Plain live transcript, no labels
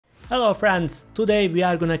Hello friends, today we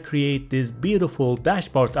are gonna create this beautiful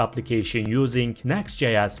dashboard application using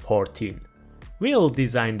Next.js 14. We'll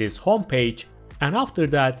design this homepage, and after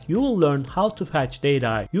that you will learn how to fetch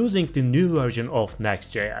data using the new version of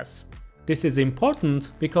Next.js. This is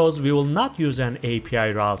important because we will not use an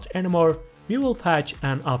API route anymore. We will fetch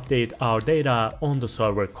and update our data on the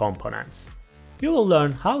server components. You will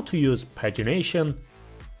learn how to use pagination,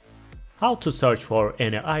 how to search for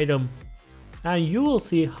any item, and you will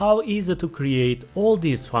see how easy to create all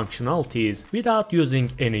these functionalities without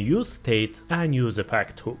using any useState and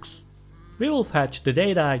useEffect hooks. We will fetch the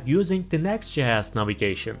data using the Next.js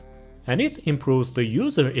navigation, and it improves the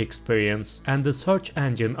user experience and the search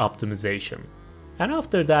engine optimization. And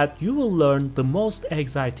after that you will learn the most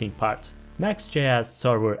exciting part, Next.js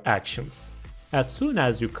server actions. As soon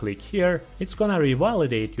as you click here, it's gonna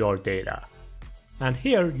revalidate your data. And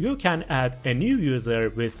here you can add a new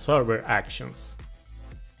user with server actions.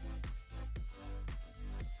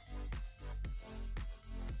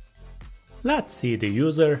 Let's see the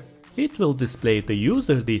user. It will display the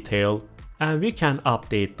user detail and we can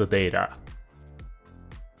update the data.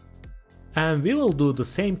 And we will do the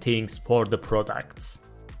same things for the products.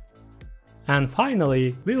 And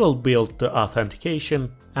finally, we will build the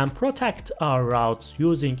authentication and protect our routes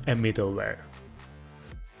using a middleware.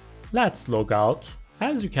 Let's log out.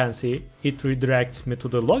 As you can see, it redirects me to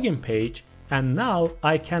the login page and now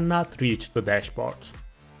I cannot reach the dashboard.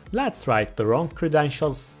 Let's write the wrong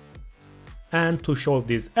credentials. And to show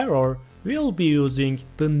this error, we'll be using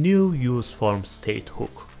the new useFormState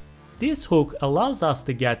hook. This hook allows us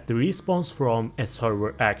to get the response from a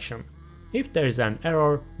server action. If there is an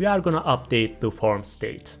error, we are gonna update the form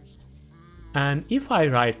state. And if I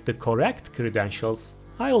write the correct credentials,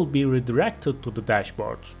 I will be redirected to the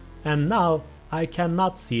dashboard. And now I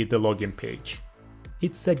cannot see the login page.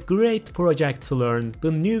 It's a great project to learn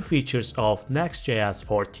the new features of Next.js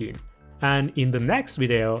 14. And in the next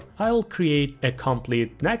video, I will create a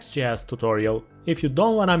complete Next.js tutorial. If you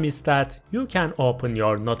don't wanna miss that, you can open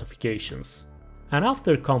your notifications. And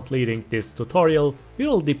after completing this tutorial, we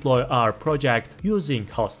will deploy our project using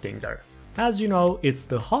Hostinger. As you know, it's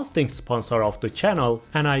the hosting sponsor of the channel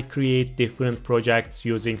and I create different projects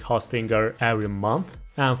using Hostinger every month.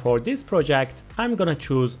 And for this project, I'm gonna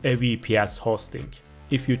choose a VPS hosting.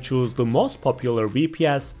 If you choose the most popular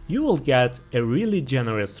VPS, you will get a really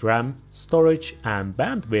generous RAM, storage and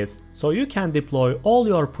bandwidth, so you can deploy all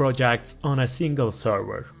your projects on a single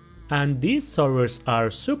server. And these servers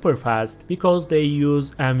are super fast because they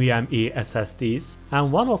use NVMe SSDs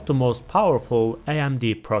and one of the most powerful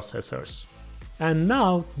AMD processors. And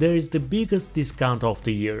now there is the biggest discount of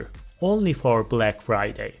the year, only for Black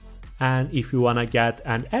Friday. And if you wanna get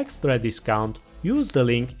an extra discount, use the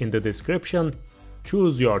link in the description,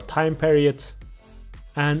 choose your time period,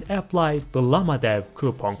 and apply the Lama Dev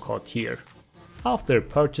coupon code here. After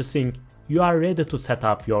purchasing, you are ready to set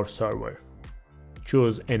up your server.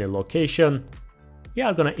 Choose any location. We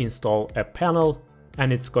are gonna install a panel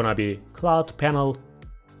and it's gonna be Cloud Panel.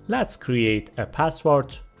 Let's create a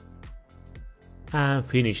password and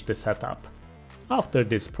finish the setup. After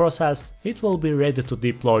this process, it will be ready to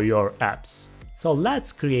deploy your apps. So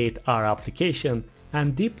let's create our application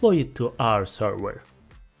and deploy it to our server.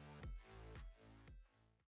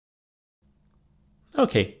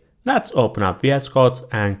 Okay, let's open up VS Code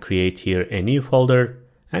and create here a new folder.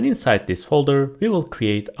 And inside this folder, we will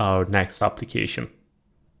create our next application.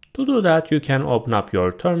 To do that, you can open up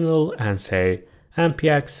your terminal and say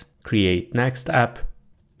npx create next app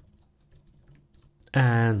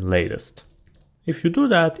and latest. If you do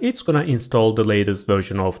that, it's gonna install the latest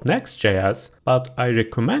version of Next.js, but I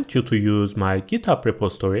recommend you to use my GitHub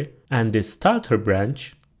repository and this starter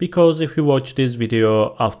branch, because if you watch this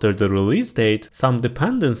video after the release date, some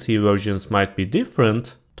dependency versions might be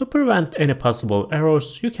different. To prevent any possible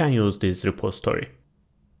errors, you can use this repository.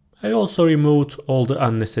 I also removed all the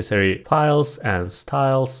unnecessary files and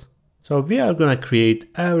styles. So we are gonna create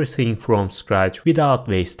everything from scratch without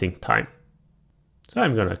wasting time. So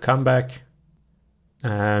I'm gonna come back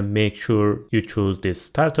and make sure you choose this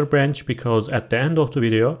starter branch, because at the end of the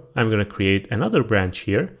video, I'm gonna create another branch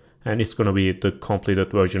here and it's gonna be the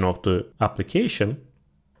completed version of the application.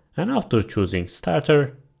 And after choosing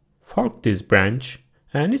starter, fork this branch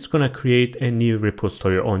and it's gonna create a new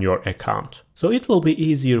repository on your account. So it will be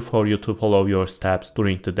easier for you to follow your steps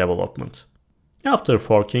during the development. After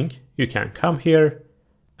forking, you can come here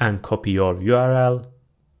and copy your URL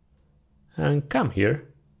and come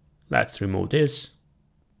here. Let's remove this.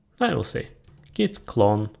 I will say git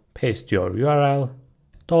clone, paste your URL,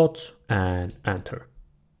 dot and enter.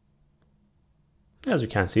 As you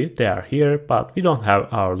can see, they are here, but we don't have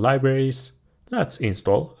our libraries. Let's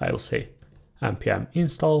install. I will say npm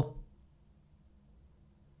install.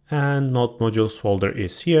 And node modules folder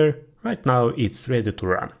is here. Right now it's ready to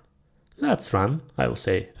run. Let's run. I will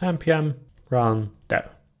say npm run dev.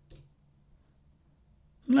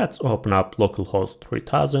 Let's open up localhost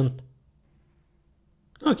 3000.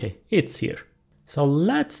 Okay, it's here. So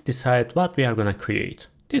let's decide what we are gonna create.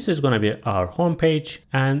 This is gonna be our home page,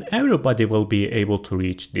 and everybody will be able to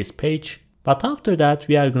reach this page. But after that,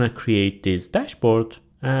 we are gonna create this dashboard,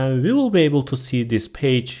 and we will be able to see this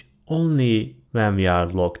page only when we are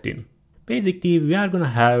logged in. Basically, we are gonna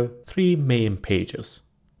have three main pages: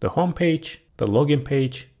 the home page, the login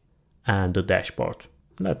page, and the dashboard.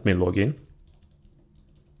 Let me log in.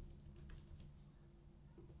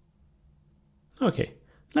 Okay,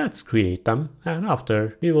 let's create them, and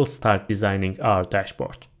after we will start designing our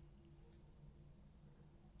dashboard.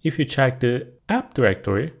 If you check the app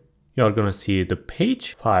directory, you're gonna see the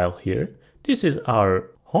page file here. This is our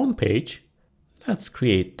home page. Let's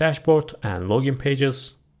create dashboard and login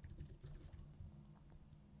pages.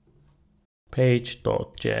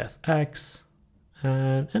 Page.jsx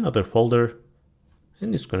and another folder,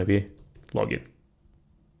 and it's gonna be login.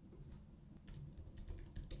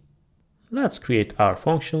 Let's create our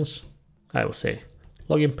functions. I will say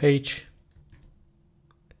login page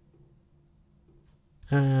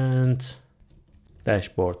and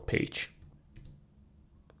dashboard page.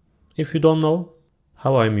 If you don't know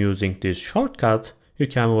how I'm using this shortcut, you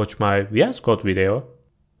can watch my VS Code video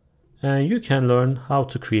and you can learn how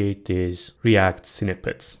to create these React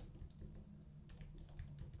snippets.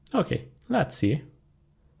 Okay, let's see.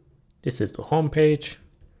 This is the home page,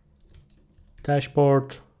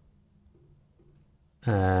 dashboard,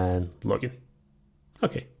 and login.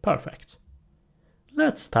 Okay, perfect.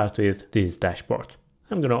 Let's start with this dashboard.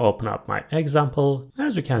 I'm gonna open up my example.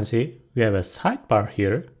 As you can see, we have a sidebar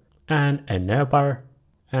here and a navbar.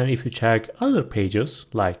 And if you check other pages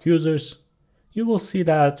like users, you will see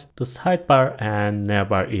that the sidebar and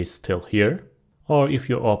navbar is still here. Or if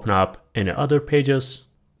you open up any other pages,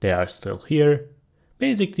 they are still here.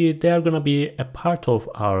 Basically, they are gonna be a part of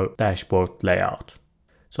our dashboard layout.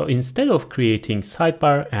 So instead of creating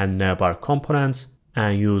sidebar and navbar components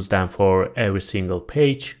and use them for every single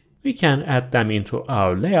page, we can add them into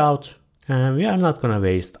our layout and we are not gonna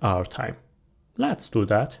waste our time. Let's do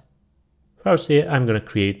that. Firstly, I'm gonna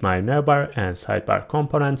create my navbar and sidebar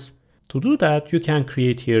components. To do that, you can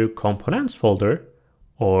create here components folder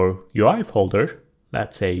or UI folder.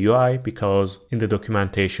 Let's say UI because in the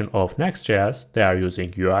documentation of Next.js, they are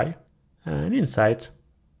using UI. And inside,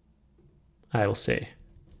 I will say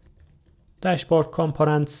dashboard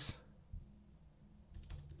components,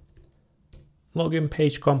 login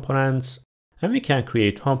page components, and we can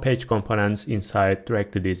create homepage components inside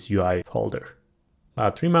directly this UI folder.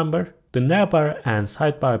 But remember, the navbar and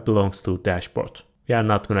sidebar belongs to dashboard. We are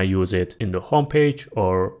not gonna use it in the homepage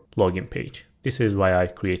or login page. This is why I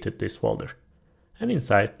created this folder. And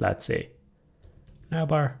inside, let's say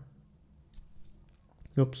navbar,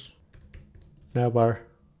 navbar,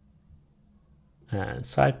 and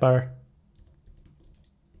sidebar.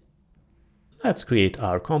 Let's create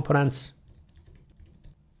our components.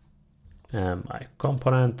 And my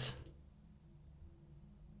component.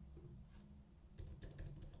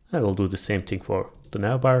 I will do the same thing for the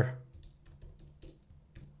navbar.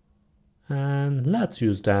 And let's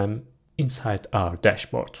use them inside our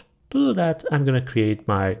dashboard. To do that, I'm gonna create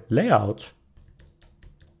my layout.jsx.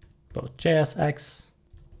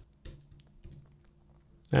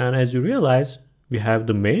 And as you realize, we have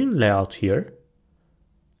the main layout here.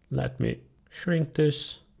 Let me shrink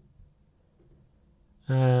this.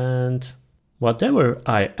 And whatever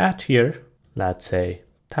I add here, let's say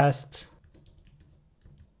test,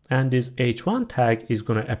 and this h1 tag is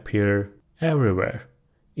gonna appear everywhere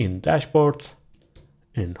in dashboard,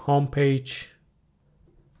 in home page,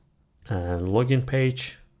 and login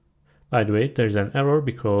page. By the way, there's an error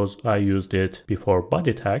because I used it before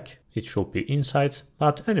body tag. It should be inside,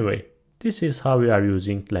 but anyway, this is how we are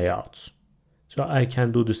using layouts. So I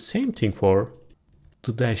can do the same thing for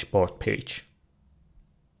the dashboard page.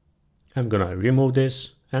 I'm gonna remove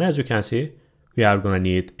this, and as you can see, we are gonna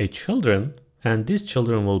need a children, and this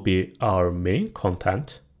children will be our main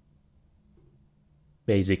content.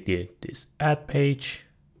 Basically, this add page,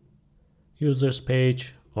 users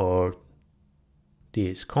page, or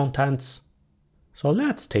these contents. So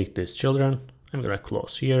let's take this children. I'm gonna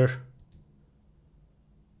close here,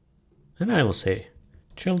 and I will say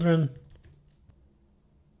children,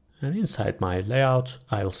 and inside my layout,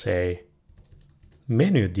 I will say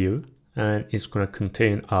menu div, and it's gonna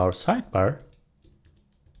contain our sidebar.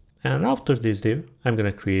 And after this div, I'm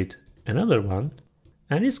going to create another one,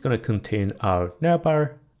 and it's going to contain our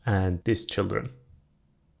Navbar and these children.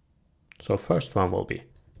 So first one will be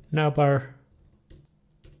Navbar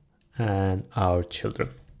and our children.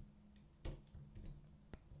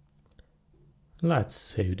 Let's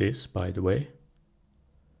save this, by the way.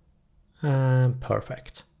 And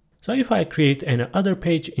perfect. So if I create any other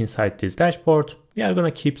page inside this dashboard, we are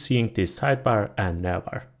going to keep seeing this sidebar and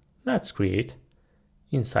navbar. Let's create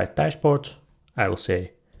inside dashboard. I will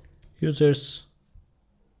say users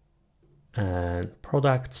and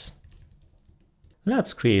products.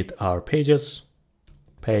 Let's create our pages,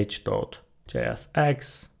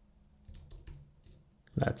 page.jsx.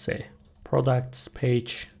 Let's say products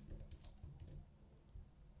page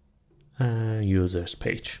and users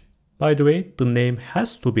page. By the way, the name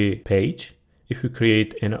has to be page. If you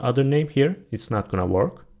create any other name here, it's not gonna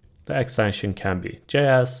work. The extension can be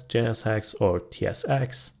JS, JSX, or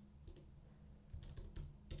TSX.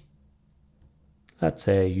 Let's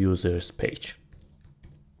say users page.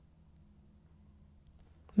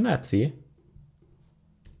 Let's see.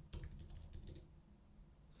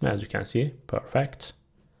 As you can see, perfect.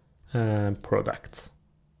 And products.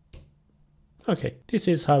 Okay, this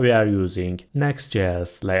is how we are using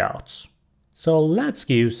Next.js layouts. So let's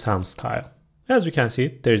give some style. As you can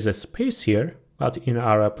see, there is a space here, but in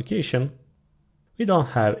our application, we don't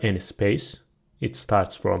have any space. It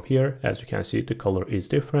starts from here. As you can see, the color is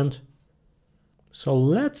different. So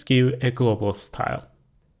let's give a global style.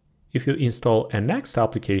 If you install a Next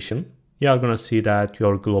application, you are going to see that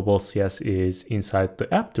your global CS is inside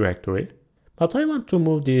the app directory. But I want to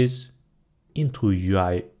move this into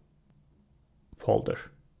UI folder,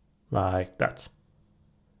 like that.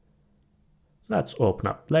 Let's open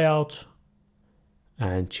up layout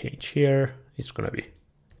and change here. It's going to be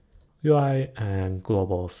UI and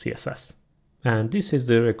global CSS. And this is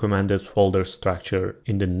the recommended folder structure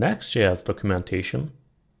in the Next.js documentation.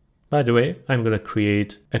 By the way, I'm going to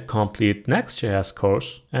create a complete Next.js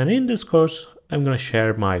course. And in this course, I'm going to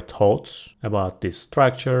share my thoughts about this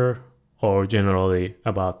structure or generally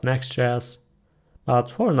about Next.js.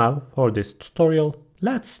 But for now, for this tutorial,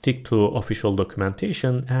 let's stick to official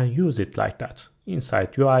documentation and use it like that.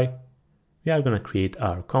 Inside UI, we are going to create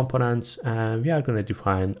our components and we are going to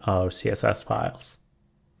define our CSS files.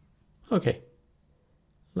 Okay,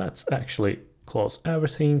 let's actually close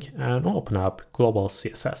everything and open up global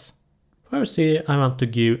CSS. Firstly, I want to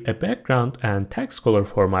give a background and text color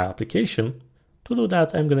for my application. To do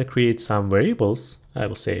that, I'm going to create some variables. I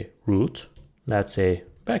will say root, let's say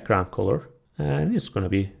background color. And it's going to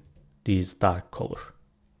be this dark color.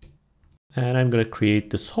 And I'm going to create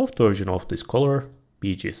the soft version of this color,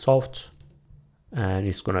 bg soft. And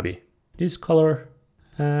it's going to be this color.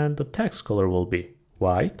 And the text color will be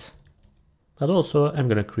white. But also I'm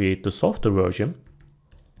going to create the softer version,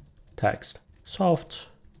 text soft.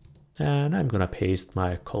 And I'm going to paste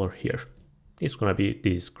my color here. It's going to be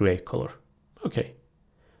this gray color. Okay,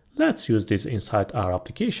 let's use this inside our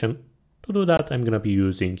application. To do that, I'm going to be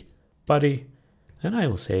using body, and I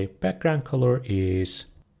will say background color is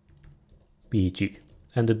BG,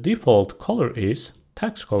 and the default color is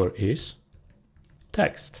text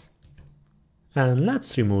text. And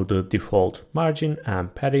let's remove the default margin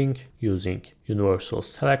and padding using universal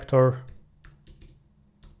selector,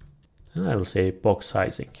 and I will say box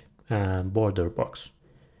sizing and border box.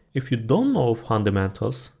 If you don't know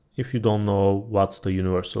fundamentals, if you don't know what's the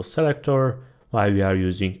universal selector, why we are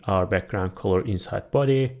using our background color inside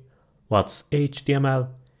body, what's HTML,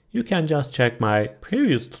 you can just check my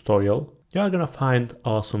previous tutorial. You are gonna find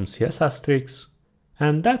awesome CSS tricks,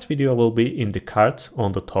 and that video will be in the card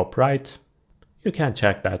on the top right. You can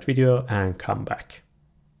check that video and come back.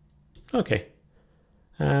 Okay,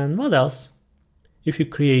 and what else? If you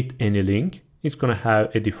create any link, it's gonna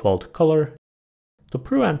have a default color. To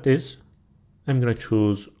prevent this, I'm gonna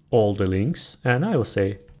choose all the links, and I will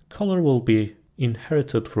say color will be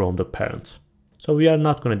inherited from the parent. So we are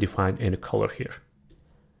not going to define any color here.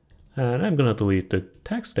 And I'm going to delete the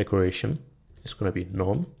text decoration. It's going to be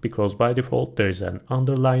none because by default there is an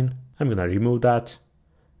underline. I'm going to remove that.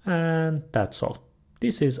 And that's all.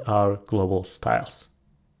 This is our global styles.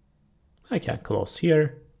 I can close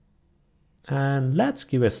here. And let's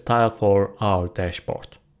give a style for our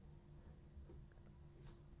dashboard.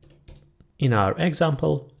 In our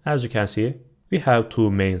example, as you can see, we have two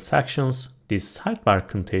main sections, this sidebar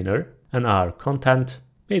container and our content.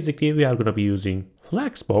 Basically, we are going to be using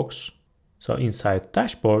Flexbox. So inside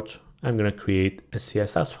dashboard, I'm going to create a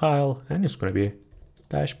CSS file and it's going to be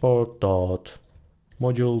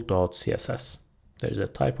dashboard.module.css. There's a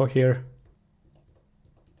typo here.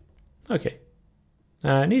 Okay.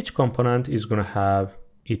 And each component is going to have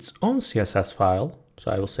its own CSS file.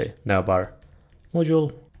 So I will say Navbar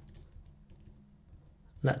module.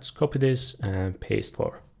 Let's copy this and paste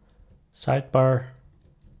for sidebar.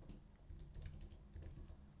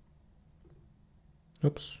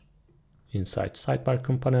 Oops, inside sidebar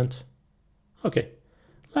component. Okay,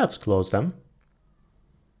 let's close them.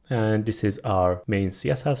 And this is our main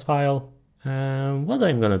CSS file. And what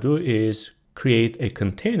I'm gonna do is create a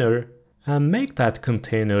container and make that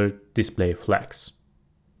container display flags.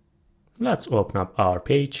 Let's open up our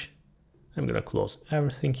page. I'm gonna close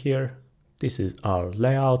everything here. This is our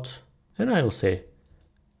layout. And I will say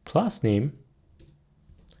class name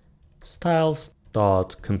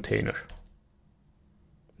styles.container.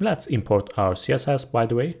 Let's import our CSS, by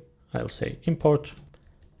the way. I will say import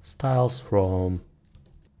styles from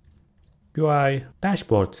UI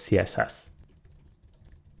dashboard CSS.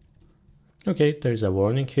 Okay, there is a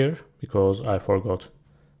warning here because I forgot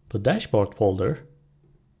the dashboard folder.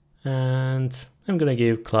 And I'm gonna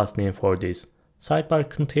give class name for this sidebar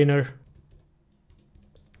container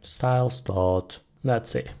styles dot, let's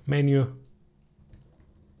say menu.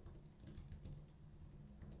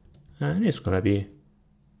 And it's gonna be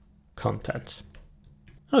content.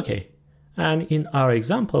 Okay, and in our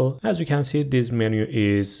example, as you can see, this menu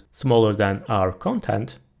is smaller than our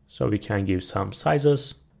content, so we can give some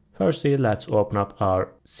sizes. Firstly, let's open up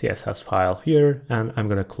our CSS file here, and I'm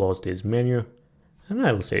gonna close this menu, and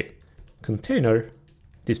I will say container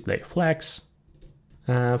display flags.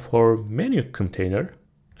 For menu container,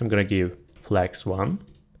 I'm gonna give flags 1.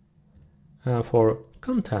 For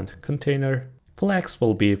content container, flags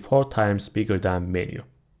will be 4 times bigger than menu.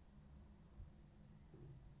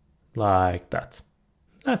 Like that.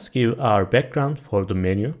 Let's give our background for the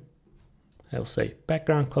menu. I'll say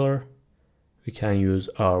background color. We can use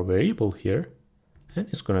our variable here, and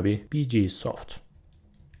it's gonna be bgsoft.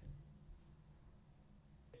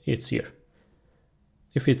 It's here.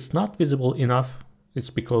 If it's not visible enough, it's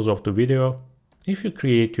because of the video. If you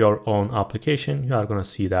create your own application, you are gonna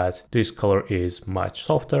see that this color is much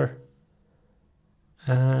softer.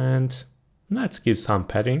 And let's give some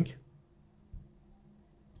padding.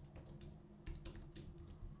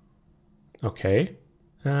 Okay,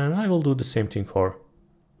 and I will do the same thing for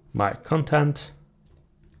my content.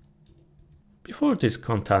 Before this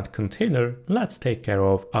content container, let's take care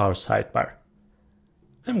of our sidebar.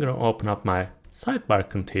 I'm gonna open up my sidebar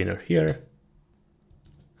container here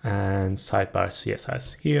and sidebar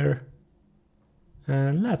CSS here.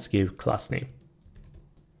 And let's give class name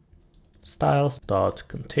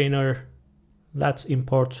styles.container. Let's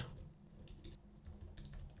import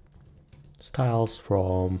styles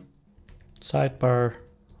from sidebar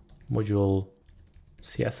module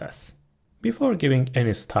CSS. Before giving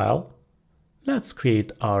any style, let's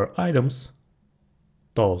create our items,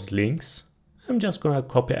 those links. I'm just gonna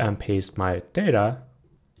copy and paste my data.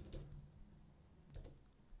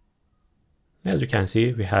 As you can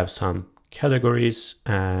see, we have some categories,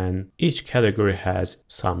 and each category has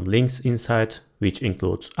some links inside, which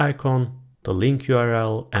includes icon, the link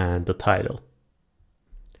URL, and the title.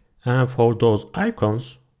 And for those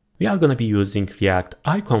icons, we are going to be using React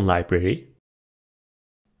icon library.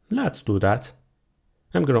 Let's do that.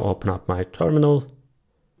 I'm going to open up my terminal,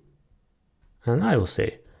 and I will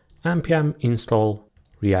say npm install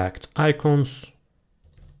React icons.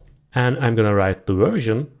 And I'm going to write the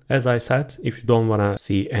version. As I said, if you don't want to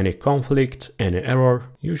see any conflict, any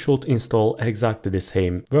error, you should install exactly the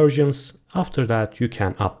same versions. After that, you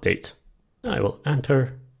can update. I will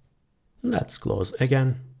enter. Let's close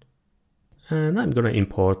again. And I'm gonna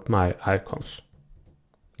import my icons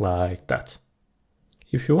like that.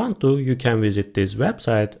 If you want to, you can visit this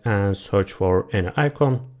website and search for any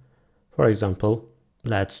icon. For example,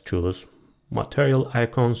 let's choose material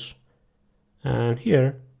icons. And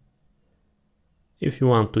here, if you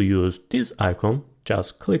want to use this icon,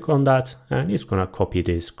 just click on that and it's gonna copy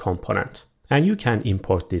this component. And you can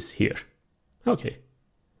import this here. Okay.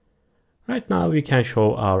 Right now we can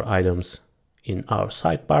show our items in our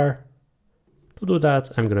sidebar. To do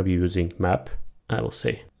that, I'm gonna be using map. I will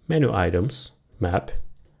say menu items, map.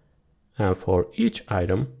 And for each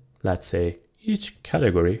item, let's say each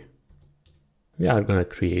category, we are gonna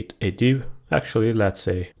create a div. Actually, let's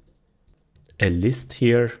say a list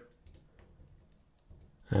here.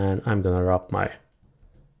 And I'm gonna wrap my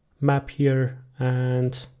map here,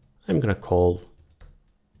 and I'm gonna call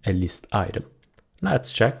a list item.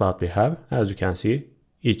 Let's check what we have. As you can see,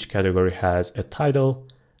 each category has a title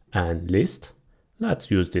and list. Let's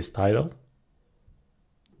use this title,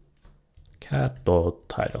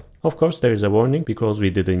 cat.title. Of course, there is a warning because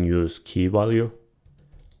we didn't use key value.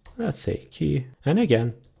 Let's say key, and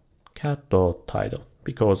again, cat.title,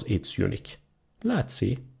 because it's unique. Let's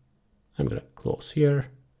see. I'm gonna close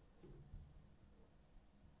here.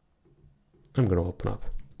 I'm gonna open up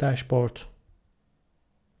dashboard.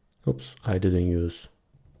 Oops, I didn't use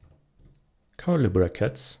curly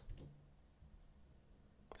brackets.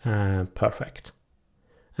 And perfect.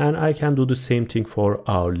 And I can do the same thing for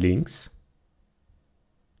our links.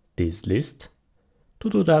 This list.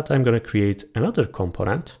 To do that, I'm gonna create another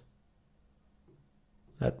component.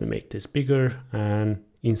 Let me make this bigger, and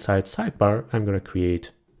inside sidebar, I'm gonna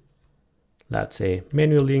create, let's say,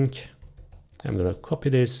 menu link. I'm gonna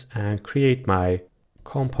copy this and create my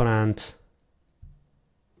component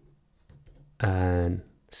and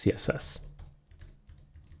CSS.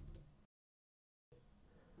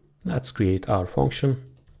 Let's create our function.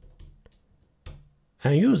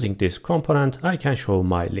 And using this component, I can show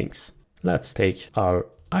my links. Let's take our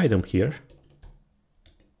item here.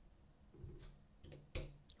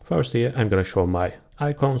 Firstly, I'm gonna show my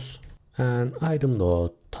icons and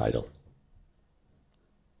item.title.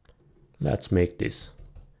 Let's make this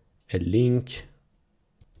a link,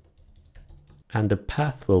 and the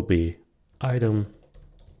path will be item.path.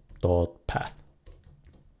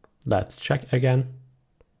 Let's check again.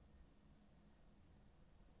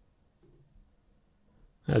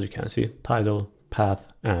 As you can see, title,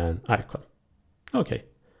 path, and icon. Okay,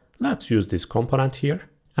 let's use this component here.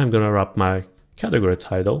 I'm gonna wrap my category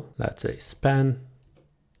title, let's say span,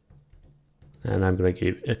 and I'm gonna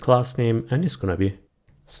give a class name, and it's gonna be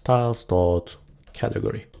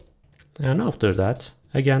styles.category. And after that,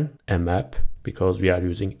 again, a map, because we are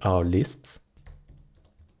using our lists,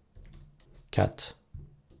 cat,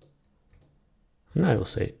 and I will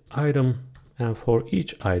say item, and for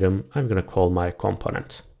each item, I'm gonna call my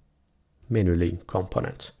component, menu link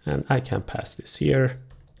component, and I can pass this here.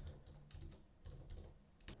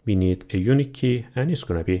 We need a unique key, and it's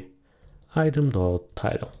gonna be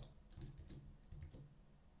item.title.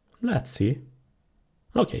 Let's see.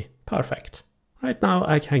 Okay, perfect. Right now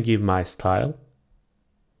I can give my style.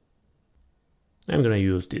 I'm gonna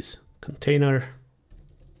use this container.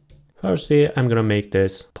 Firstly, I'm gonna make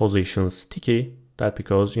this position sticky. That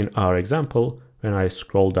because in our example, when I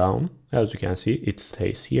scroll down, as you can see, it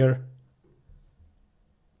stays here.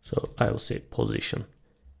 So I will say position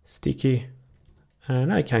sticky,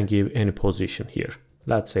 and I can give any position here.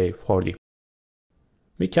 Let's say 40.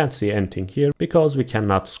 We can't see anything here because we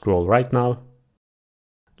cannot scroll right now.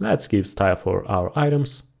 Let's give style for our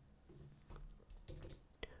items.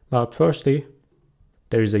 But firstly,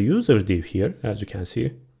 there is a user div here. As you can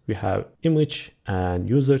see, we have image and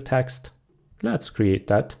user text. Let's create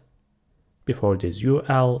that. Before this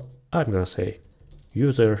UL, I'm gonna say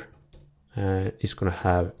user, and it's gonna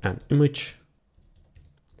have an image,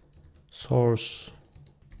 source,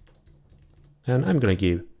 and I'm gonna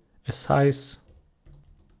give a size,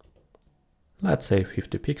 let's say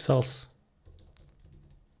 50 pixels,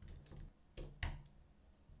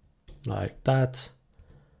 like that.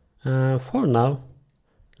 For now,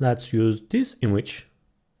 let's use this image.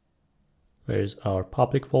 Where is our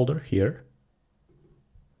public folder? Here.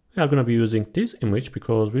 We are going to be using this image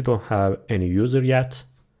because we don't have any user yet.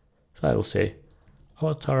 So I will say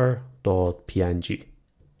avatar.png.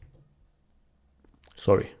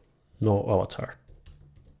 Sorry, no avatar.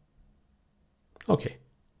 Okay.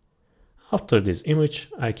 After this image,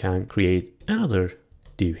 I can create another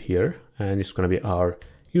div here, and it's going to be our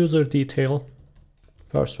user detail.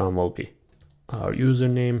 First one will be our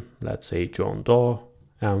username, let's say John Doe,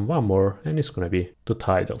 and one more, and it's going to be the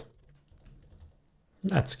title.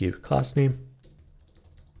 Let's give class name,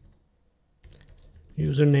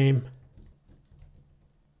 username,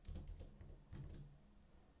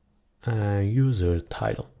 and user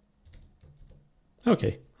title.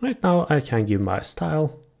 Okay, right now I can give my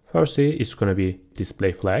style. Firstly, it's going to be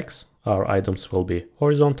display flags. Our items will be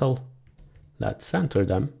horizontal. Let's center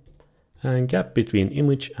them. And gap between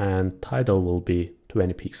image and title will be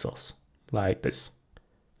 20 pixels, like this.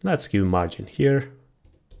 Let's give margin here,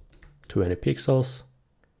 20 pixels.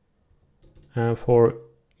 And for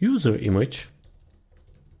user image,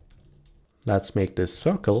 let's make this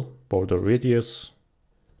circle, border radius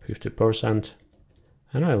 50%,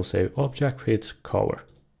 and I will say object width cover.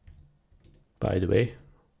 By the way,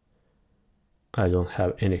 I don't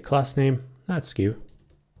have any class name. Let's give.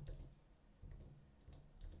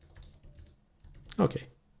 Okay.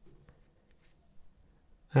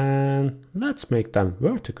 And let's make them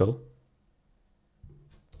vertical.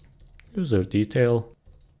 User detail,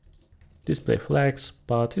 display flags,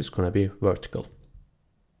 but it's gonna be vertical.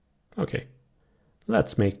 Okay,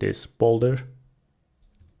 let's make this bolder.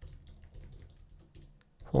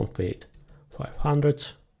 font weight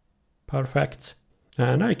 500, perfect.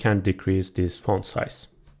 And I can decrease this font size.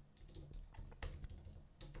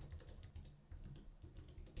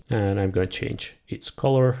 And I'm going to change its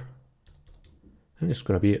color, and it's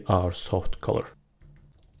going to be our soft color.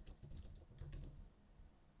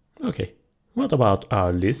 Okay, what about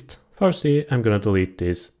our list? Firstly, I'm going to delete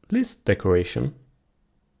this list decoration.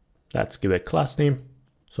 Let's give a class name.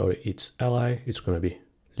 Sorry, it's li, it's going to be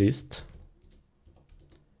list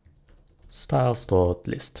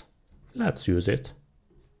styles.list. Let's use it.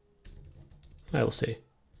 I will say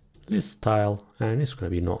list style, and it's going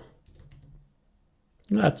to be none.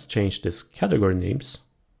 Let's change this category names.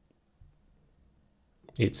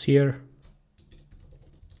 It's here.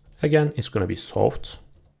 Again, it's going to be soft.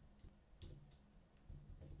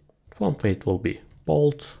 Font weight will be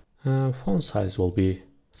bold, and font size will be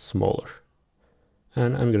smaller.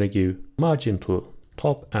 And I'm going to give margin to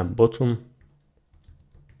top and bottom.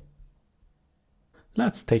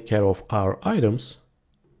 Let's take care of our items.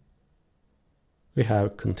 We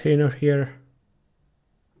have container here.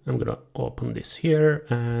 I'm going to open this here,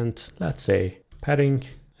 and let's say padding,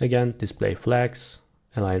 again display flags,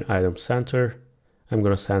 align item center. I'm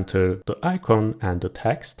going to center the icon and the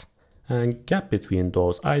text, and gap between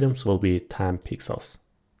those items will be 10 pixels.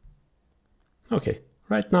 Okay,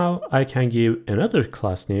 right now I can give another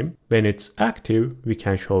class name. When it's active, we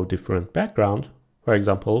can show different background. For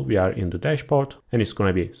example, we are in the dashboard and it's going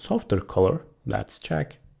to be softer color. Let's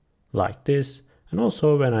check like this. And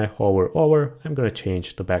also when I hover over, I'm going to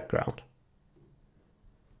change the background.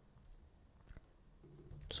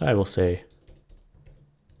 So I will say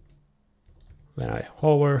when I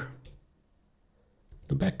hover,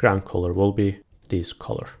 the background color will be this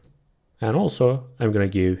color. And also I'm going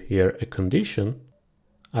to give here a condition.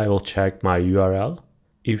 I will check my URL.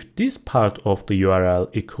 If this part of the URL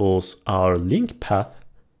equals our link path,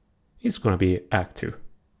 it's going to be active.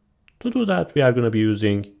 To do that, we are going to be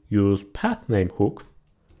using use path name hook,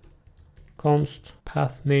 const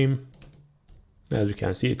path name. As you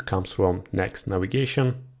can see, it comes from Next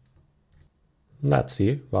navigation. Let's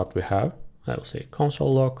see what we have. I will say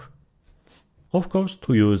console log. Of course,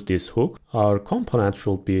 to use this hook, our component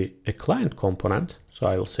should be a client component. So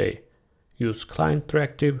I will say use client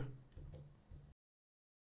directive.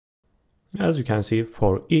 As you can see,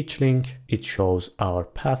 for each link, it shows our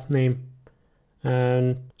path name.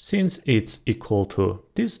 And since it's equal to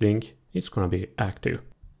this link, it's going to be active.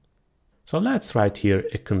 So let's write here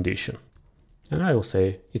a condition. And I will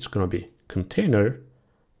say it's going to be container,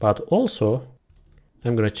 but also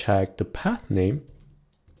I'm going to check the path name.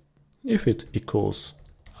 If it equals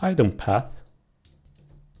item path,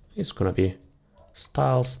 it's going to be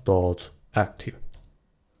styles.active.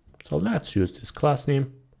 So let's use this class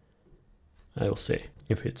name. I will say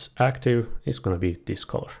if it's active, it's going to be this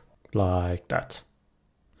color. Like that.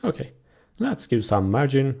 Okay, let's give some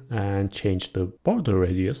margin and change the border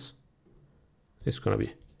radius. It's going to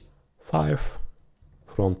be 5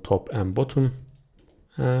 from top and bottom,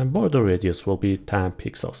 and border radius will be 10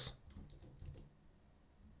 pixels.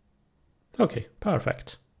 Okay,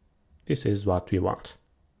 perfect. This is what we want.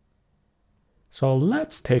 So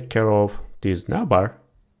let's take care of this navbar.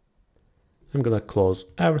 I'm going to close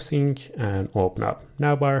everything and open up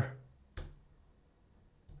Navbar.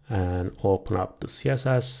 And open up the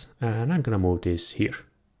CSS, and I'm going to move this here.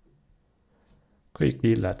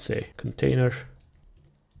 Quickly, let's say container,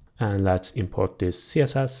 and let's import this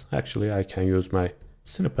CSS. Actually, I can use my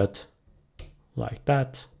snippet like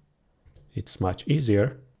that. It's much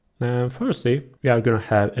easier. And firstly, we are going to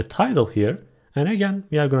have a title here. And again,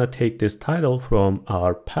 we are going to take this title from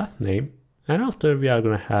our path name. And after, we are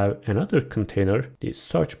going to have another container, this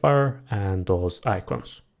search bar and those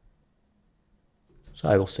icons. So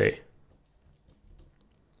I will say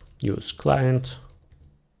use client,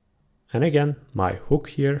 and again my hook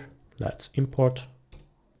here, let's import,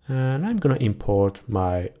 and I'm gonna import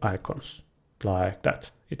my icons like that.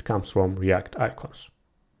 It comes from React icons.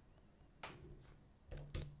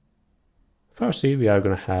 Firstly, we are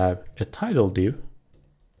gonna have a title div,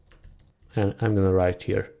 and I'm gonna write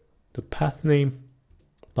here the path name,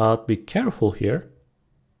 but be careful here.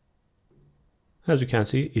 As you can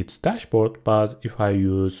see, it's dashboard, but if I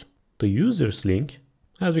use the users link,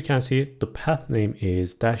 as you can see, the path name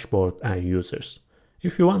is dashboard and users.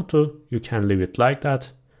 If you want to, you can leave it like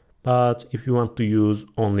that. But if you want to use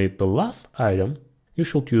only the last item, you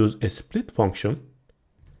should use a split function.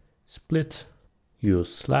 Split,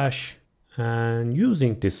 use slash, and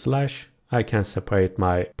using this slash, I can separate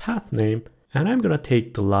my path name, and I'm gonna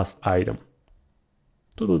take the last item.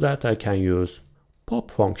 To do that, I can use pop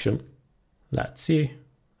function. Let's see,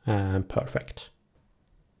 and perfect.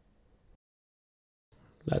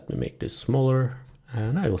 Let me make this smaller,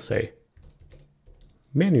 and I will say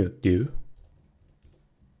menu div,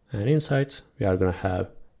 and inside we are going to have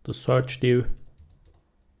the search div.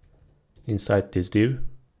 Inside this div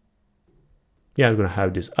we are going to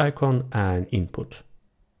have this icon and input.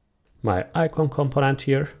 My icon component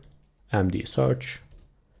here, md search,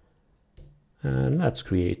 and let's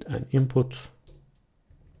create an input.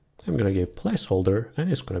 I'm going to give placeholder,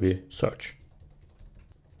 and it's going to be search,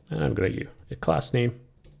 and I'm going to give a class name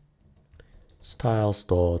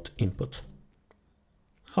styles.input.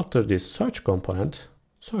 After this search component,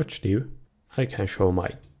 search div, I can show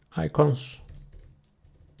my icons,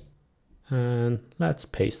 and let's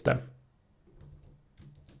paste them.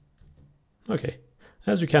 Okay,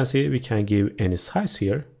 as you can see, we can give any size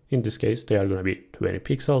here. In this case, they are going to be 20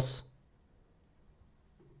 pixels,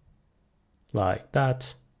 like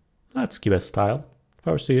that. Let's give a style.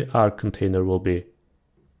 Firstly, our container will be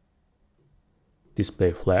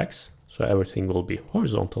display flags, so everything will be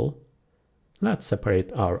horizontal. Let's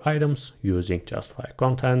separate our items using justify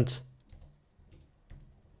content.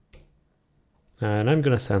 And I'm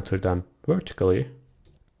going to center them vertically.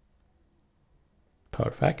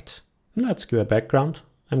 Perfect. Let's give a background.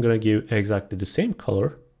 I'm going to give exactly the same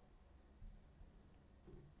color.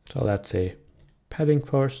 So let's say padding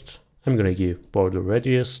first. I'm going to give border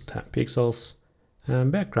radius 10 pixels,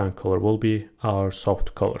 and background color will be our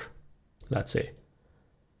soft color. Let's say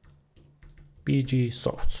BG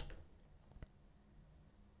soft.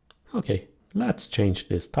 Okay, let's change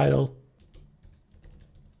this title.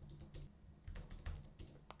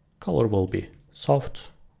 Color will be soft,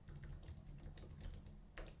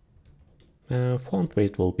 and font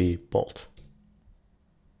weight will be bold.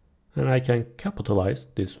 And I can capitalize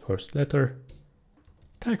this first letter.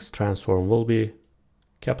 Text transform will be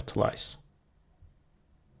capitalize.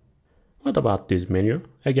 What about this menu?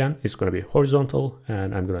 Again, it's going to be horizontal,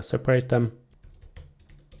 and I'm going to separate them.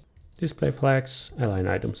 Display flags, align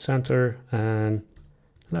item center, and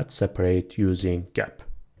let's separate using gap.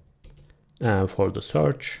 And for the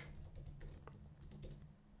search,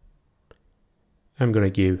 I'm going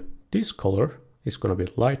to give this color, it's going to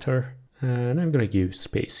be lighter, and I'm going to give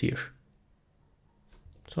space here.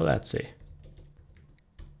 So let's say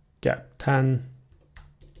gap 10,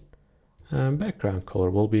 and background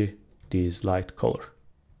color will be this light color.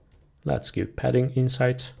 Let's give padding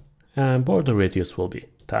inside, and border radius will be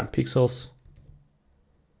 10 pixels.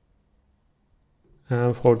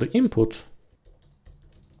 And for the input,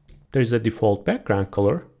 there is a default background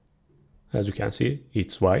color. As you can see,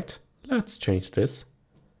 it's white. Let's change this.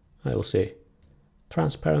 I will say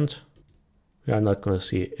transparent. We are not going to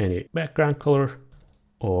see any background color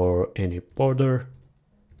or any border.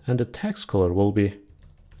 And the text color will be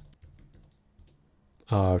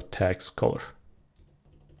our text color.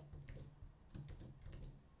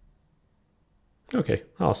 Okay,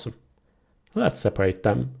 awesome. Let's separate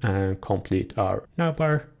them and complete our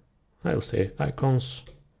navbar. I will say icons.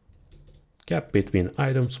 Gap between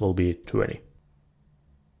items will be 20.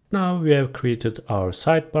 Now we have created our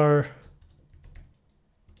sidebar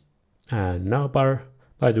and navbar.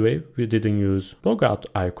 By the way, we didn't use logout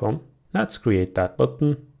icon. Let's create that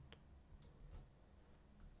button.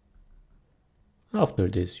 After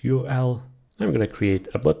this UL, I'm going to create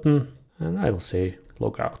a button, and I will say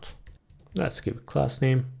logout. Let's give a class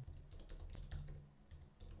name.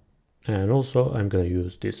 And also I'm going to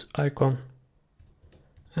use this icon,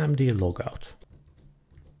 md logout.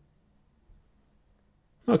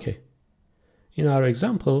 Okay. In our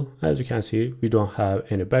example, as you can see, we don't have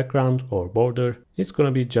any background or border. It's going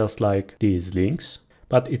to be just like these links,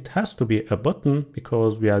 but it has to be a button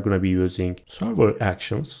because we are going to be using server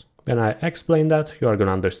actions. When I explain that, you are going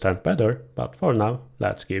to understand better, but for now,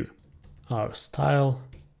 let's give our style.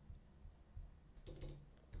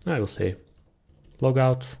 I will say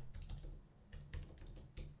logout.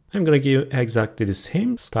 I'm going to give exactly the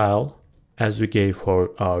same style as we gave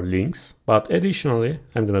for our links, but additionally,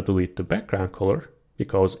 I'm going to delete the background color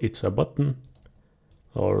because it's a button,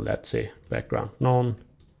 or let's say background none,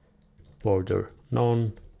 border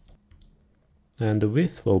none, and the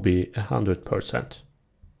width will be 100%.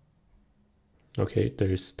 Okay,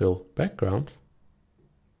 there is still background.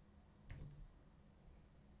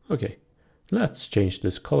 Okay, let's change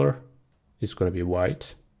this color. It's going to be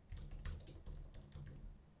white.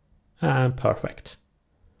 And perfect.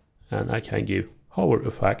 And I can give hover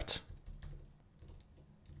effect.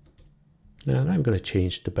 And I'm going to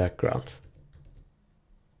change the background.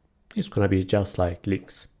 It's going to be just like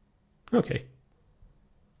links. Okay.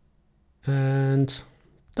 And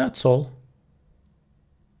that's all.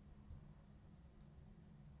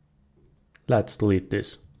 Let's delete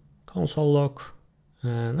this console log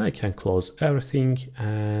And I can close everything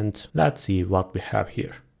and let's see what we have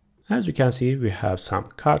here. As you can see, we have some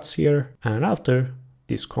cards here, and after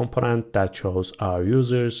this component that shows our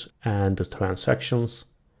users and the transactions,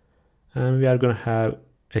 and we are going to have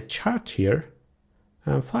a chart here,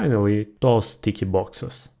 and finally those sticky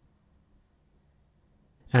boxes.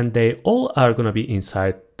 And they all are going to be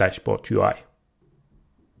inside dashboard UI.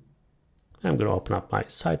 I'm going to open up my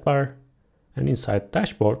sidebar, and inside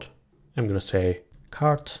dashboard, I'm going to say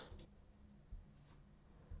cart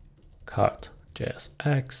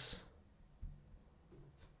JSX,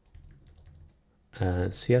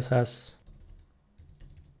 and CSS,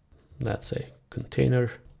 let's say container,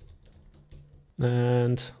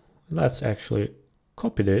 and let's actually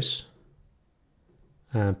copy this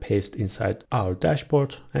and paste inside our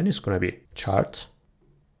dashboard, and it's going to be chart.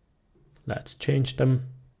 Let's change them.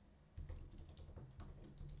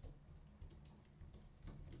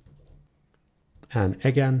 And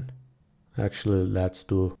again, actually let's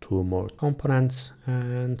do 2 more components,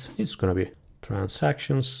 and it's going to be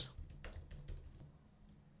transactions,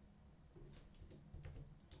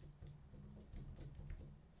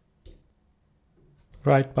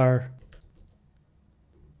 Rightbar,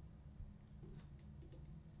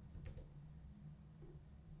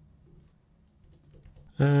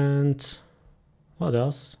 and what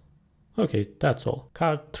else? Okay, that's all.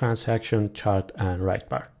 Card, transaction, chart, and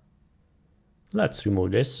Rightbar. Let's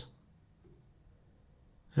remove this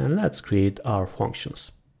and let's create our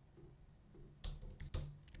functions.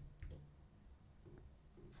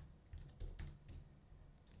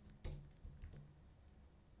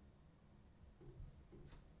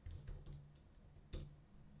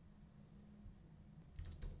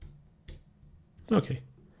 Okay,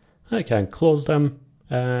 I can close them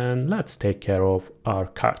and let's take care of our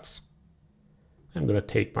cards. I'm going to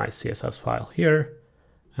take my CSS file here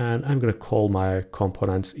and I'm going to call my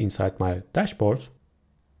components inside my dashboard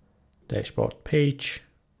page,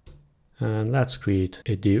 and let's create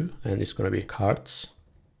a div, and it's going to be cards,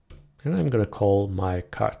 and I'm going to call my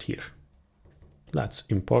card here. Let's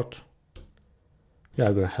import. We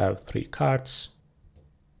are going to have 3 cards.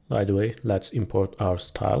 By the way, let's import our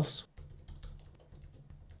styles,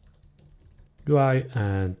 UI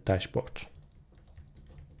and dashboard.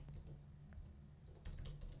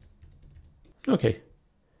 Okay.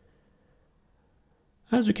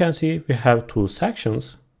 As you can see, we have 2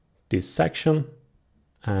 sections, this section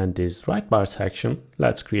and this Rightbar section.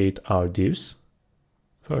 Let's create our divs.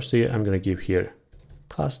 Firstly, I'm going to give here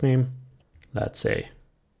class name, let's say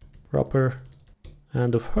wrapper,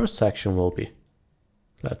 and the first section will be,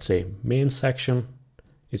 let's say, main section.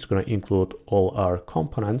 It's going to include all our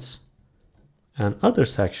components, and other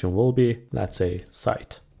section will be, let's say,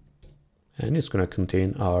 site, and it's going to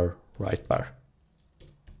contain our Rightbar.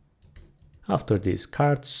 After these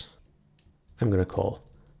cards, I'm going to call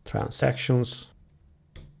transactions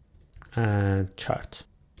and chart.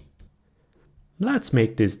 Let's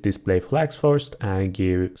make this display flags first and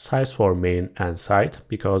give size for main and site,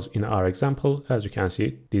 because in our example, as you can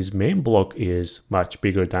see, this main block is much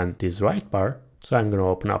bigger than this Rightbar. So I'm going to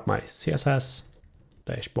open up my CSS,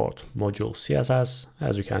 dashboard module CSS.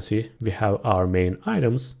 As you can see, we have our main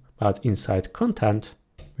items, but inside content,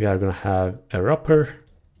 we are going to have a wrapper,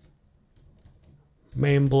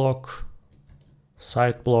 main block,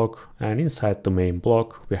 site block, and inside the main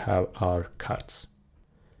block, we have our cards.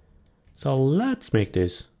 So let's make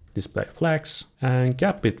this display flags, and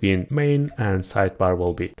gap between main and sidebar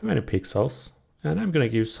will be 20 pixels, and I'm going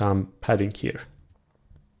to give some padding here.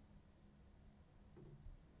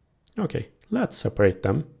 Okay, let's separate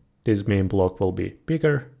them. This main block will be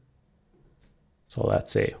bigger. So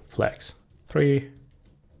let's say flags 3,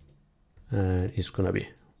 and it's going to be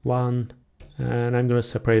 1. And I'm going to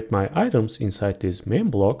separate my items inside this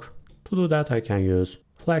main block. To do that, I can use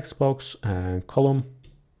flags box and column,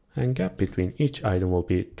 and gap between each item will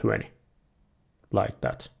be 20, like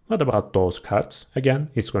that. What about those cards?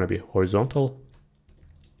 Again, it's going to be horizontal,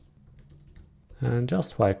 and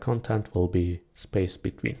justify content will be space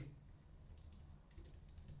between.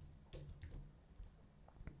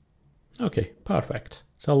 Okay, perfect.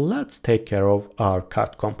 So let's take care of our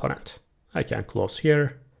card component. I can close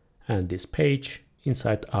here, and this page.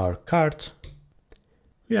 Inside our cart,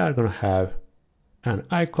 we are going to have an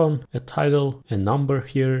icon, a title, a number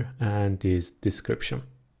here, and this description.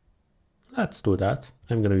 Let's do that.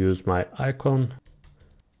 I'm going to use my icon,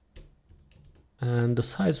 and the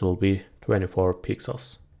size will be 24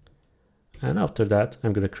 pixels. And after that,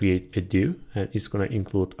 I'm going to create a div, and it's going to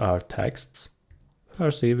include our texts.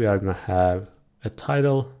 Firstly, we are going to have a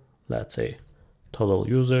title, let's say total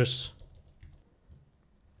users,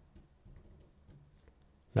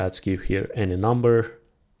 Let's give here any number.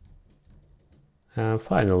 And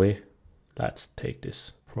finally, let's take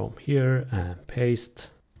this from here and paste.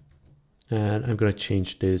 And I'm going to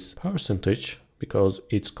change this percentage because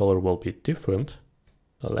its color will be different.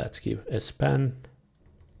 So let's give a span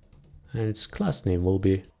and its class name will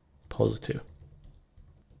be positive.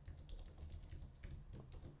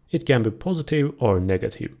 It can be positive or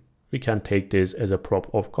negative. We can take this as a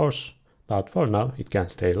prop, of course, but for now it can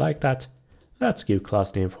stay like that. Let's give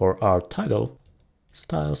class name for our title,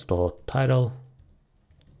 styles.title.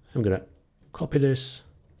 I'm gonna copy this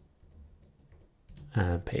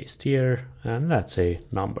and paste here, and let's say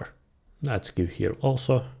number. Let's give here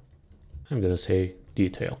also, I'm gonna say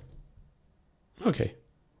detail. Okay,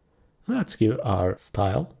 let's give our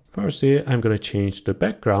style. Firstly, I'm gonna change the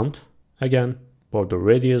background. Again, for the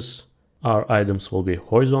radius, our items will be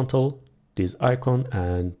horizontal, this icon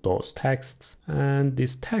and those texts. And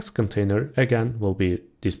this text container again will be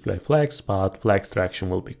display flags, but flags direction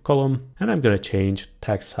will be column. And I'm gonna change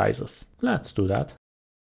text sizes. Let's do that.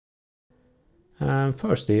 And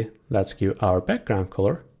firstly, let's give our background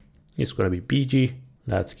color. It's gonna be BG.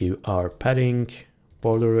 Let's give our padding,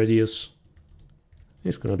 border radius.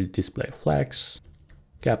 It's gonna be display flags,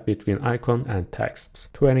 gap between icon and texts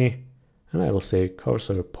 20. And I will say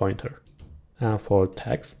cursor pointer. And for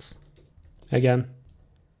texts, again,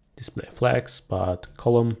 display flags, but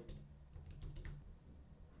column.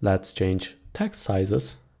 Let's change text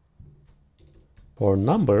sizes. For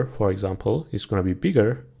number, for example, it's going to be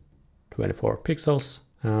bigger, 24 pixels,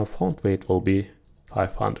 and font weight will be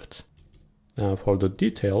 500. And for the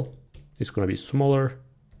detail, it's going to be smaller,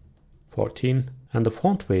 14, and the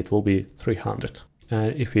font weight will be 300.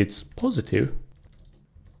 And if it's positive,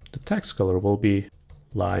 the text color will be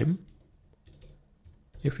lime.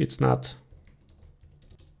 If it's not,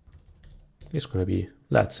 it's going to be,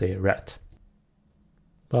 let's say, red.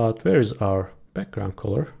 But where is our background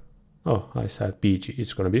color? Oh, I said BG.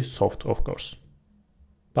 It's going to be soft, of course.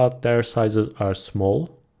 But their sizes are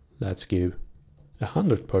small. Let's give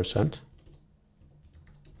 100%.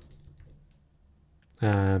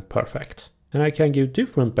 And perfect. And I can give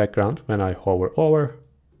different background when I hover over.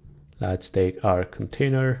 Let's take our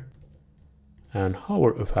container and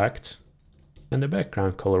hover effect. And the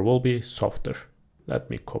background color will be softer. Let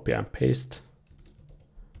me copy and paste.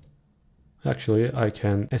 Actually, I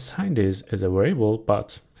can assign this as a variable,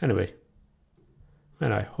 but anyway,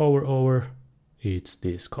 when I hover over, it's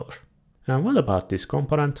this color. And what about this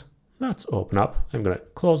component? Let's open up. I'm gonna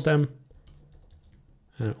close them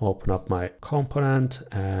and open up my component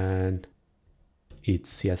and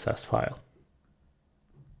its CSS file.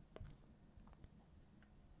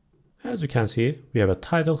 As you can see, we have a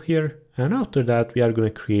title here, and after that we are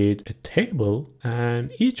going to create a table,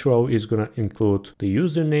 and each row is going to include the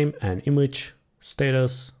username and image,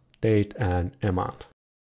 status, date, and amount.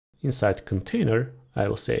 Inside container, I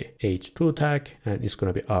will say h2 tag, and it's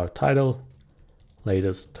going to be our title,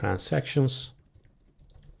 latest transactions,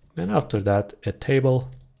 and after that a table.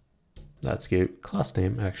 Let's give class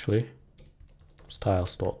name actually,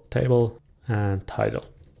 styles.table, and title.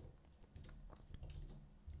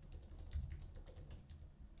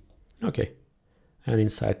 Okay, and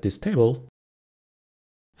inside this table,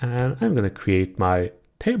 and I'm going to create my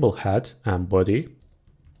table head and body.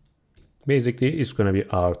 Basically, it's going to be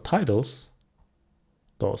our titles,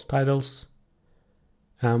 those titles,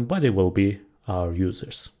 and body will be our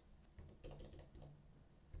users.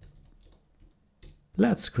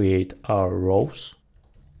 Let's create our rows.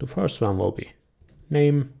 The first one will be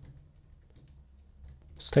name,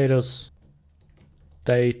 status,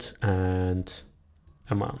 date, and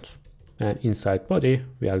amount. And inside body,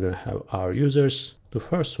 we are going to have our users. The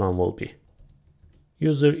first one will be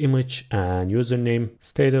user image and username,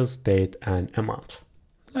 status, date, and amount.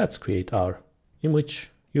 Let's create our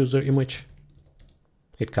image, user image.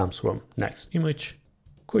 It comes from next image.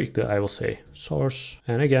 Quickly, I will say source.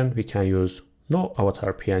 And again, we can use no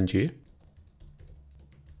avatar PNG.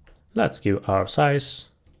 Let's give our size.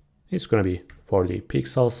 It's going to be 40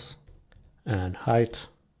 pixels. And height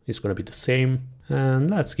is going to be the same.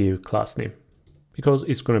 And let's give class name, because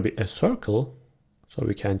it's going to be a circle, so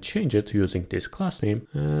we can change it using this class name,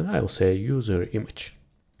 and I will say user image.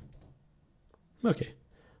 Okay,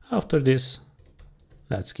 after this,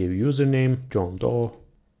 let's give username John Doe,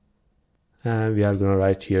 and we are going to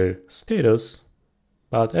write here status,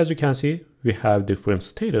 but as you can see, we have different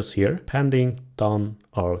status here, pending, done,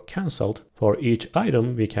 or cancelled. For each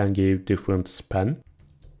item, we can give different span.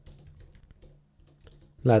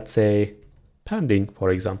 Let's say pending,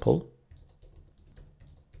 for example.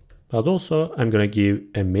 But also I'm going to give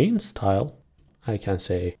a main style. I can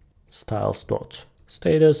say styles.style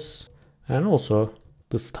status, and also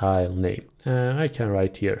the style name. And I can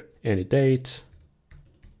write here any date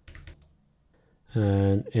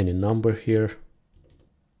and any number here.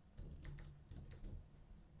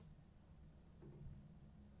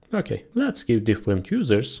 Okay, let's give different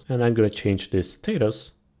users, and I'm gonna change this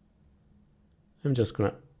status. I'm just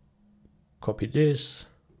gonna copy this,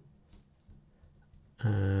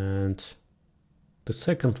 and the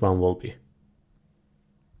second one will be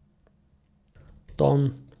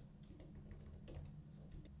done,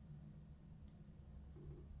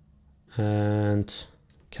 and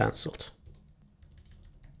cancelled.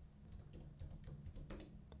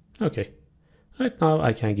 Okay, right now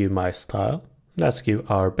I can give my style. Let's give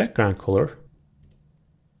our background color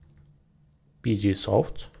BG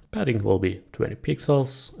soft. Padding will be 20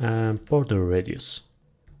 pixels and border radius.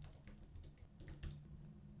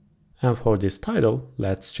 And for this title,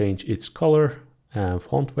 let's change its color and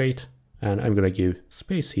font weight. And I'm gonna give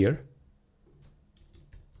space here.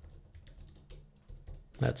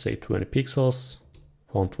 Let's say 20 pixels.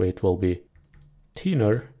 Font weight will be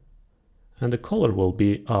thinner. And the color will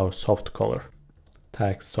be our soft color,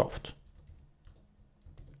 tag soft.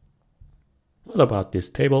 What about this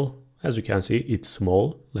table? As you can see, it's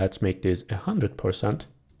small. Let's make this 100%.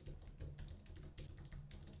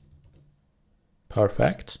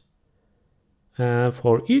 Perfect. And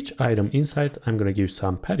for each item inside, I'm going to give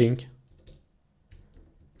some padding.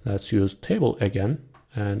 Let's use table again,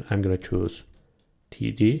 and I'm going to choose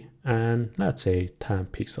TD, and let's say 10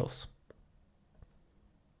 pixels.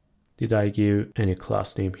 Did I give any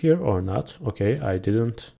class name here or not? Okay, I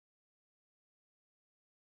didn't.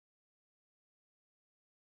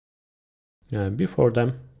 And before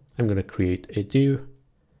them, I'm going to create a div,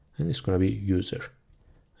 and it's going to be user.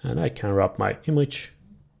 And I can wrap my image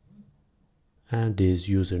and this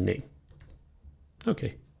username.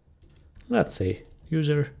 Okay, let's say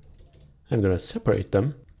user. I'm going to separate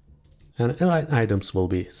them, and align items will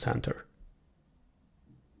be center.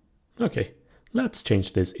 Okay, let's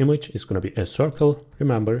change this image. It's going to be a circle.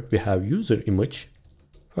 Remember, we have user image.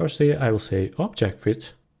 Firstly, I will say object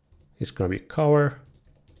fit. It's going to be cover.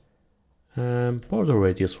 And border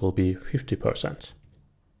radius will be 50%.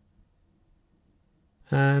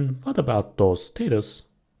 And what about those status?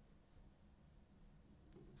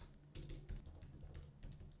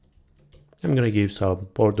 I'm gonna give some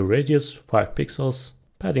border radius 5 pixels,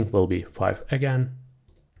 padding will be 5 again.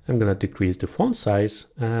 I'm gonna decrease the font size,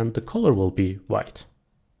 and the color will be white.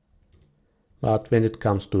 But when it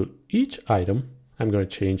comes to each item, I'm gonna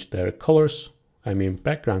change their colors, I mean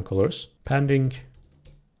background colors. Padding,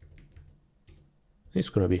 it's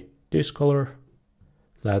gonna be this color.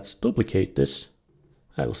 Let's duplicate this.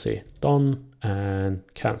 I will say done and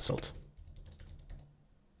cancelled.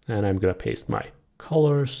 And I'm gonna paste my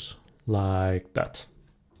colors like that.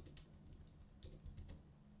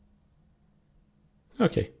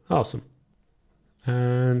 Okay, awesome.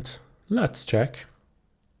 And let's check.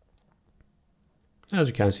 As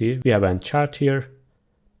you can see, we have a chart here.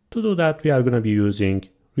 To do that, we are gonna be using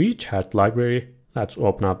rechart library. Let's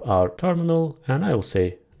open up our terminal, and I will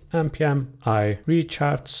say npm I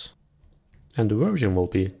recharts, and the version will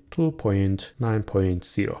be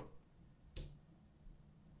 2.9.0.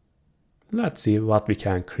 Let's see what we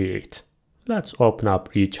can create. Let's open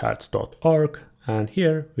up recharts.org, and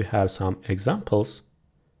here we have some examples.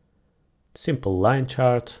 Simple line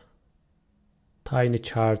chart, tiny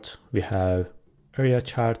chart, we have area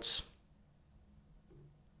charts,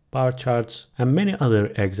 bar charts, and many other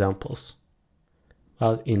examples.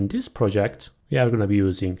 But in this project, we are going to be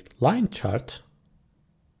using line chart.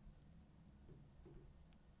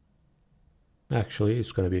 Actually,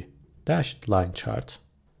 it's going to be dashed line chart.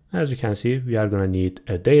 As you can see, we are going to need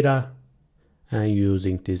a data. And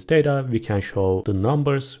using this data, we can show the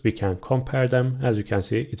numbers. We can compare them. As you can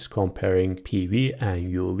see, it's comparing PV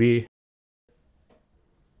and UV.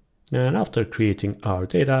 And after creating our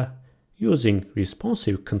data, using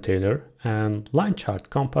responsive container and line chart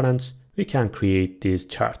components, we can create this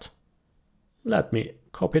chart. Let me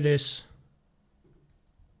copy this.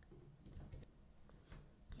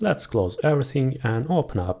 Let's close everything and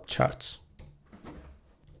open up charts.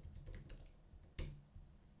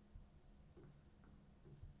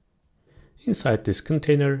 Inside this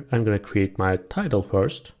container, I'm going to create my title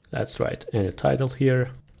first. Let's write any title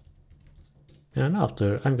here. And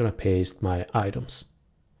after, I'm going to paste my items.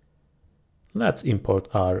 Let's import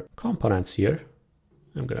our components here.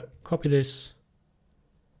 I'm going to copy this,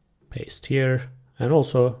 paste here, and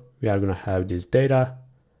also we are going to have this data,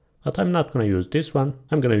 but I'm not going to use this one.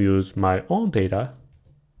 I'm going to use my own data.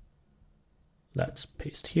 Let's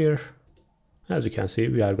paste here. As you can see,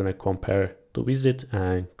 we are going to compare to visit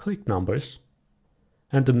and click numbers.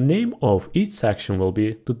 And the name of each section will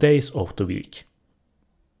be the days of the week.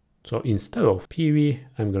 So instead of PV,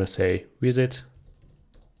 I'm going to say visit.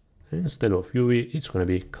 And instead of UV, it's going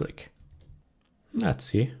to be click. Let's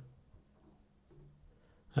see.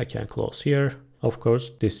 I can close here. Of course,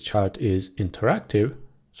 this chart is interactive,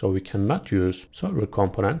 so we cannot use server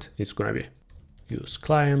component. It's going to be use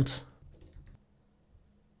client.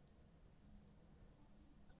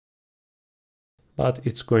 But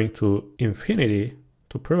it's going to infinity.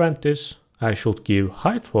 To prevent this, I should give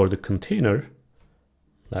height for the container.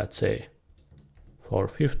 Let's say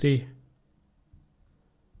 450.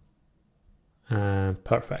 And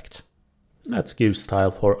perfect. Let's give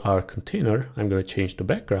style for our container. I'm going to change the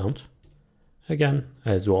background. Again,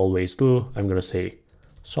 as we always do, I'm going to say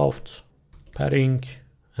soft, padding,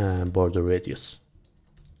 and border radius.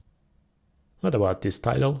 What about this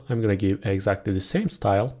title? I'm going to give exactly the same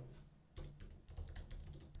style.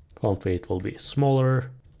 Font weight will be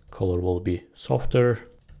smaller, color will be softer.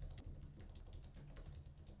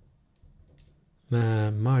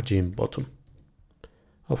 Margin bottom.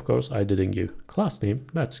 Of course, I didn't give class name.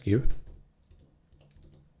 Let's give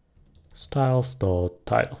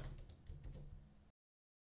styles.title.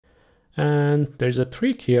 And there's a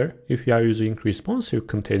trick here. If you are using responsive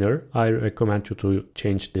container, I recommend you to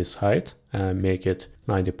change this height and make it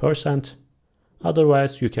 90%.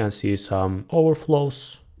 Otherwise, you can see some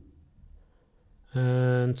overflows.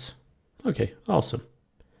 And okay, awesome.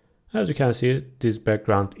 As you can see, this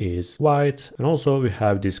background is white, and also we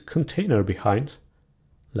have this container behind.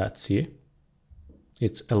 Let's see.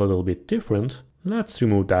 It's a little bit different. Let's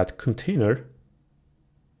remove that container.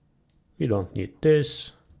 We don't need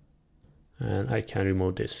this. And I can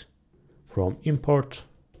remove this from import.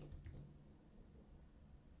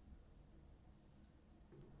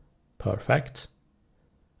 Perfect.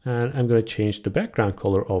 And I'm going to change the background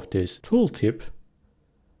color of this tooltip.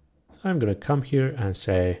 I'm going to come here and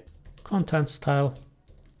say content style.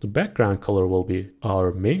 The background color will be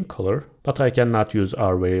our main color, but I cannot use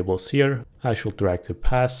our variables here. I should directly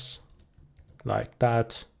pass like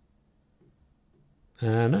that.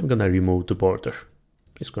 And I'm going to remove the border.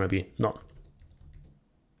 It's going to be none.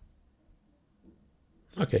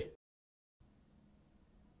 Okay.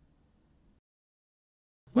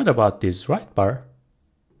 What about this Rightbar?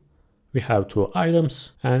 We have two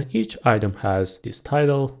items, and each item has this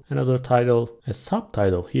title, another title, a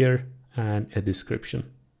subtitle here, and a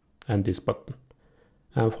description, and this button.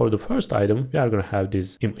 And for the first item, we are going to have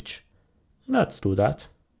this image. Let's do that.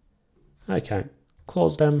 I can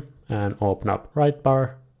close them and open up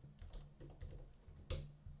Rightbar.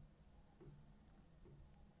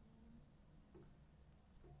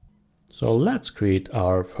 So let's create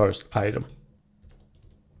our first item.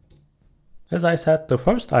 As I said, the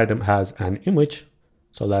first item has an image.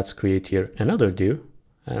 So let's create here another div.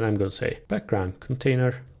 And I'm going to say background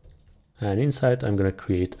container. And inside I'm going to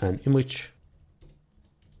create an image.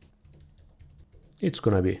 It's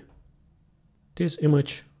going to be this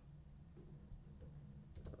image.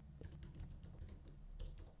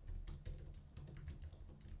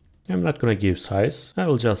 I'm not going to give size. I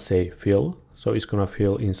will just say fill. So it's going to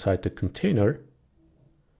fill inside the container.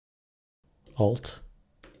 Alt.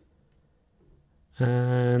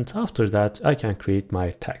 And after that, I can create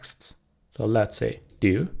my texts. So let's say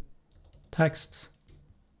div texts.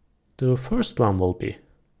 The first one will be,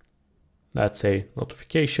 let's say,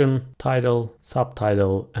 notification, title,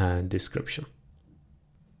 subtitle, and description.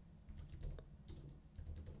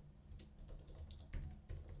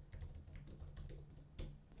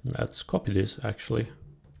 Let's copy this actually.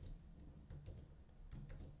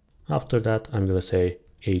 After that, I'm going to say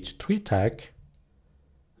h3 tag,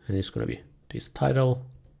 and it's going to be this title,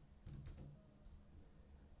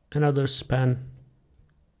 another span,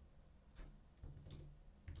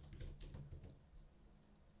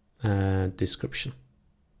 and description.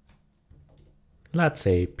 Let's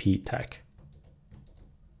say p tag.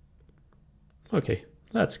 Okay,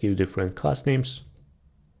 let's give different class names.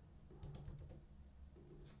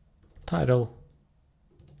 Title,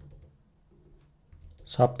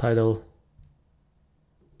 subtitle,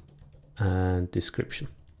 and description.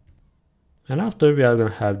 And after, we are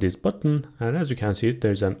going to have this button, and as you can see,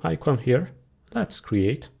 there's an icon here. Let's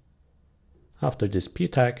create. After this p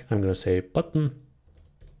tag, I'm going to say button,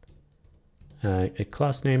 a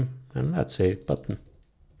class name, and let's say button.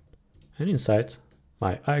 And inside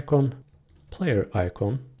my icon, player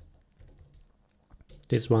icon,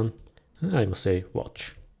 this one, and I will say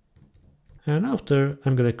watch. And after,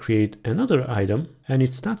 I'm going to create another item, and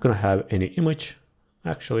it's not going to have any image.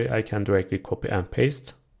 Actually, I can directly copy and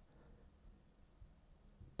paste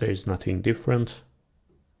there is nothing different.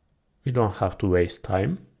 We don't have to waste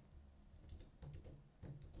time.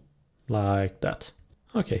 Like that.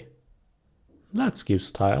 Okay. Let's give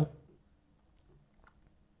style.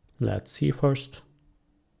 Let's see first.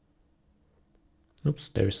 Oops,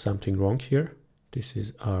 there's something wrong here. This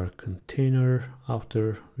is our container.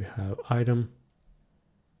 After we have item.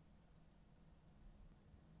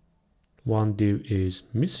 One div is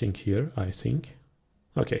missing here, I think.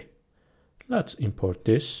 Okay, let's import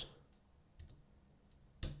this.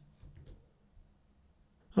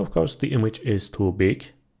 Of course, the image is too big.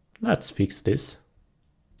 Let's fix this.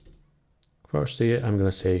 Firstly, I'm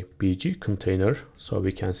gonna say bg container so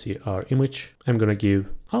we can see our image. I'm gonna give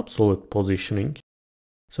absolute positioning.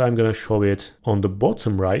 So I'm gonna show it on the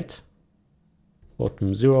bottom right,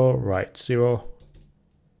 bottom 0, right 0.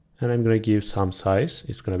 And I'm gonna give some size.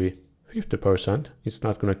 It's gonna be 50%. It's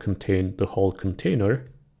not gonna contain the whole container.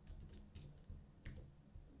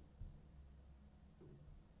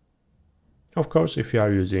 Of course, if you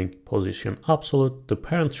are using position absolute, the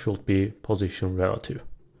parent should be position relative.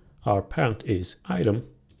 Our parent is item.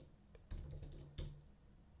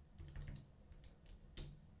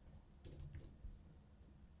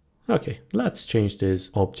 Okay, let's change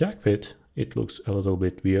this object width. It looks a little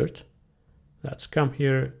bit weird. Let's come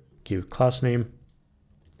here, give class name,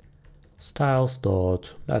 styles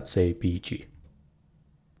dot, let's say bg.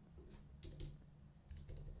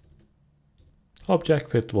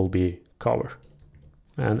 Object width will be cover.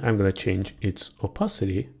 And I'm going to change its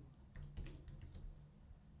opacity.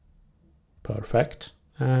 Perfect.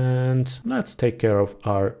 And let's take care of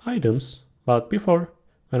our items. But before,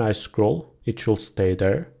 when I scroll, it should stay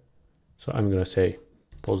there. So I'm going to say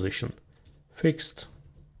position fixed.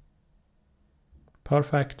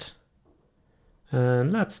 Perfect.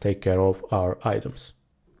 And let's take care of our items.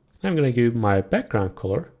 I'm going to give my background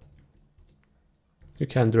color. You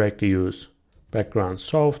can directly use background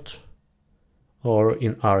soft, or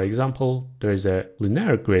in our example, there is a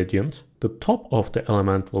linear gradient. The top of the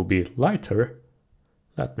element will be lighter.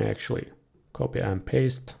 Let me actually copy and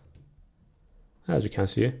paste. As you can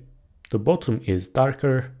see, the bottom is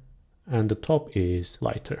darker and the top is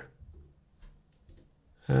lighter.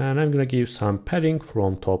 And I'm going to give some padding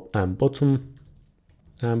from top and bottom.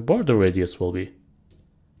 And border radius will be,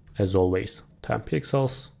 as always, 10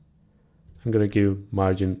 pixels. I'm going to give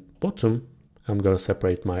margin bottom. I'm going to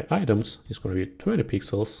separate my items. It's going to be 20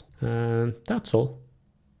 pixels. And that's all.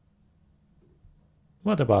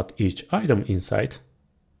 What about each item inside?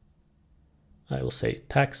 I will say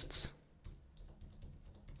texts.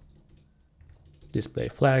 Display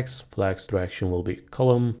flags. Flags direction will be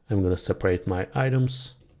column. I'm going to separate my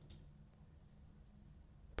items.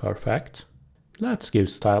 Perfect. Let's give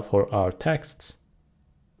style for our texts.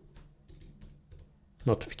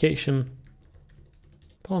 Notification.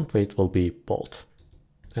 Font weight will be bold.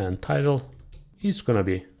 And title is going to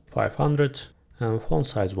be 500. And font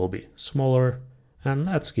size will be smaller. And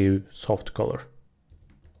let's give soft color.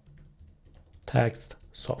 Text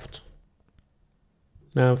soft.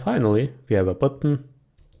 And finally, we have a button.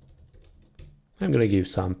 I'm going to give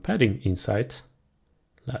some padding inside.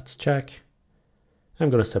 Let's check. I'm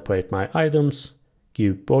going to separate my items,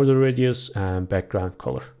 give border radius and background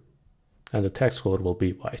color. And the text color will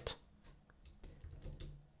be white.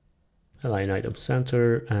 Align item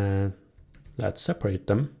center and let's separate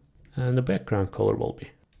them. And the background color will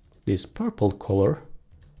be this purple color.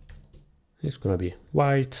 It's going to be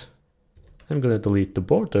white. I'm going to delete the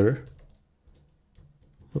border.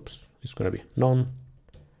 Oops, it's going to be none.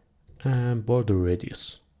 And border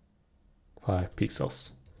radius 5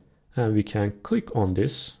 pixels. And we can click on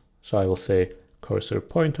this. So I will say cursor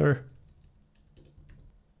pointer.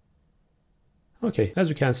 Okay, as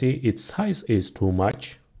you can see, its size is too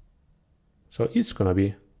much. So it's going to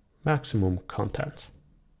be maximum content.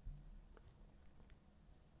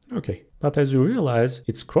 Okay, but as you realize,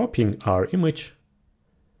 it's cropping our image.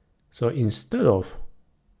 So instead of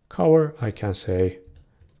cover, I can say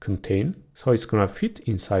contain. So it's going to fit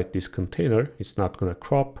inside this container. It's not going to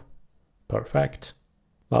crop. Perfect.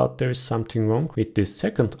 But there's something wrong with this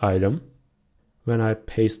second item. When I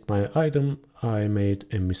paste my item, I made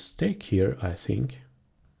a mistake here, I think.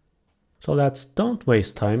 So let's don't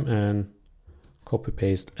waste time and copy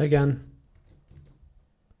paste again.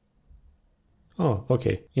 Oh,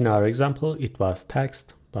 okay. In our example, it was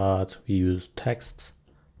text, but we used texts.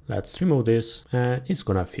 Let's remove this and it's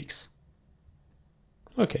gonna fix.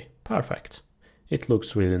 Okay, perfect. It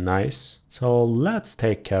looks really nice. So let's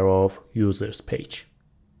take care of users page.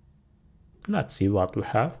 Let's see what we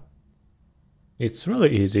have. It's really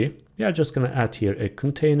easy. We are just gonna add here a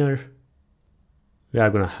container. We are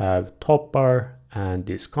gonna have top bar and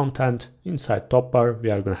this content. Inside top bar, we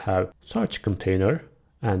are going to have search container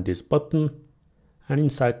and this button. And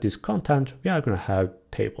inside this content, we are going to have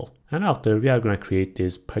table. And after, we are going to create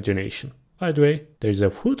this pagination. By the way, there's a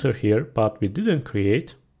footer here, but we didn't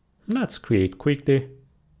create. Let's create quickly.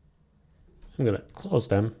 I'm going to close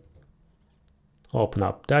them. Open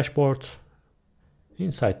up dashboard.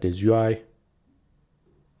 Inside this UI,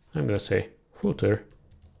 I'm going to say footer.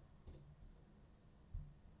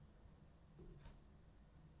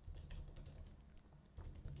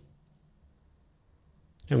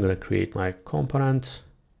 I'm going to create my component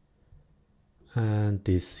and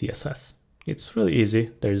this CSS. It's really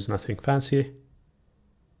easy. There is nothing fancy.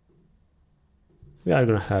 We are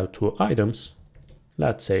going to have two items.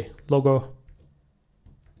 Let's say logo,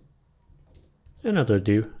 another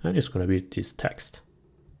div, and it's going to be this text.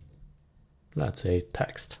 Let's say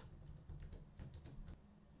text.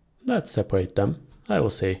 Let's separate them. I will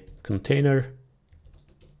say container,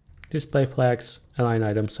 display flags, align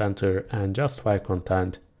item center, and justify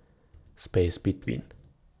content, space between.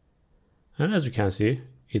 And as you can see,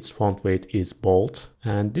 its font weight is bold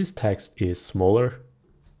and this text is smaller.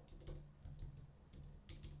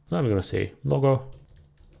 So I'm going to say logo,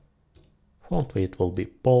 font weight will be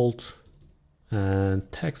bold,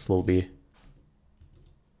 and text will be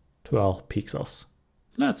 12 pixels.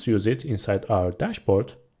 Let's use it inside our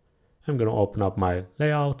dashboard. I'm going to open up my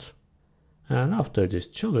layout, and after this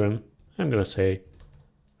children, I'm going to say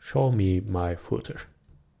show me my footer.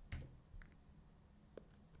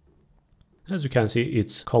 As you can see,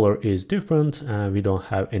 its color is different and we don't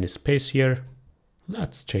have any space here.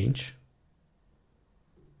 Let's change.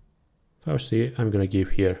 Firstly, I'm going to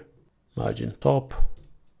give here margin top,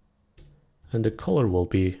 and the color will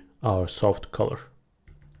be our soft color.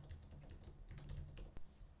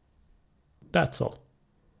 That's all.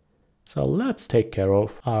 So let's take care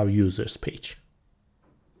of our users page.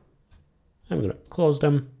 I'm going to close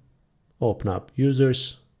them, open up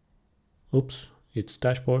users. Oops, it's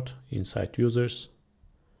dashboard inside users.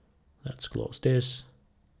 Let's close this.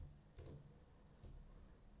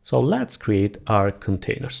 So let's create our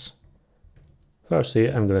containers. Firstly,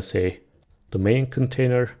 I'm going to say the main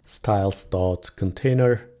container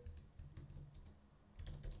styles.container.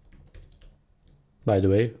 By the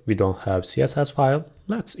way, we don't have CSS file.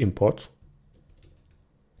 Let's import.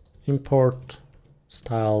 Import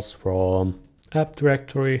styles from app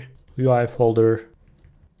directory, UI folder,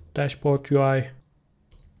 dashboard UI,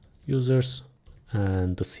 users,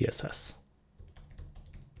 and the CSS.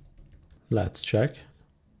 Let's check.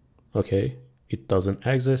 Okay, it doesn't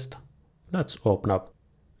exist. Let's open up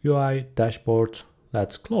UI, dashboard.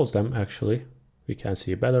 Let's close them actually. We can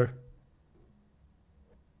see better.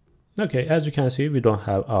 Okay, as you can see, we don't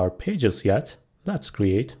have our pages yet. Let's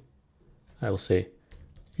create. I will say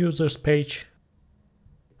users page.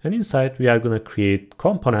 And inside we are going to create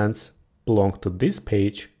components belong to this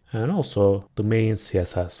page and also the main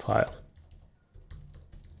CSS file.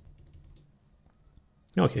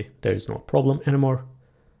 Okay, there is no problem anymore.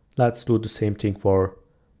 Let's do the same thing for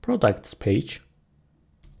products page.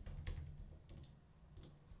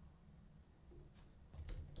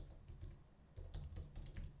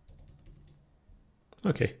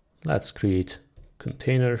 Okay, let's create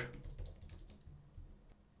container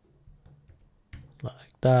like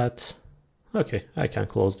that. Okay, I can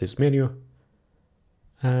close this menu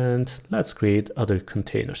and let's create other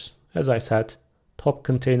containers. As I said, top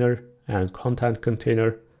container and content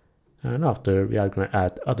container, and after we are going to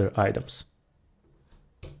add other items.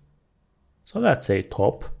 So let's say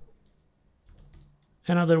top.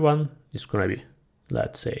 Another one is going to be,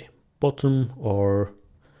 let's say, bottom, or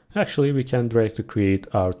actually we can directly create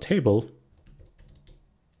our table.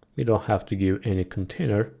 We don't have to give any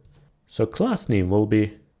container. So class name will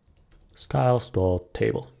be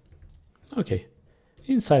styles.table. Okay,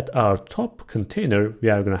 inside our top container, we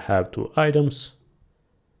are going to have two items,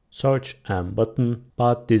 search and button,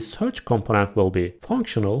 but this search component will be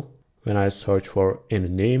functional. When I search for any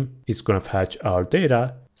name, it's going to fetch our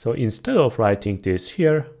data. So instead of writing this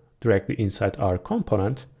here directly inside our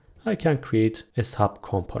component, I can create a sub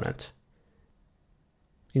component.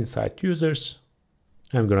 Inside users,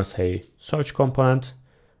 I'm going to say search component,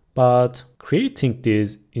 but creating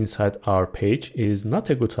this inside our page is not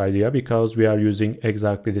a good idea because we are using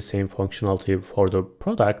exactly the same functionality for the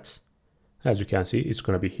products. As you can see, it's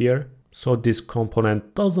going to be here. So this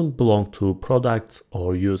component doesn't belong to products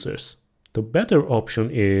or users. The better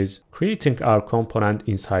option is creating our component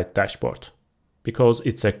inside dashboard because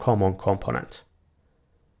it's a common component.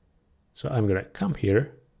 So I'm going to come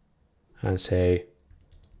here and say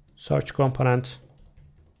search component.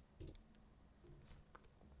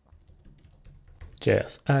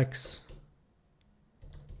 JSX.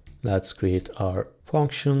 Let's create our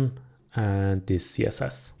function and this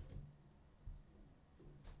CSS.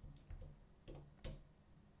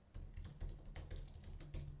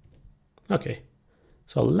 Okay,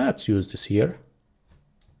 so let's use this here.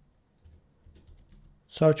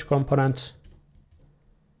 Search component.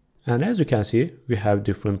 And as you can see, we have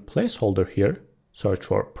different placeholder here. Search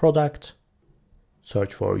for product,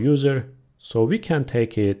 search for user. So we can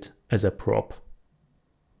take it as a prop.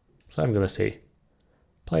 So I'm going to say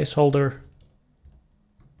placeholder,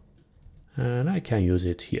 and I can use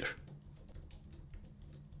it here.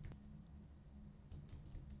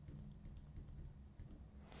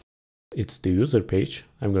 It's the user page.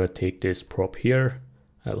 I'm going to take this prop here.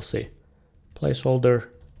 I will say placeholder,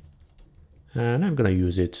 and I'm going to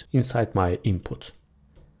use it inside my input.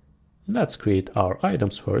 Let's create our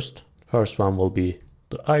items first. First one will be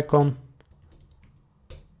the icon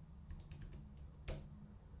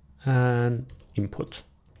and input.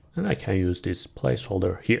 And I can use this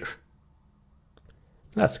placeholder here.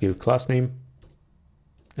 Let's give class name.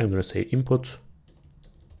 I'm going to say input.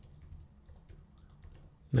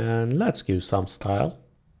 And let's give some style.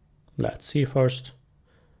 Let's see first.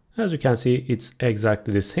 As you can see, it's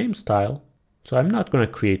exactly the same style. So I'm not going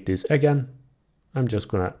to create this again. I'm just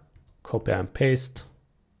going to copy and paste.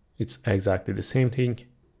 It's exactly the same thing.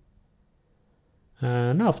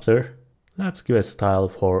 And after, let's give a style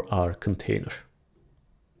for our container.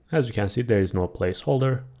 As you can see, there is no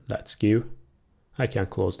placeholder. Let's give. I can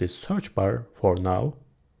close this search bar for now.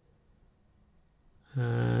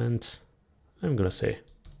 And I'm going to say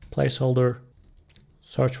placeholder,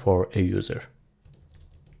 search for a user.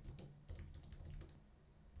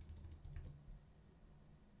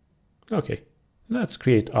 Okay, let's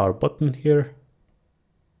create our button here.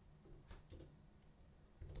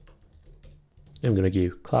 I'm going to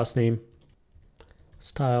give class name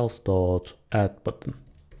styles.addButton.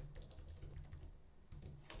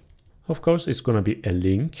 Of course, it's going to be a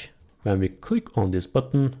link. When we click on this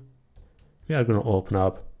button, we are going to open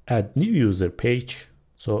up add new user page.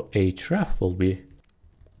 So href will be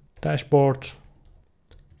dashboard,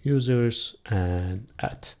 users, and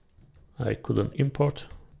add. I couldn't import.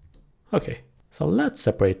 Okay, so let's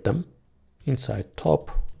separate them. Inside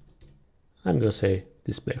top, I'm going to say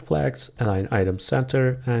display flags, align item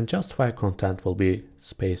center, and justify content will be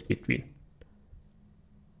space between.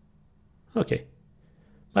 Okay.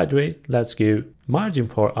 By the way, let's give margin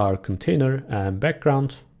for our container and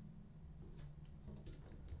background.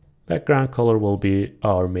 Background color will be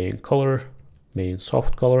our main color, main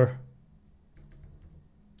soft color,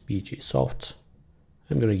 BG soft.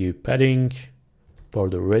 I'm going to give padding,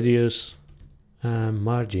 border radius, and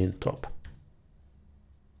margin top.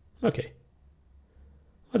 Okay.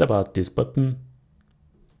 What about this button?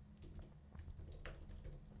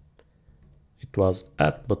 It was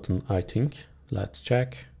add button, I think. Let's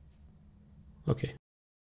check. Okay.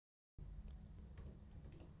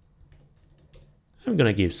 I'm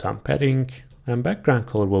gonna give some padding, and background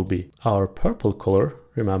color will be our purple color.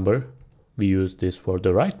 Remember, we use this for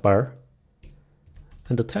the right bar.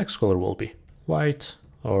 And the text color will be white,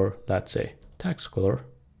 or let's say text color.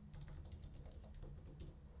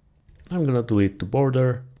 I'm gonna delete the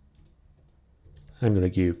border. I'm gonna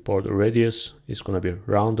give border radius. It's gonna be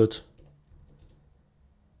rounded.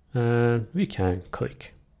 And we can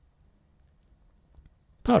click.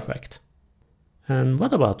 Perfect. And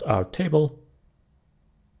what about our table?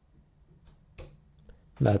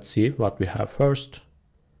 Let's see what we have first.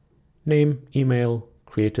 Name, email,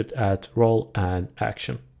 created at role, and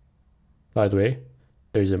action. By the way,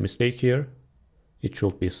 there is a mistake here. It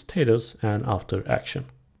should be status and after action.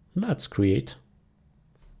 Let's create.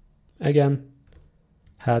 Again,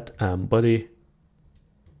 head and body.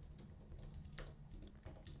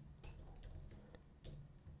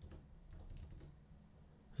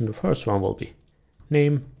 And the first one will be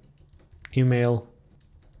name, email,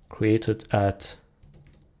 created at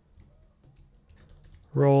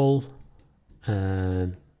role,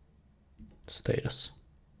 and status.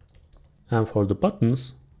 And for the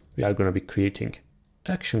buttons, we are going to be creating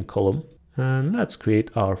action column, and let's create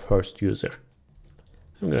our first user.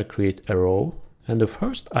 I'm going to create a row, and the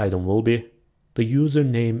first item will be the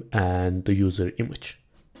username and the user image.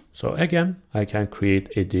 So again, I can create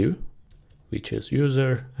a div, which is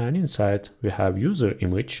user, and inside we have user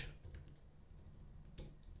image,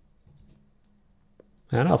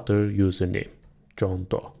 and after username, John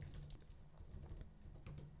Doe.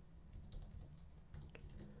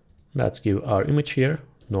 Let's give our image here,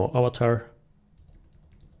 no avatar.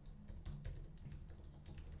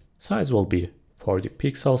 Size will be 40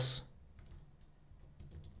 pixels.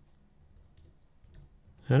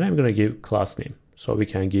 And I'm going to give class name, so we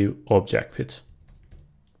can give object fit.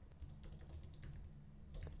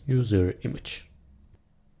 User image.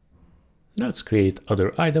 Let's create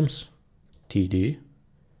other items. TD.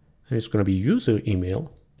 And it's going to be user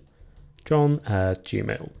email,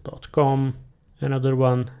 john@gmail.com. Another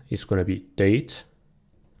one is going to be date.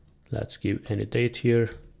 Let's give any date here.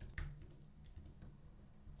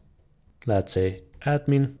 Let's say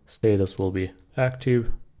admin. Status will be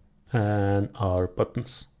active. And our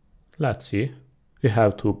buttons. Let's see. We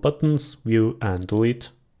have two buttons, view and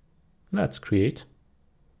delete. Let's create.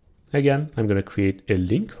 Again, I'm going to create a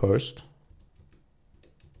link first.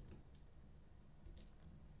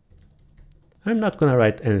 I'm not going to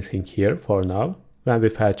write anything here for now. When we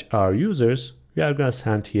fetch our users, we are going to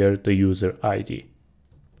send here the user ID.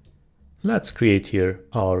 Let's create here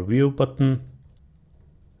our view button.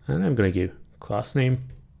 And I'm going to give class name.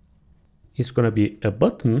 It's going to be a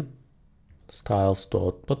button,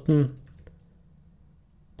 styles.button,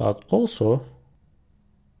 but also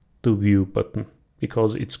the view button,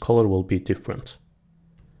 because its color will be different.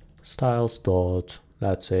 Styles dot,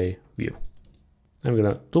 let's say, view. I'm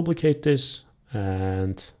going to duplicate this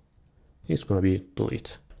and it's going to be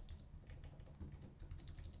delete.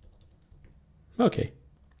 Okay.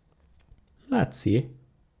 Let's see.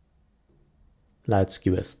 Let's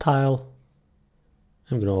give a style.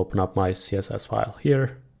 I'm going to open up my CSS file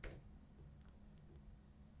here.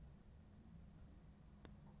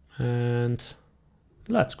 And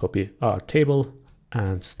let's copy our table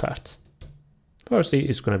and start. Firstly,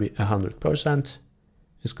 it's going to be 100%.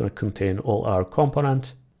 It's going to contain all our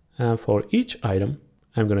components. And for each item,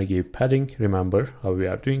 I'm going to give padding. Remember how we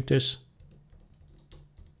are doing this.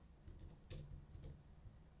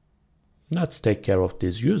 Let's take care of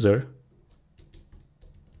this user.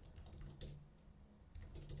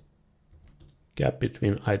 Gap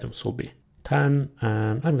between items will be 10,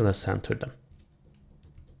 and I'm going to center them.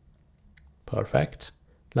 Perfect.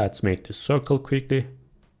 Let's make this circle quickly.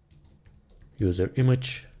 User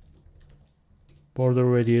image, border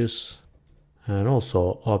radius, and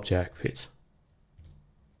also object fit.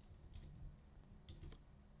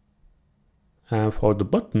 And for the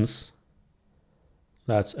buttons,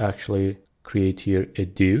 let's actually create here a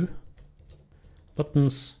div.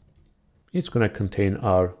 Buttons, it's going to contain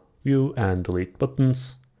our view and delete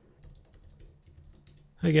buttons.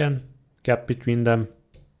 Again, gap between them.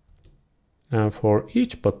 And for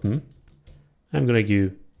each button, I'm going to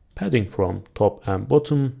give padding from top and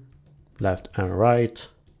bottom, left and right.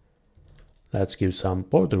 Let's give some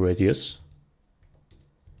border radius.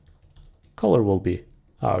 Color will be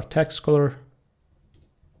our text color.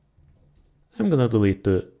 I'm going to delete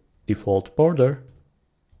the default border.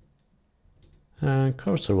 And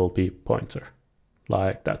cursor will be pointer,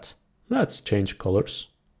 like that. Let's change colors.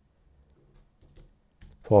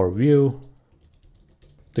 For view,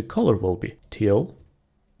 the color will be teal,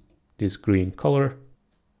 this green color.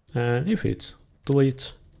 And if it's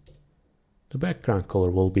delete, the background color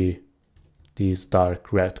will be this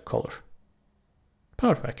dark red color.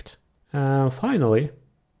 Perfect. And finally,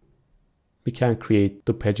 we can create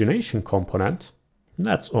the pagination component.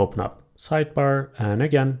 Let's open up Sidebar, and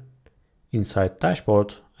again, inside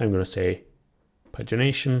dashboard, I'm going to say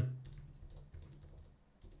pagination.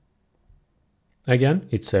 Again,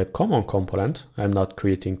 it's a common component. I'm not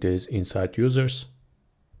creating this inside users.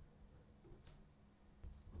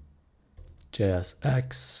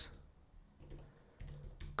 JSX,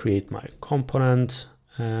 create my component,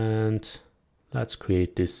 and let's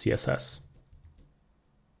create this CSS.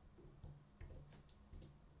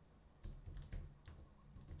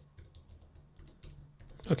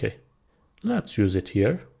 Okay, let's use it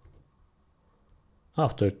here.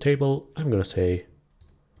 After table, I'm going to say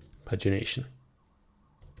pagination.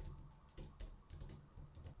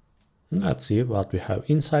 Let's see what we have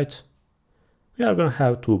inside. We are going to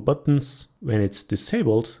have two buttons. When it's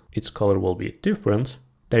disabled, its color will be different.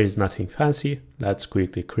 There is nothing fancy. Let's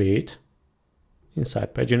quickly create.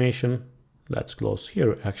 Inside pagination, let's close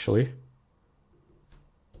here actually.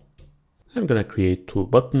 I'm going to create two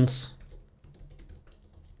buttons.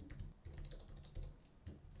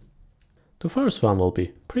 The first one will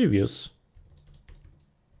be previous.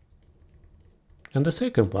 And the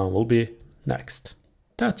second one will be next.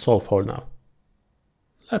 That's all for now.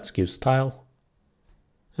 Let's give style.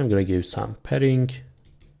 I'm going to give some padding.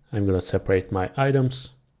 I'm going to separate my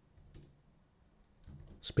items.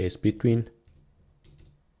 Space between.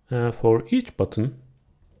 For each button,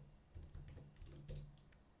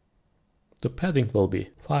 the padding will be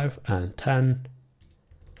 5 and 10.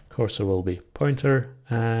 Cursor will be pointer,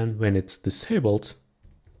 and when it's disabled,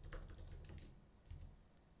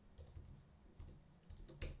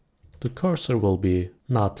 the cursor will be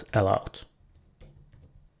not allowed.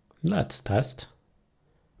 Let's test.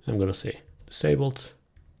 I'm gonna say disabled.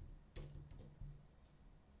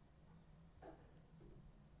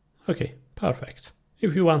 Okay, perfect.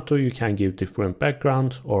 If you want to, you can give different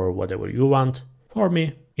background or whatever you want. For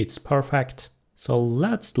me, it's perfect. So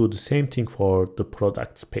let's do the same thing for the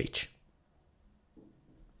products page.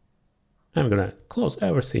 I'm gonna close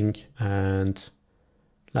everything and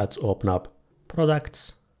let's open up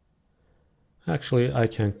products. Actually, I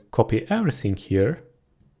can copy everything here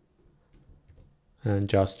and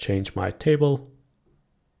just change my table.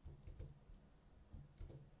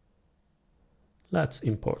 Let's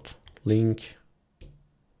import link,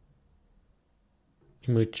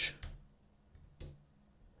 image.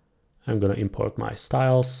 I'm gonna import my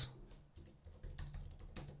styles,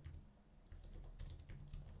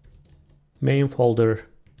 main folder,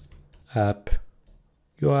 app,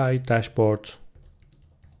 UI, dashboard,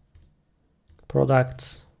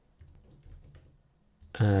 products,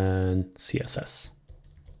 and CSS.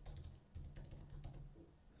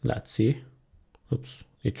 Let's see. Oops,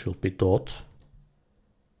 it should be dot.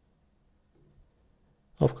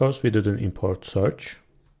 Of course, we didn't import search.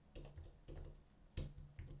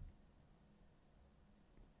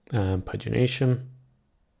 And pagination.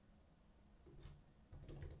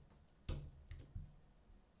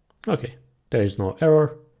 Okay, there is no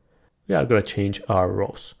error. We are going to change our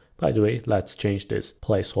rows. By the way, let's change this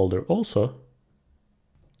placeholder also.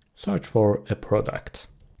 Search for a product.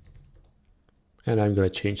 And I'm going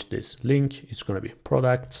to change this link. It's going to be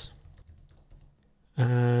products.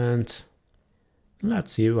 And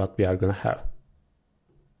let's see what we are going to have.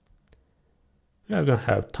 We are going to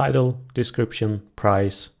have title, description,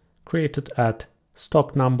 price, created at,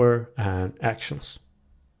 stock number, and actions.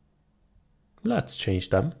 Let's change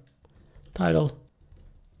them. Title,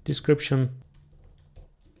 description,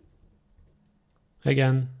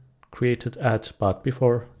 again, created at, but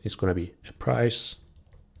before it's going to be a price,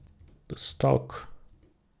 the stock,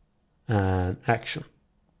 and action.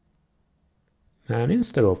 And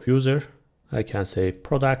instead of user, I can say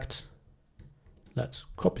product. Let's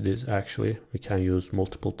copy this actually, we can use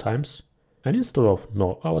multiple times. And instead of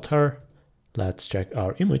no avatar, let's check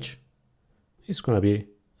our image. It's going to be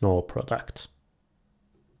no product.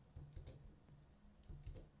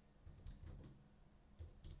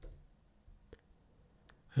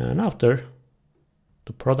 And after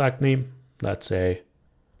the product name, let's say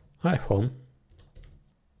iPhone.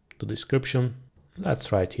 The description,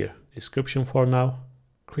 let's write here description for now.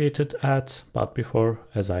 Created at, but before,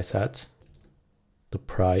 as I said, the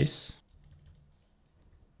price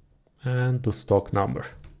and the stock number.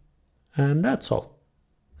 And that's all.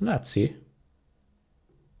 Let's see.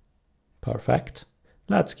 Perfect.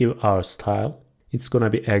 Let's give our style. It's gonna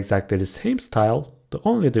be exactly the same style. The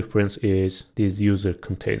only difference is this user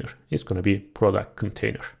container. It's gonna be product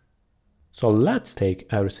container. So let's take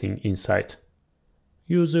everything inside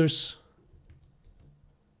users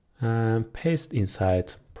and paste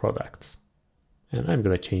inside products. And I'm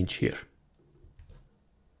gonna change here.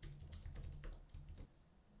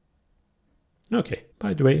 Okay,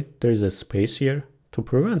 by the way, there is a space here. To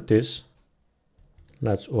prevent this,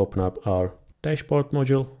 let's open up our dashboard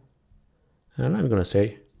module. And I'm gonna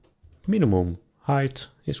say minimum height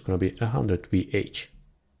is gonna be 100 VH.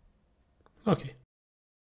 Okay.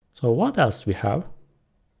 So what else we have?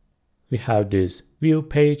 We have this view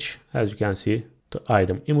page, as you can see, the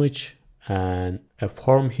item image, and a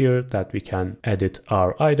form here that we can edit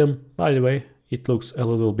our item. By the way, it looks a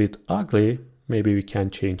little bit ugly. Maybe we can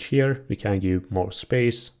change here. We can give more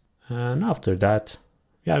space. And after that,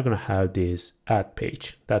 we are going to have this add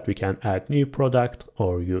page that we can add new product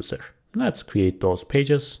or user. Let's create those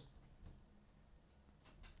pages.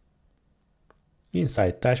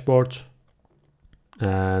 Inside dashboard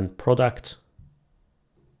and product,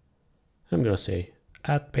 I'm going to say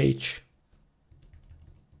add page.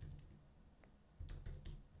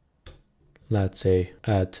 Let's say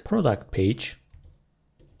add product page.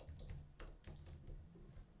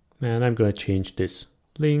 And I'm going to change this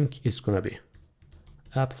link. It's going to be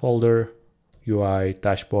app folder, UI,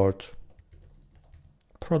 dashboard,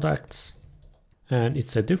 products. And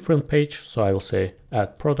it's a different page. So I will say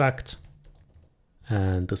add product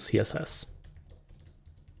and the CSS.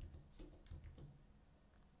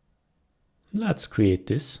 Let's create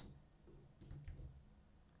this.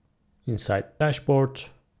 Inside dashboard,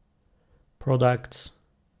 products,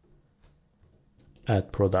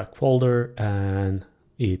 add product folder and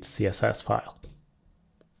its CSS file.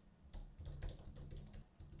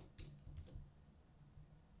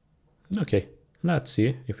 Okay, let's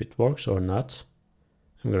see if it works or not.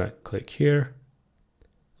 I'm gonna click here.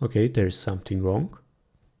 Okay, there is something wrong.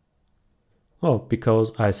 Oh,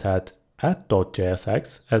 because I said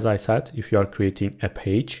auth.jsx, as I said, if you are creating a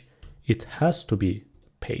page, it has to be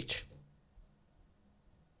page.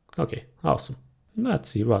 Okay, awesome.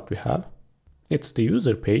 Let's see what we have. It's the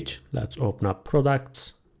user page. Let's open up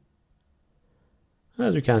products.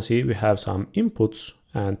 As you can see, we have some inputs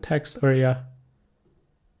and text area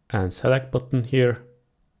and select button here.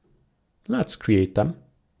 Let's create them.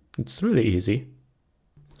 It's really easy.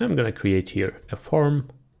 I'm gonna create here a form.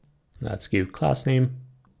 Let's give class name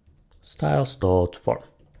styles.form.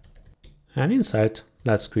 And inside,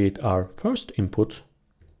 let's create our first input.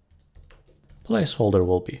 Placeholder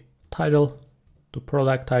will be title, the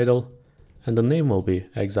product title, and the name will be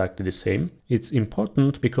exactly the same. It's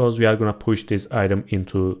important because we are gonna push this item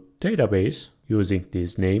into database using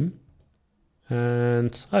this name.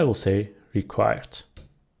 And I will say required.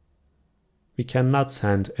 We cannot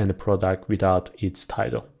send any product without its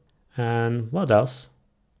title. And what else?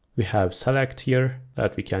 We have select here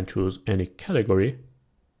that we can choose any category.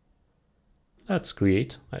 Let's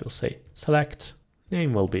create, I will say select.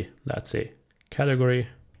 Name will be, let's say, category.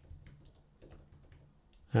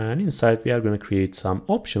 And inside we are going to create some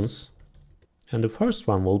options. And the first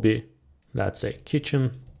one will be, let's say,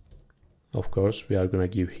 kitchen. Of course, we are going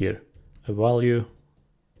to give here a value.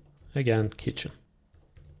 Again, kitchen.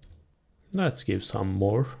 Let's give some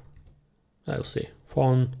more. I'll say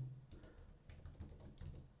phone,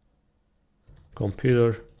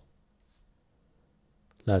 computer.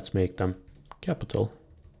 Let's make them capital.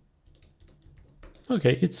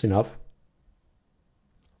 Okay, it's enough.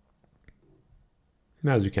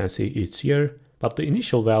 As you can see, it's here, but the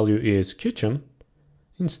initial value is kitchen.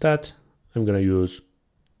 Instead, I'm going to use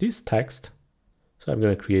this text. So I'm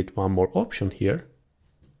going to create one more option here.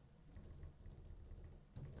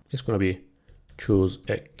 It's going to be choose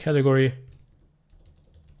a category.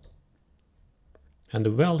 And the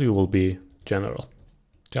value will be general,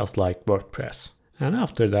 just like WordPress. And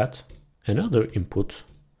after that, another input,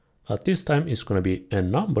 but this time it's going to be a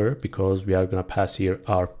number because we are going to pass here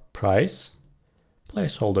our price.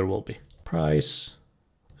 Placeholder will be price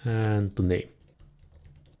and the name.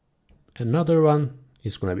 Another one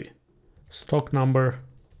is going to be stock number,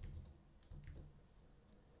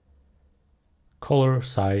 color,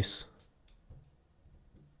 size.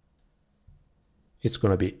 It's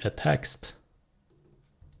going to be a text,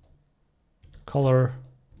 color,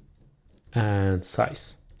 and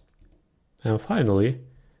size. And finally,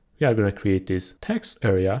 we are going to create this text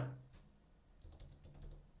area.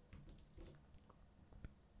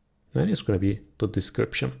 And it's going to be the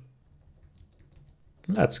description.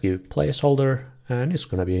 Let's give placeholder and it's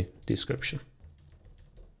going to be description.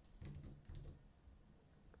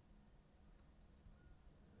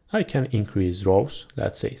 I can increase rows,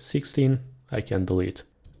 let's say 16. I can delete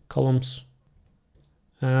columns.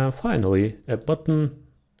 And finally, a button,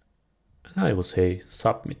 and I will say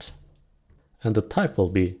submit. And the type will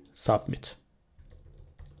be submit.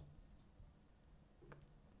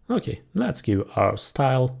 Okay, let's give our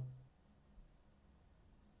style.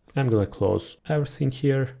 I'm gonna close everything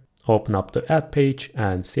here, open up the add page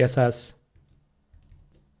and CSS.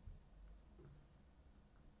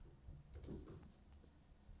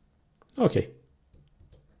 Okay,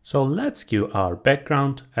 so let's give our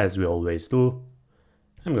background as we always do.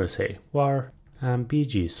 I'm gonna say var and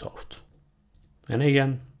bg soft. And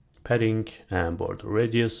again, padding and border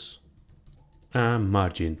radius and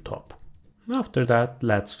margin top. After that,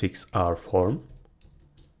 let's fix our form.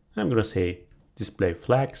 I'm gonna say display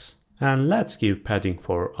flags and let's give padding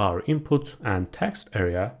for our input and text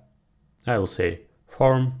area. I will say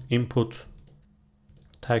form input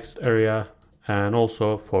text area and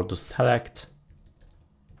also for the select.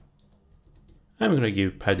 I'm gonna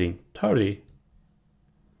give padding 30.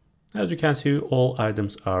 As you can see, all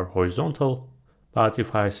items are horizontal, but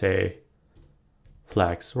if I say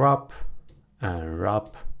flags wrap and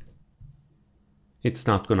wrap, it's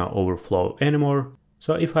not gonna overflow anymore.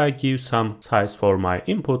 So if I give some size for my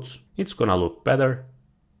inputs, it's gonna look better.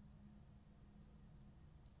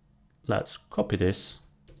 Let's copy this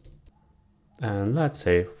and let's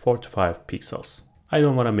say 45 pixels. I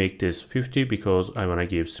don't wanna make this 50 because I wanna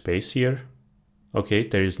give space here. Okay,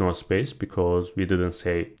 there is no space because we didn't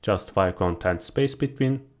say justify content space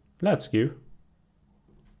between. Let's give.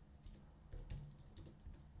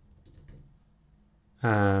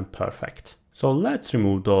 And perfect. So let's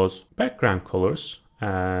remove those background colors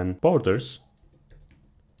and borders.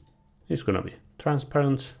 It's gonna be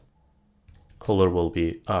transparent. Color will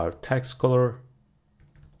be our text color.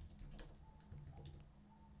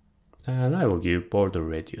 And I will give border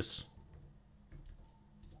radius.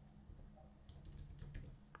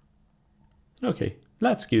 Okay,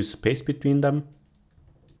 let's give space between them.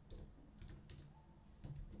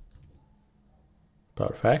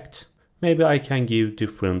 Perfect. Maybe I can give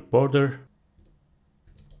different border.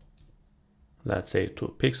 Let's say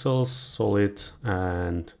 2 pixels, solid,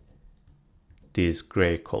 and this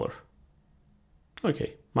gray color.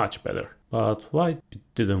 Okay, much better. But why it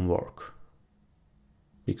didn't work?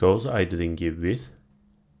 Because I didn't give width.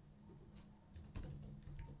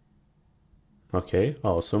 Okay,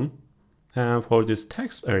 awesome. And for this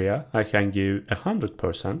text area, I can give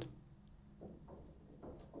 100%.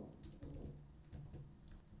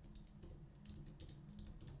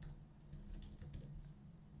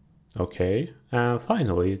 Okay, and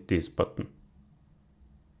finally this button.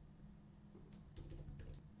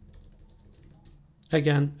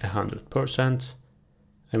 Again, 100%.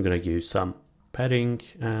 I'm gonna give some padding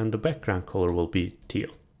and the background color will be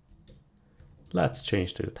teal. Let's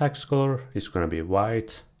change the text color, it's gonna be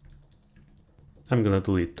white. I'm gonna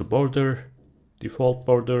delete the border, default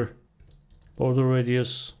border, border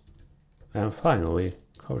radius, and finally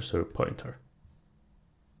cursor pointer.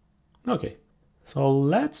 Okay, so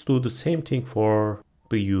let's do the same thing for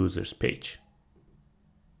the users page.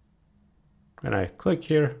 When I click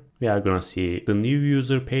here, we are gonna see the new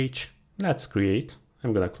user page. Let's create.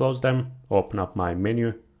 I'm gonna close them, open up my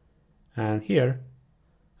menu, and here,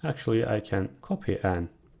 actually I can copy and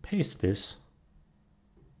paste this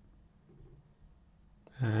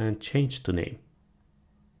and change the name.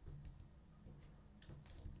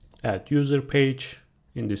 Add user page.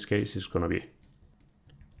 In this case, it's gonna be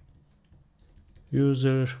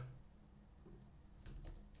user.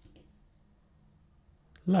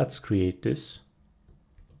 Let's create this.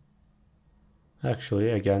 Actually,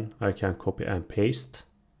 again, I can copy and paste.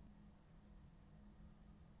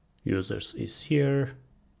 Users is here.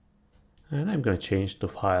 And I'm going to change the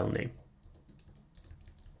file name.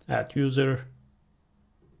 Add user.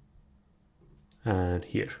 And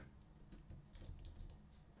here.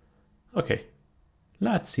 Okay,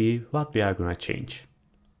 let's see what we are going to change.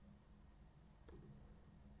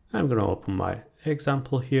 I'm going to open my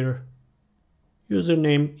example here.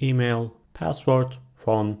 Username, email, password,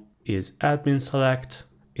 phone, is admin select,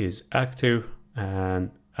 is active,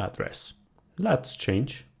 and address. Let's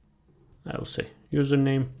change. I will say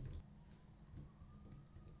username,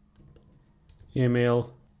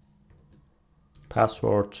 email,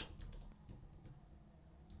 password,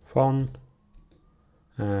 phone,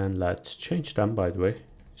 and let's change them, by the way.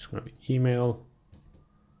 It's going to be email,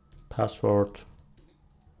 password,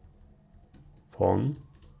 phone.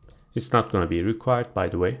 It's not going to be required, by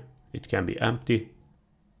the way. It can be empty.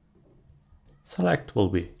 Select will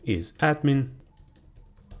be is admin.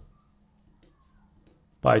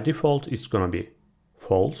 By default, it's going to be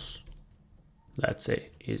false. Let's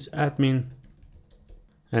say is admin.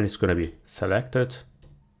 And it's going to be selected.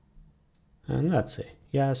 And let's say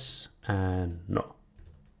yes and no.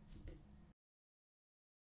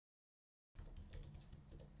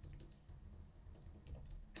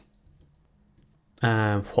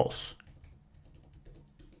 And false.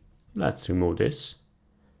 Let's remove this.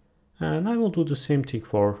 And I will do the same thing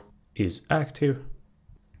for is active.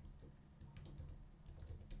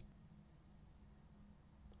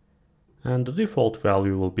 And the default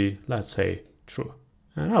value will be, let's say, true.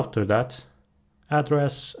 And after that,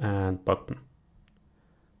 address and button.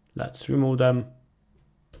 Let's remove them.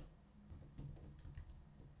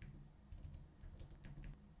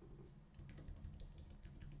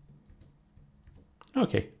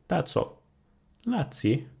 Okay, that's all. Let's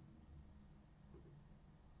see.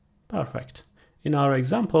 Perfect. In our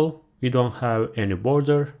example, we don't have any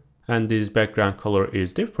border and this background color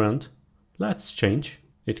is different. Let's change.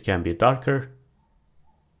 It can be darker.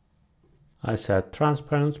 I said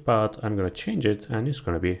transparent, but I'm going to change it and it's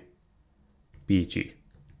going to be BG.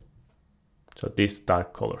 So this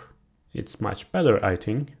dark color. It's much better, I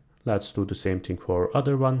think. Let's do the same thing for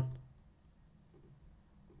other one.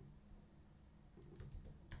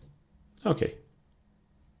 Okay.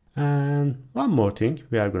 And one more thing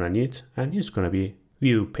we are gonna need, and it's gonna be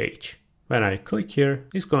view page. When I click here,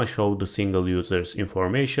 it's gonna show the single user's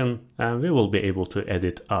information and we will be able to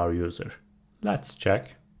edit our user. Let's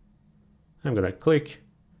check. I'm gonna click.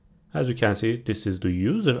 As you can see, this is the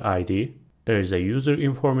user ID. There is a user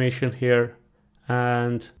information here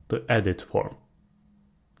and the edit form.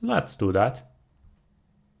 Let's do that.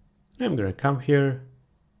 I'm gonna come here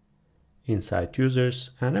inside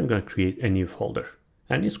users and I'm gonna create a new folder.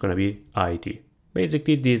 And it's gonna be ID.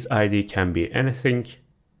 Basically, this ID can be anything.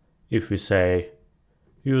 If we say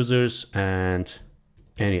users and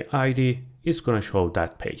any ID, it's gonna show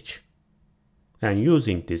that page. And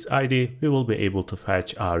using this ID, we will be able to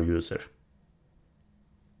fetch our user.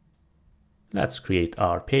 Let's create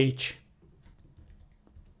our page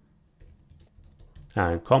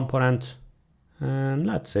and component, and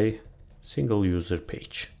let's say single user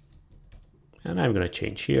page. And I'm going to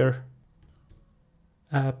change here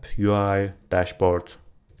app, UI, dashboard,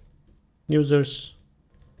 users,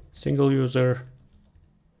 single user,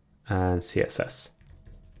 and CSS.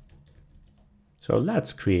 So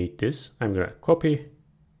let's create this. I'm going to copy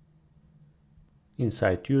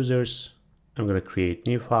inside users. I'm going to create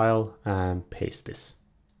new file and paste this.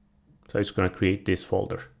 So it's going to create this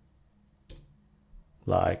folder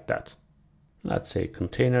like that. Let's say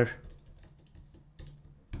container.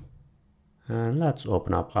 And let's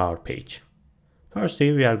open up our page.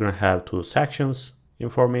 Firstly, we are going to have two sections,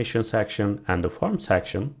 information section and the form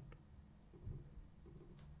section.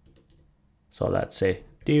 So let's say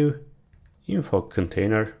div info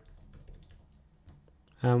container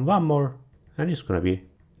and one more, and it's going to be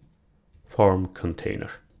form container.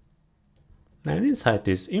 And inside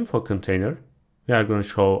this info container, we are going to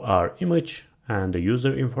show our image and the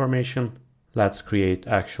user information. Let's create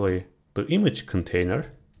actually the image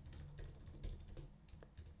container.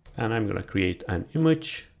 And I'm going to create an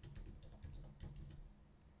image.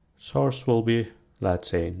 Source will be, let's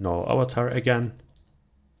say, no avatar again.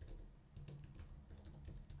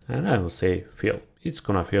 And I will say fill. It's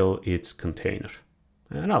going to fill its container.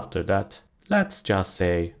 And after that, let's just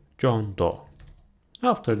say John Doe.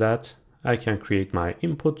 After that, I can create my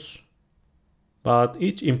inputs, but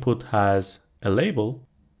each input has a label.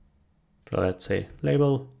 So let's say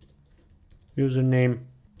label, username.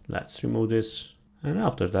 Let's remove this. And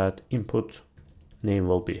after that, input name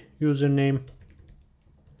will be username.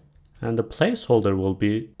 And the placeholder will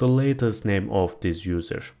be the latest name of this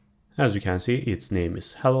user. As you can see, its name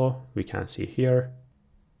is hello. We can see here.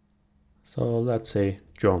 So let's say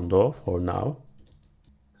John Doe for now.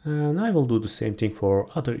 And I will do the same thing for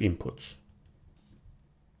other inputs.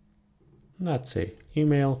 Let's say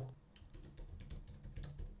email.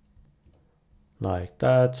 Like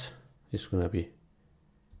that. It's going to be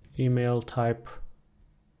email type.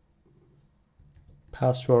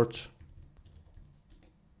 Password.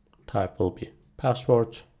 Type will be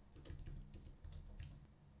password.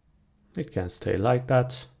 It can stay like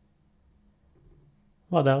that.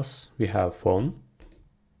 What else? We have phone,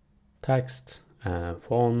 text, and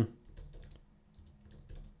phone.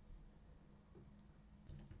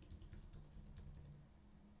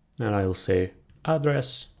 And I will say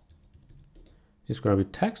address. It's going to be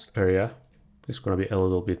text area. It's going to be a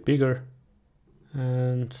little bit bigger.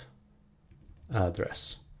 And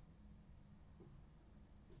address.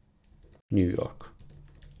 New York.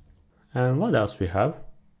 And what else we have?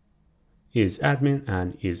 Is admin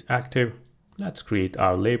and is active. Let's create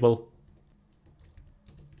our label.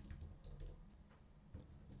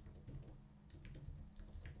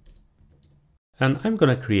 And I'm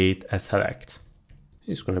going to create a select.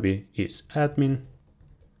 It's going to be is admin.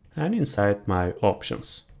 And inside my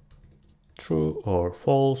options, true or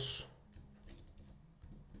false.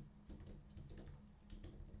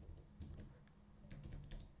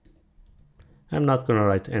 I'm not going to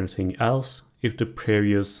write anything else. If the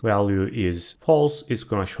previous value is false, it's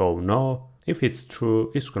going to show no. If it's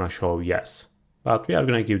true, it's going to show yes. But we are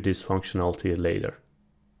going to give this functionality later.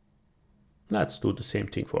 Let's do the same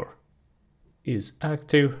thing for is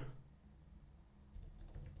active.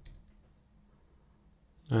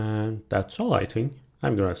 And that's all, I think.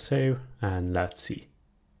 I'm going to save and let's see.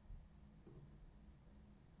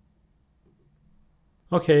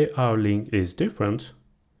 Okay, our link is different.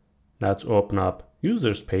 Let's open up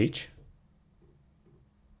users page.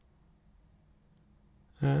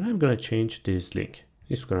 And I'm going to change this link.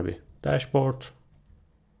 It's going to be dashboard,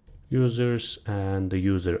 users, and the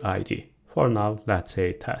user ID. For now, let's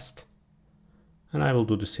say test. And I will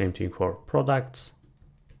do the same thing for products.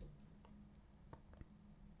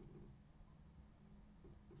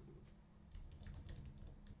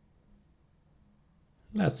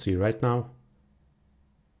 Let's see right now.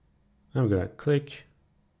 I'm going to click.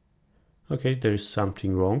 Okay, there is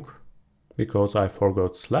something wrong because I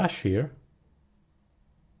forgot slash here.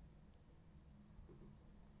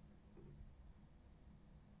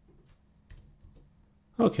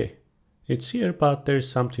 Okay, it's here, but there is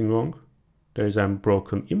something wrong. There is a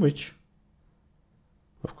broken image.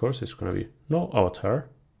 Of course, it's going to be no avatar.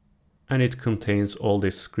 And it contains all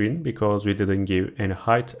this screen because we didn't give any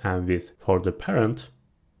height and width for the parent.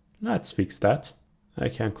 Let's fix that. I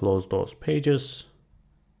can close those pages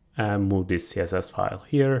and move this CSS file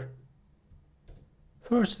here.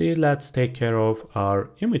 Firstly, let's take care of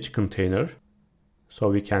our image container so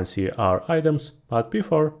we can see our items. But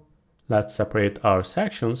before, let's separate our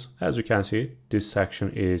sections. As you can see, this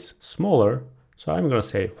section is smaller. So I'm going to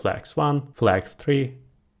say flags 1, flags 3,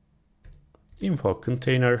 info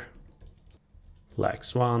container,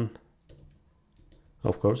 flags 1.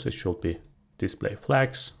 Of course, it should be display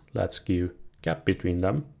flags. Let's give gap between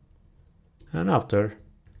them. And after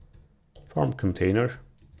form container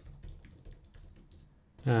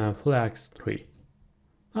and flags 3.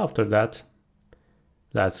 After that,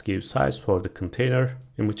 let's give size for the container,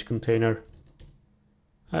 image container.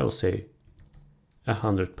 I will say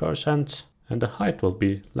 100%, and the height will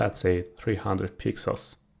be, let's say, 300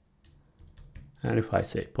 pixels. And if I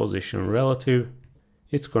say position relative,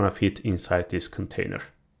 it's gonna fit inside this container.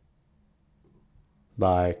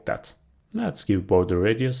 Like that. Let's give border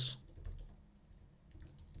radius.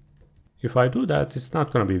 If I do that, it's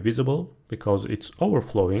not gonna be visible because it's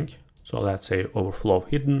overflowing. So let's say overflow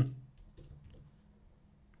hidden.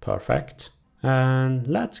 Perfect. And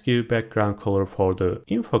let's give background color for the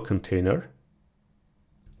info container.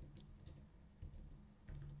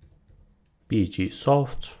 BG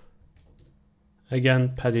soft.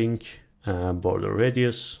 Again, padding and border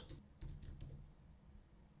radius.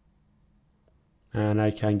 And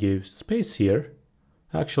I can give space here.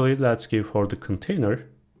 Actually, let's give for the container.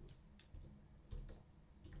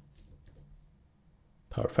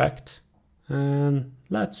 Perfect. And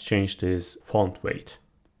let's change this font weight.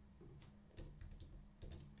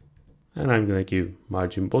 And I'm going to give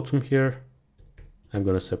margin bottom here. I'm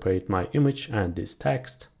going to separate my image and this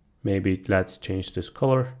text. Maybe let's change this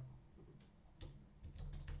color.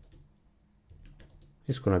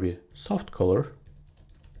 It's going to be soft color.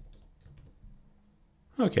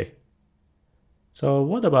 Okay. So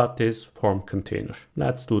what about this form container?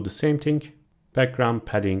 Let's do the same thing. Background,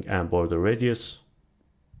 padding, and border radius.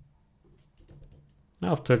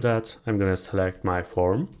 After that, I'm going to select my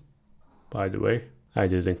form. By the way, I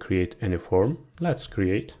didn't create any form. Let's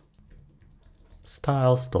create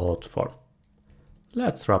styles.form.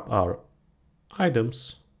 Let's wrap our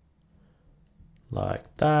items like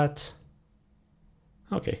that.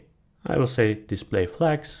 Okay, I will say display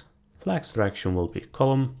flags. Flags direction will be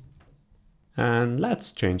column. And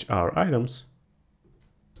let's change our items.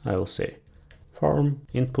 I will say form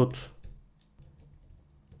input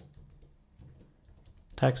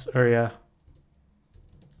text area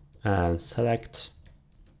and select.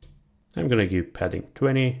 I'm gonna give padding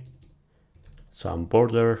 20, some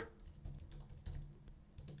border.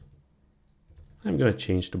 I'm gonna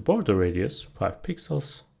change the border radius 5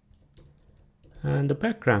 pixels, and the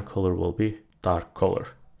background color will be dark color.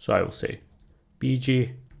 So I will say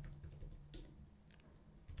BG,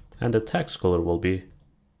 and the text color will be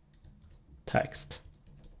text.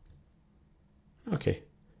 Okay,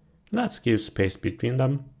 let's give space between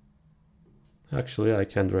them. Actually, I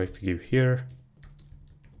can directly give here.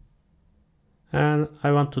 And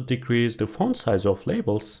I want to decrease the font size of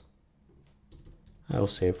labels. I will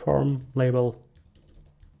say form label.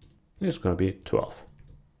 It's going to be 12.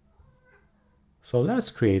 So let's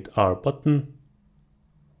create our button.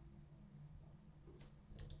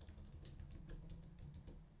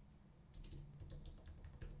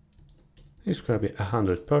 It's going to be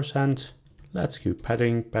 100%. Let's give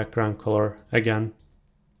padding, background color, again,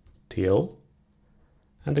 teal.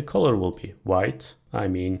 And the color will be white, I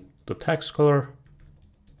mean the text color.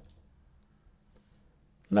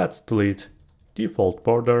 Let's delete default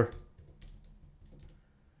border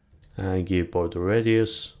and give border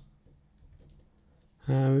radius.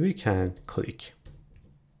 And we can click.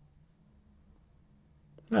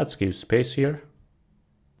 Let's give space here.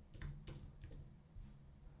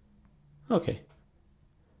 Okay.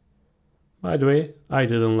 By the way, I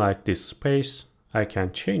didn't like this space. I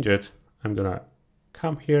can change it. I'm gonna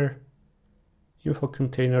come here, info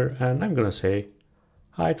container, and I'm gonna say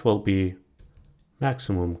height will be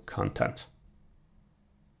maximum content.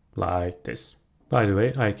 Like this. By the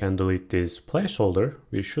way, I can delete this placeholder.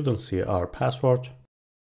 We shouldn't see our password.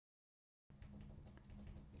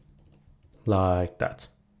 Like that.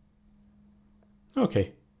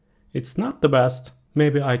 Okay. It's not the best.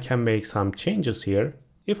 Maybe I can make some changes here.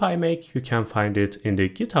 If I make, you can find it in the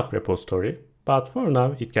GitHub repository. But for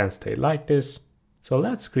now, it can stay like this. So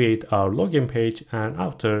let's create our login page, and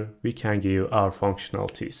after we can give our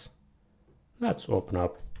functionalities. Let's open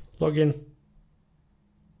up login.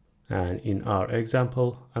 And in our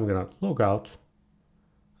example, I'm gonna log out.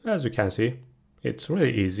 As you can see, it's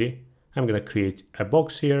really easy. I'm gonna create a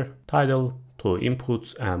box here, title, to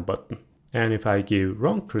inputs and button. And if I give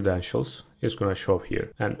wrong credentials, it's gonna show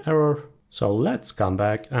here an error. So let's come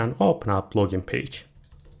back and open up login page.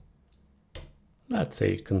 Let's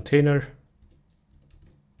say container.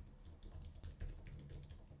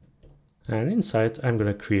 And inside, I'm going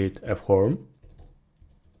to create a form.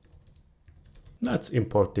 Let's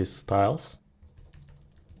import these styles.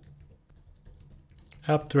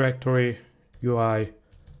 App directory, UI,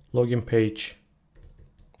 login page,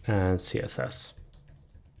 and CSS.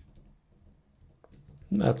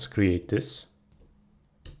 Let's create this.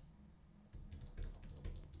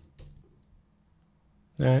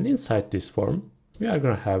 And inside this form, we are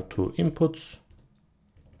going to have two inputs.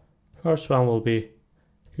 First one will be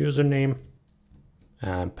username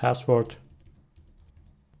and password.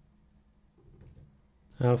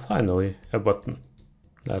 And finally, a button.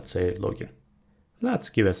 Let's say login. Let's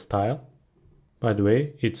give a style. By the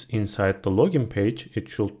way, it's inside the login page. It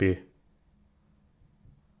should be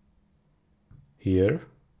here.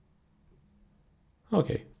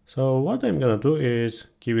 Okay, so what I'm gonna do is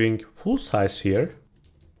giving full size here,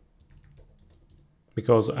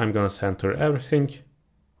 because I'm gonna center everything.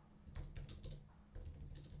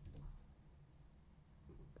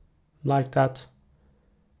 Like that.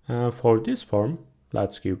 And for this form,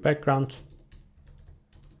 let's give background,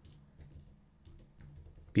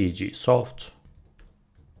 PG soft.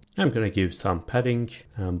 I'm gonna give some padding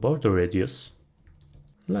and border radius.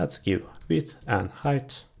 Let's give width and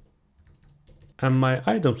height. And my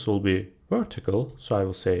items will be vertical, so I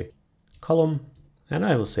will say column, and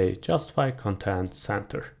I will say justify content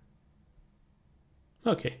center.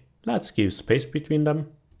 Okay, let's give space between them.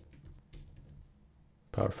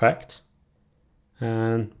 Perfect.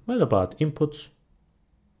 And what about inputs?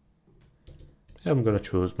 I'm gonna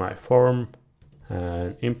choose my form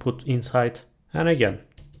and input inside, and again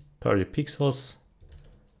 30 pixels,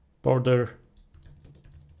 border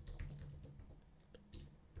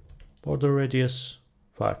radius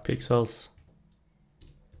 5 pixels,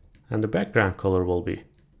 and the background color will be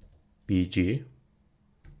BG,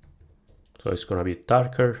 so it's gonna be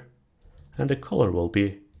darker, and the color will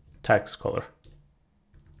be text color.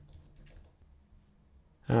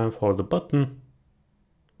 And for the button,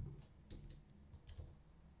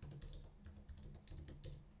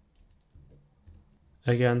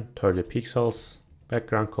 again 30 pixels,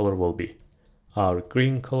 background color will be our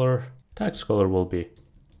green color, text color will be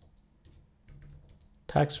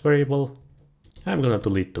text variable. I'm gonna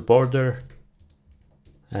delete the border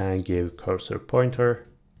and give cursor pointer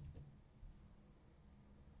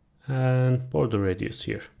and border radius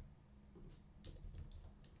here.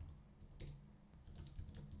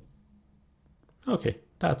 Okay,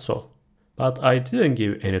 that's all. But I didn't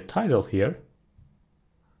give any title here.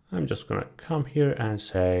 I'm just gonna come here and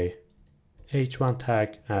say h1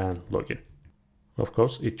 tag and login. Of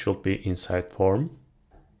course, it should be inside form.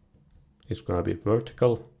 It's gonna be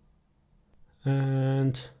vertical.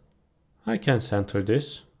 And I can center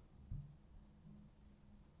this.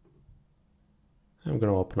 I'm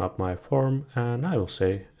gonna open up my form and I will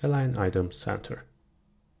say align items center.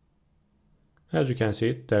 As you can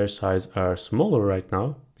see, their size are smaller right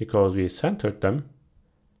now because we centered them.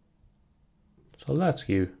 So let's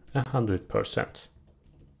give 100%.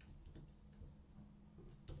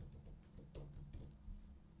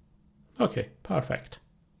 Okay, perfect.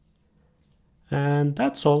 And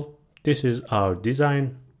that's all. This is our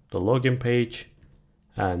design, the login page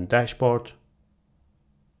and dashboard.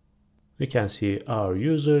 We can see our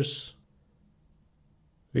users.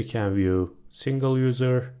 We can view single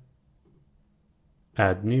user,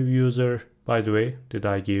 add new user. By the way, did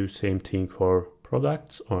I give same thing for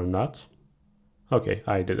products or not? Okay,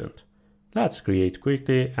 I didn't. Let's create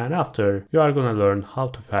quickly, and after you are gonna learn how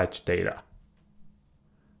to fetch data.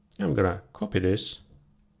 I'm gonna copy this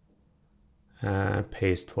and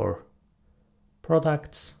paste for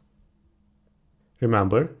products.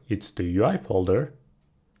 Remember, it's the UI folder.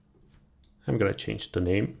 I'm gonna change the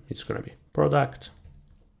name. It's gonna be product.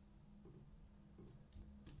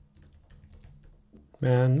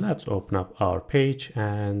 And let's open up our page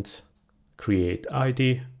and create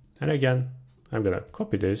ID. And again, I'm gonna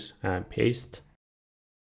copy this and paste.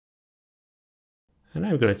 And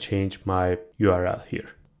I'm gonna change my URL here.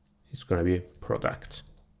 It's gonna be product.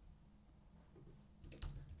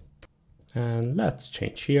 And let's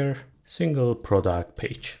change here, single product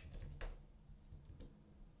page.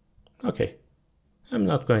 Okay, I'm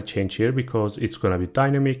not gonna change here because it's gonna be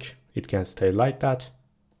dynamic. It can stay like that.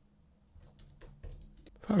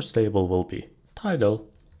 First label will be title.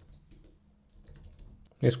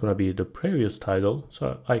 It's gonna be the previous title,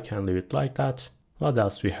 so I can leave it like that. What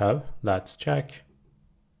else we have? Let's check.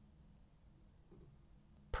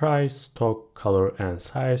 Price, stock, color, and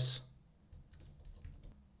size.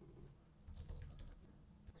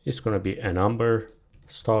 It's gonna be a number,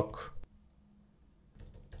 stock.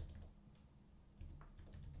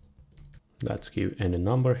 Let's give any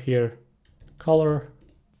number here. color,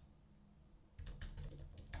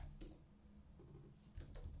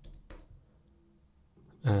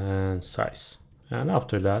 and size. And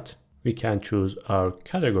after that, we can choose our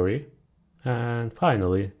category, and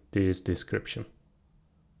finally this description.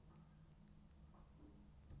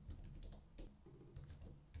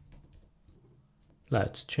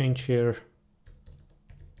 Let's change here.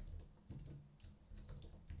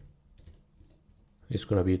 It's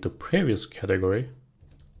gonna be the previous category.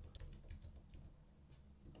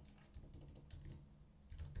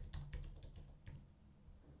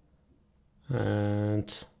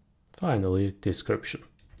 And finally, description.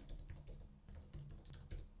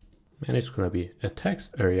 And it's gonna be a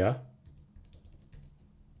text area.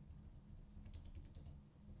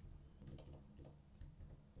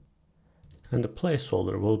 And the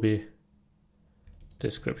placeholder will be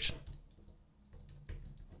description.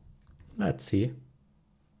 Let's see.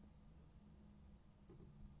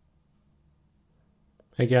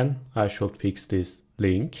 Again, I should fix this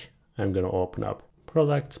link. I'm gonna open up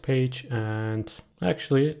products page, and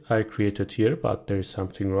actually I created here, but there's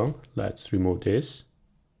something wrong. Let's remove this.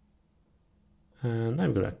 And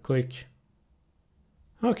I'm gonna click.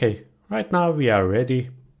 Okay, right now we are ready.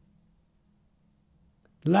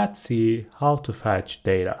 Let's see how to fetch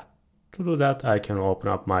data. To do that, I can open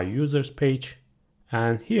up my users page,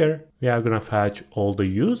 and here we are gonna fetch all the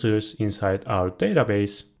users inside our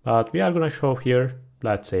database, but we are gonna show here,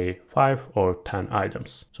 let's say 5 or 10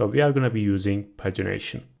 items. So we are gonna be using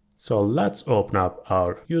pagination. So let's open up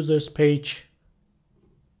our users page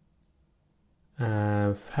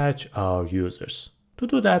and fetch our users. To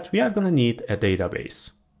do that, we are gonna need a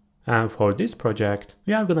database. And for this project,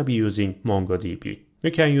 we are gonna be using MongoDB. We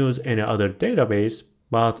can use any other database,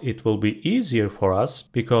 but it will be easier for us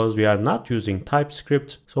because we are not using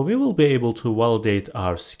TypeScript, so we will be able to validate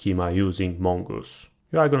our schema using Mongoose.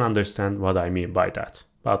 You are gonna understand what I mean by that.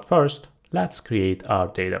 But first, let's create our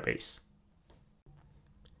database.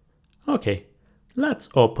 Okay, let's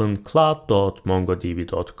open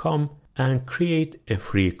cloud.mongodb.com and create a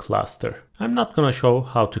free cluster. I'm not gonna show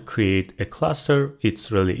how to create a cluster,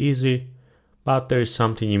 it's really easy, but there is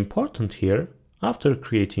something important here. After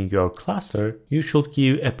creating your cluster, you should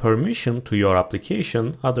give a permission to your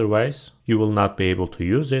application, otherwise you will not be able to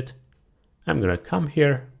use it. I'm gonna come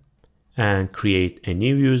here and create a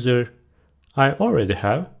new user. I already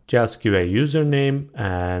have, just give a username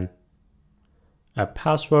and a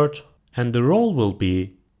password, and the role will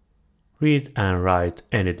be read and write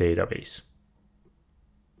any database.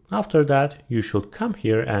 After that, you should come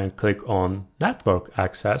here and click on network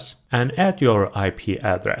access and add your IP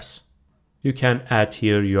address. You can add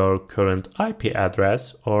here your current IP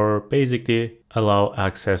address or basically allow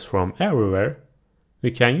access from everywhere. We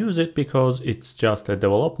can use it because it's just a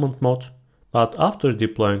development mode, but after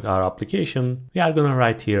deploying our application, we are gonna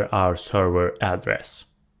write here our server address.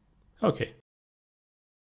 Okay.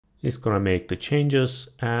 It's gonna make the changes,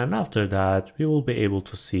 and after that, we will be able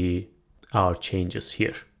to see our changes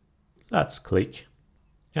here. Let's click.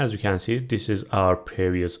 As you can see, this is our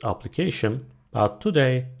previous application, but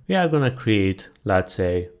today we are gonna create, let's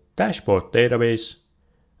say, dashboard database,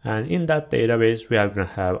 and in that database, we are gonna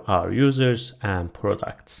have our users and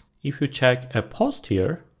products. If you check a post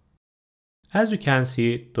here, as you can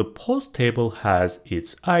see, the post table has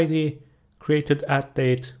its ID, created at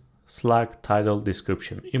date, Slack, title,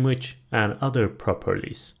 description, image, and other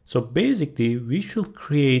properties. So basically, we should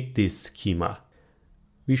create this schema.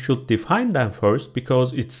 We should define them first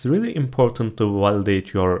because it's really important to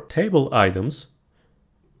validate your table items.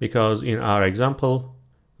 Because in our example,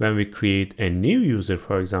 when we create a new user,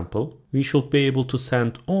 for example, we should be able to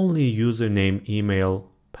send only username, email,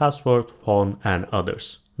 password, phone, and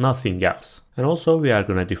others. Nothing else. And also we are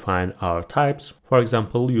gonna define our types. For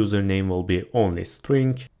example, username will be only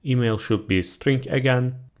string, email should be string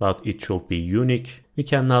again, but it should be unique. We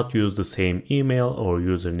cannot use the same email or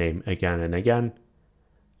username again and again.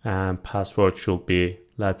 And password should be,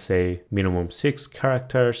 let's say, minimum 6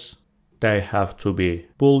 characters. They have to be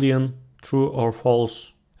Boolean, true or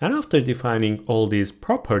false. And after defining all these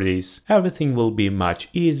properties, everything will be much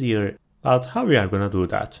easier. But how we are gonna do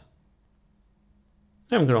that?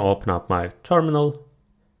 I'm gonna open up my terminal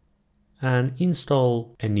and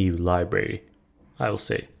install a new library. I will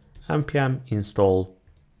say npm install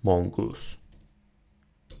mongoose.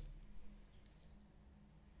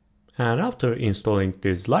 And after installing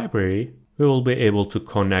this library, we will be able to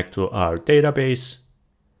connect to our database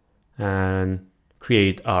and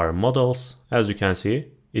create our models. As you can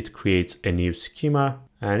see, it creates a new schema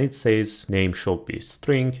and it says name should be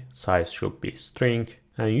string, size should be string,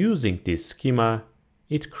 and using this schema,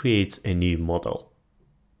 it creates a new model.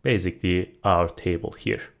 basically our table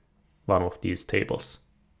here, one of these tables.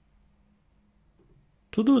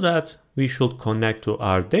 To do that, we should connect to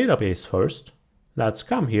our database first. Let's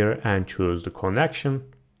come here and choose the connection.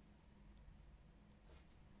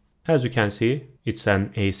 As you can see, it's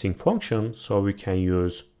an async function, so we can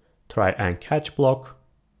use try and catch block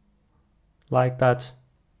like that.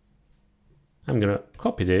 I'm gonna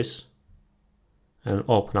copy this and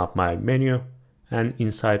open up my menu, and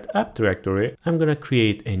inside app directory, I'm gonna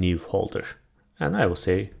create a new folder, and I will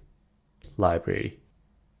say library.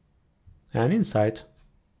 And inside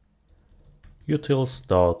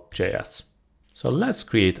utils.js. So let's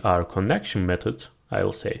create our connection method. I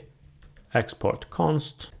will say export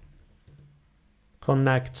const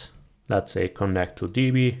connect. Let's say connect to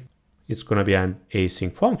DB. It's gonna be an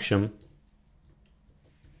async function.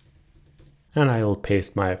 And I will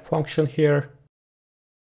paste my function here.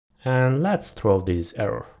 And let's throw this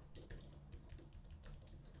error.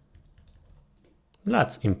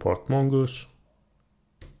 Let's import Mongoose.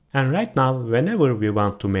 And right now, whenever we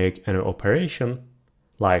want to make an operation,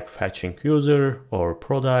 like fetching user or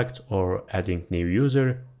product or adding new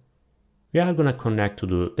user, we are gonna connect to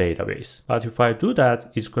the database. But if I do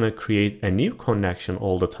that, it's gonna create a new connection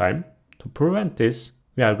all the time. To prevent this,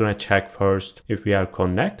 we are gonna check first if we are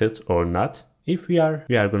connected or not. If we are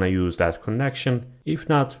gonna use that connection. If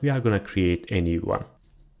not, we are gonna create a new one.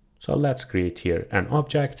 So let's create here an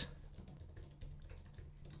object.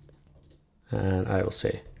 And I will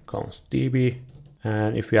say const db.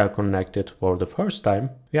 And if we are connected for the first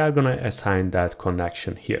time, we are gonna assign that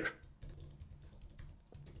connection here.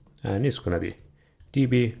 And it's gonna be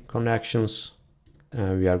db connections.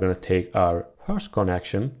 And we are gonna take our first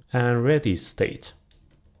connection and ready state.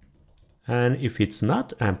 And if it's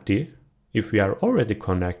not empty, if we are already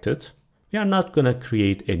connected, we are not gonna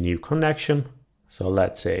create a new connection. So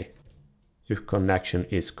let's say if connection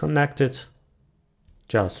is connected,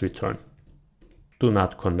 just return. Do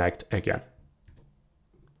not connect again.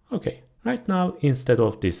 Okay, right now instead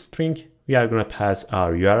of this string, we are gonna pass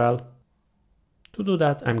our URL. To do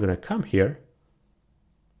that, I'm gonna come here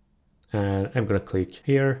and I'm gonna click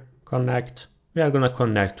here, connect. We are gonna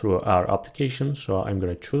connect to our application, so I'm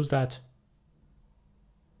gonna choose that.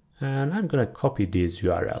 And I'm gonna copy this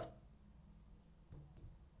URL.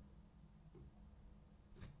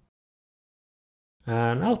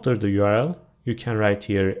 And after the URL, you can write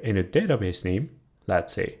here any database name,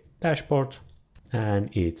 let's say dashboard,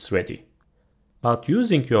 and it's ready. But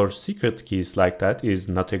using your secret keys like that is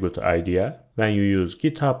not a good idea. When you use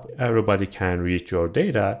GitHub, everybody can reach your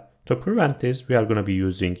data. To prevent this, we are gonna be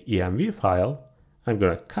using env file. I'm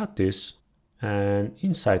gonna cut this, and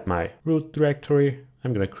inside my root directory,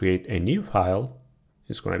 I'm gonna create a new file.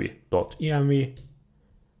 It's gonna be .env,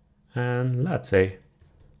 and let's say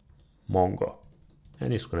Mongo,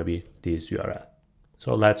 and it's gonna be this URL.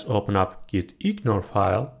 So let's open up git ignore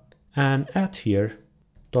file and add here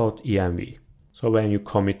 .env. So when you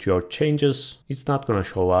commit your changes, it's not gonna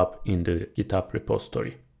show up in the GitHub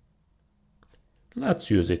repository. Let's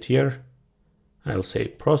use it here. I'll say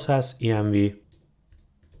process env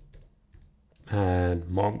and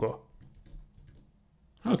Mongo.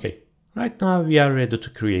 Okay, right now we are ready to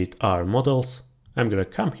create our models. I'm gonna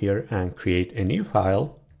come here and create a new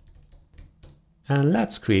file. And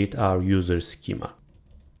let's create our user schema.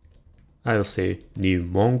 I'll say new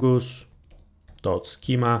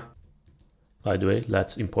mongoose.schema. By the way,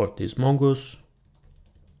 let's import this mongoose.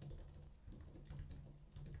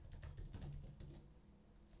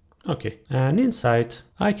 Okay, and inside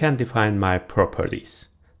I can define my properties.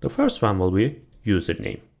 The first one will be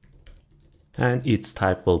username. And its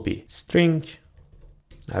type will be string.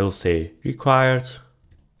 I will say required.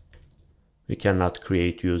 We cannot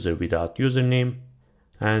create user without username.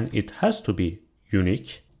 And it has to be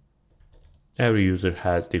unique. Every user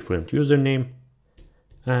has different username.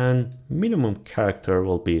 And minimum character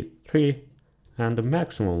will be 3 and the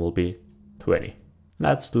maximum will be 20.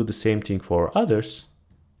 Let's do the same thing for others.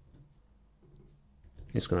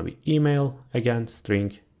 It's gonna be email, again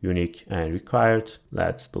string, unique and required.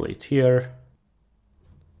 Let's delete here.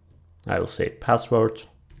 I will say password.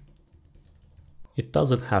 It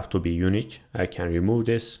doesn't have to be unique. I can remove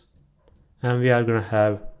this. And we are gonna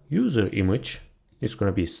have user image. It's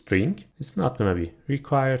gonna be string. It's not gonna be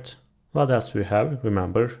required. What else we have?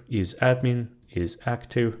 Remember, is admin, is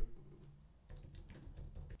active.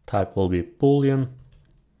 Type will be Boolean.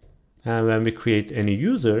 And when we create any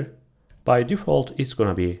user, by default, it's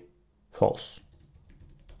gonna be false.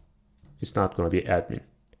 It's not gonna be admin.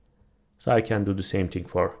 So I can do the same thing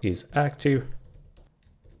for is active,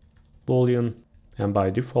 Boolean, and by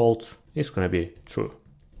default, it's gonna be true.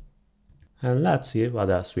 And let's see what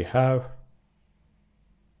else we have.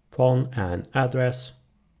 Phone and address.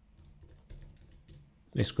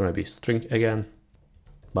 It's going to be string again,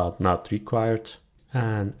 but not required.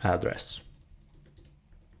 And address.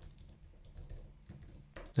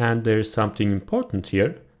 And there is something important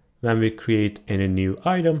here. When we create any new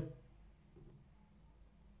item,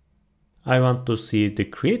 I want to see the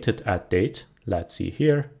created at date. Let's see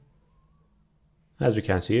here. As you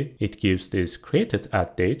can see, it gives this created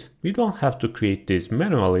at date. We don't have to create this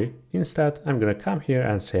manually. Instead, I'm going to come here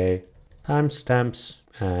and say timestamps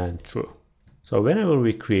and true. So whenever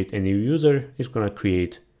we create a new user, it's going to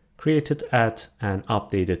create created at and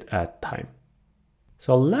updated at time.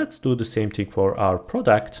 So let's do the same thing for our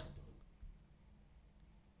product.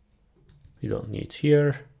 We don't need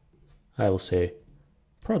here. I will say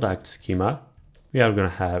product schema. We are going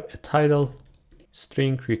to have a title,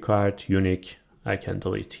 string required unique. I can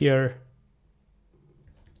delete here.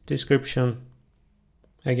 Description,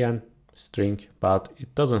 again, string, but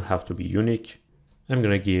it doesn't have to be unique. I'm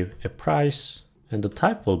going to give a price and the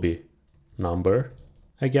type will be number,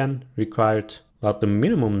 again, required, but the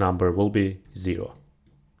minimum number will be 0.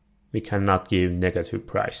 We cannot give negative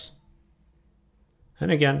price.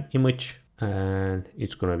 And again, image, and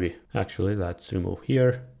it's going to be, actually, let's remove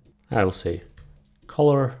here. I will say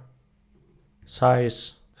color,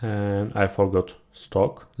 size, and I forgot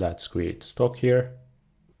stock. Let's create stock here.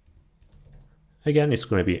 Again, it's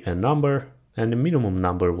going to be a number and the minimum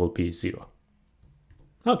number will be 0.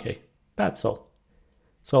 Okay, that's all.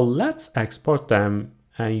 So let's export them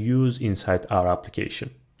and use inside our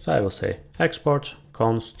application. So I will say export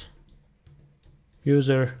const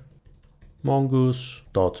user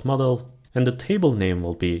mongoose.model and the table name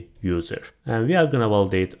will be user. And we are going to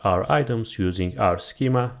validate our items using our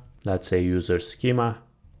schema. Let's say user schema.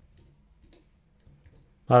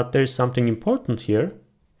 But there's something important here.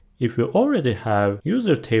 If we already have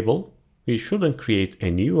user table, we shouldn't create a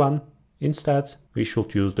new one. Instead, we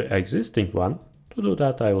should use the existing one. To do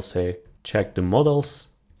that, I will say check the models.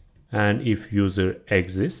 And if user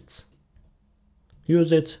exists,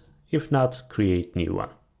 use it. If not, create new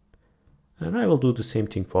one. And I will do the same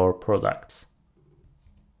thing for products.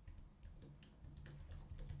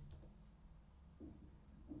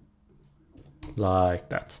 Like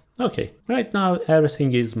that. Okay, right now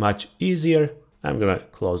everything is much easier. I'm gonna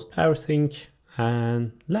close everything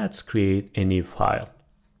and let's create a new file.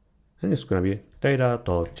 And it's gonna be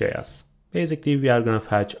data.js. Basically, we are gonna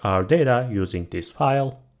fetch our data using this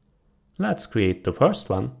file. Let's create the first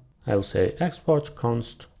one. I will say export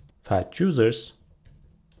const fetch users.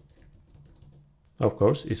 Of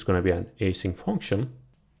course, it's gonna be an async function.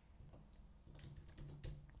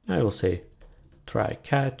 I will say try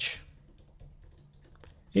catch.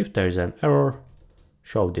 If there is an error,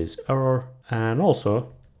 show this error and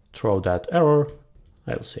also throw that error.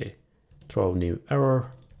 I will say throw new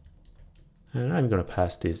error and I'm going to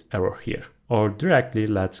pass this error here. Or directly,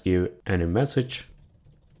 let's give any message,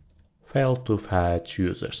 failed to fetch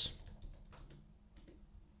users.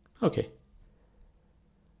 Okay.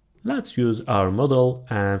 Let's use our model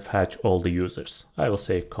and fetch all the users. I will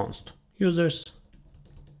say const users.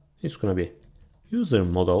 It's going to be user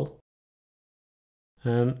model.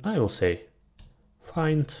 And I will say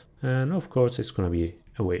find, and of course it's going to be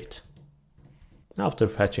await. After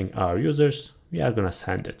fetching our users, we are going to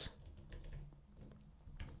send it.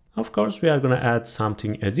 Of course, we are going to add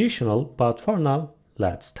something additional, but for now,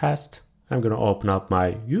 let's test. I'm going to open up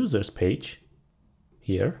my users page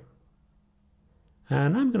here,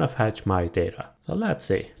 and I'm going to fetch my data. So let's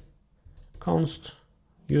say const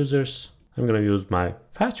users. I'm going to use my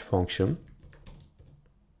fetch function.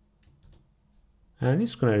 And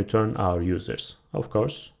it's going to return our users, of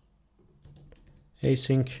course.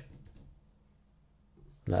 Async.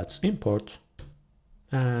 Let's import.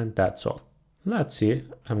 And that's all. Let's see.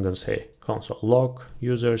 I'm going to say console log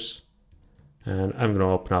users. And I'm going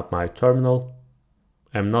to open up my terminal.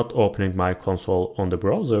 I'm not opening my console on the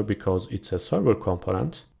browser because it's a server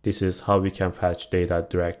component. This is how we can fetch data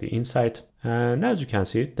directly inside. And as you can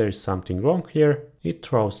see, there is something wrong here. It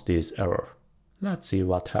throws this error. Let's see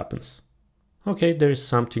what happens. Okay, there is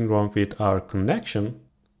something wrong with our connection.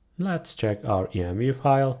 Let's check our env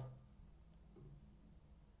file.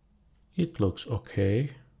 It looks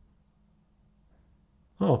okay.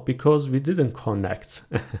 Oh, because we didn't connect.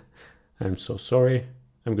 I'm so sorry.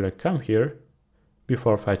 I'm gonna come here.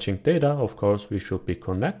 Before fetching data, of course, we should be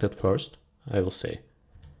connected first. I will say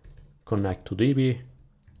connect to DB.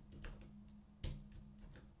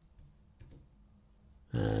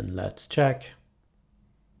 And let's check.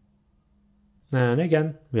 And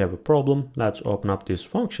again, we have a problem. Let's open up this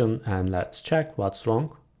function and let's check what's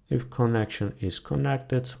wrong. If connection is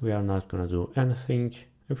connected, we are not going to do anything.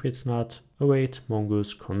 If it's not, await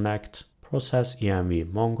mongoose connect process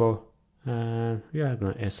env mongo, and we are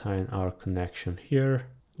going to assign our connection here,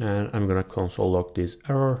 and I'm going to console log this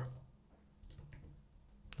error.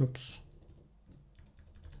 Oops.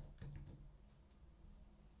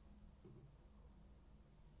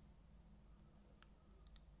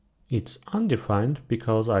 It's undefined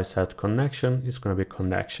because I said connection is going to be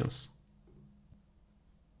connections.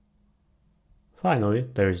 Finally,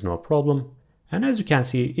 there is no problem. And as you can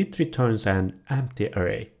see, it returns an empty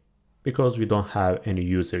array because we don't have any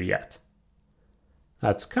user yet.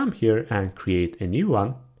 Let's come here and create a new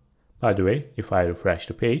one. By the way, if I refresh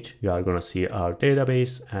the page, you are going to see our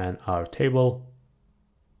database and our table.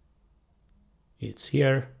 It's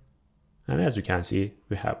here. And as you can see,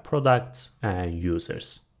 we have products and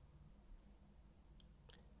users.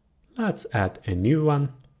 Let's add a new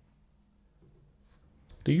one.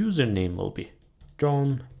 The username will be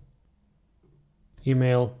John,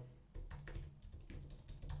 email,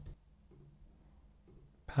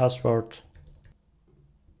 password,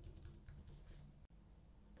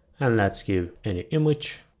 and let's give any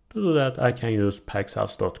image. To do that, I can use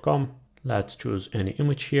pexels.com. Let's choose any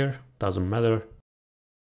image here, doesn't matter.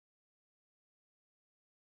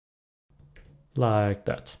 Like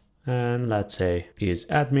that. And let's say is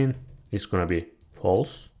admin, it's gonna be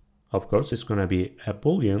false. Of course, it's gonna be a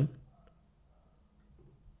boolean.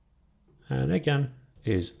 And again,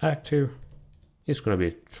 is active, it's gonna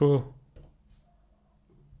be true.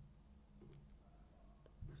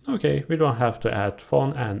 Okay, we don't have to add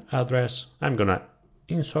phone and address. I'm gonna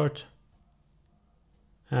insert,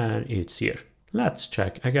 and it's here. Let's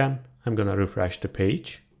check again. I'm gonna refresh the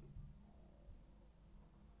page.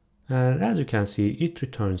 And as you can see, it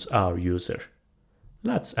returns our user.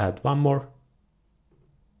 Let's add one more.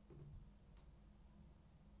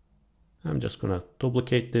 I'm just gonna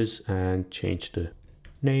duplicate this and change the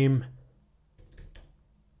name.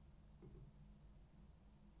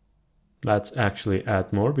 Let's actually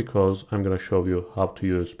add more because I'm gonna show you how to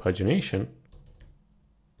use pagination.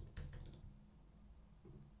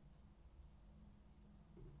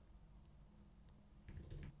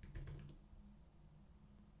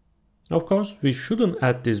 Of course, we shouldn't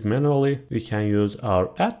add this manually. We can use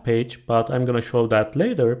our add page, but I'm going to show that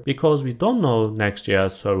later because we don't know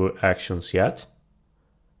Next.js server actions yet.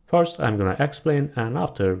 First, I'm going to explain, and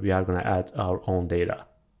after we are going to add our own data.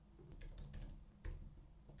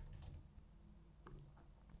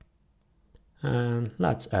 And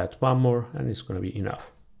let's add one more, and it's going to be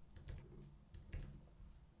enough.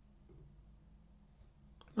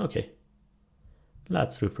 Okay,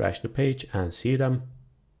 let's refresh the page and see them.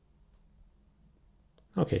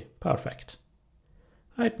 Okay, perfect.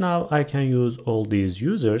 Right now I can use all these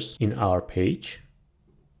users in our page.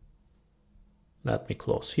 Let me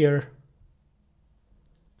close here.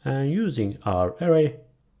 And using our array,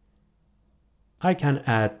 I can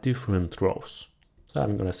add different rows. So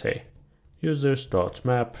I'm gonna say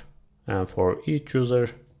users.map, and for each user,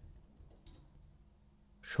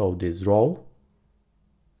 show this row.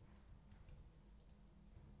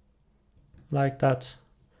 Like that.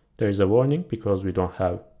 There is a warning because we don't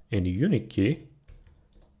have any unique key,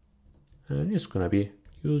 and it's gonna be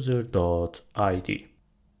user.id.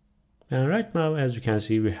 And right now, as you can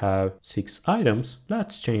see, we have 6 items.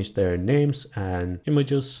 Let's change their names and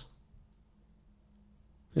images.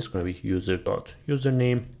 It's gonna be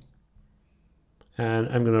user.username, and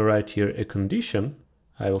I'm gonna write here a condition.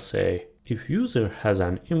 I will say if user has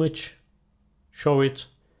an image, show it.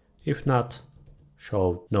 If not,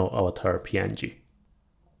 show no avatar PNG.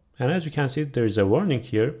 And as you can see, there is a warning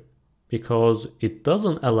here because it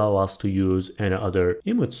doesn't allow us to use any other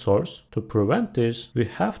image source. To prevent this, we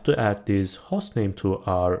have to add this hostname to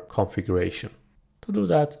our configuration. To do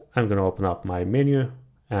that, I'm going to open up my menu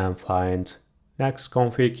and find Next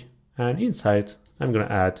config, and inside I'm going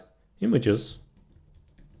to add images.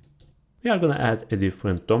 We are going to add a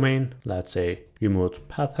different domain, let's say remote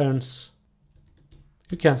patterns.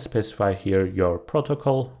 You can specify here your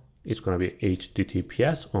protocol. It's going to be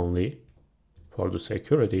HTTPS only for the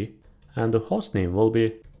security, and the hostname will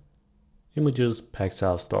be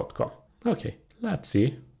imagespexels.com. Okay, let's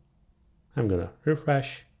see. I'm going to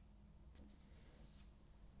refresh.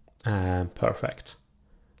 And perfect.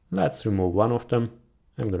 Let's remove one of them.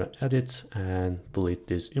 I'm going to edit and delete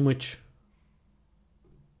this image.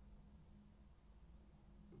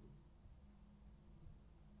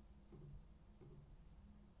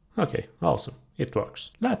 Okay, awesome. It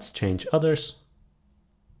works. Let's change others.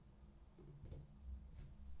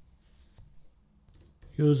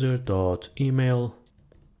 User.email.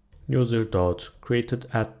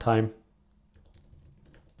 user.createdAtTime.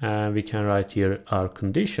 And we can write here our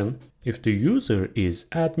condition. If the user is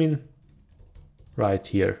admin, write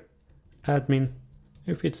here admin.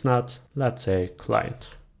 If it's not, let's say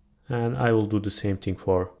client. And I will do the same thing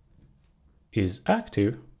for is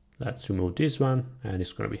active. Let's remove this one and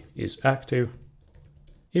it's going to be is active.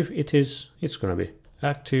 If it is, it's going to be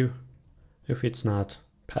active. If it's not,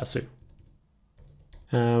 passive.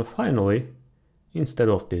 And finally, instead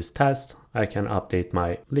of this test, I can update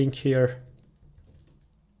my link here.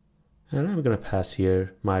 And I'm going to pass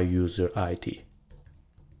here my user ID.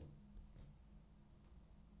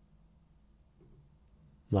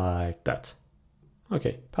 Like that.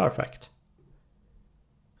 Okay, perfect.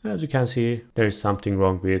 As you can see, there is something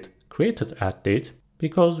wrong with created@date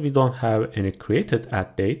because we don't have any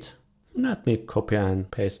created@date. Let me copy and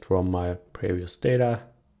paste from my previous data.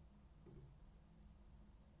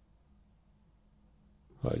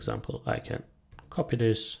 For example, I can copy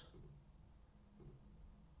this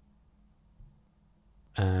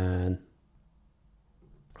and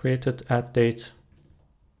created@date,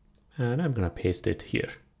 and I'm gonna paste it here,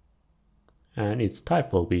 and its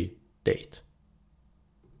type will be date.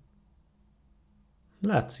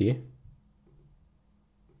 Let's see.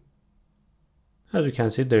 As you can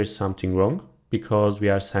see, there is something wrong because we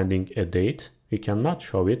are sending a date. We cannot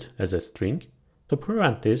show it as a string. To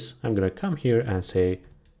prevent this, I'm gonna come here and say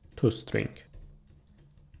toString.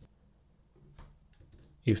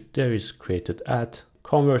 If there is created@,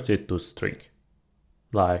 convert it to string,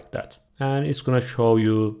 like that. And it's gonna show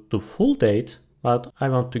you the full date, but I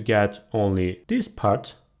want to get only this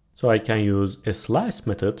part, so I can use a slice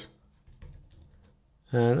method.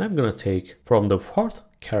 And I'm gonna take from the 4th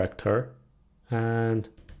character and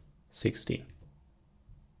 16,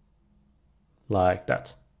 like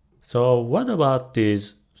that. So what about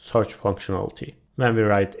this search functionality? When we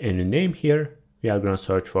write any name here, we are gonna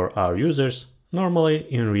search for our users. Normally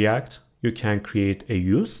in React, you can create a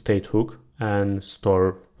use state hook and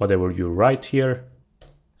store whatever you write here.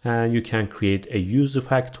 And you can create a use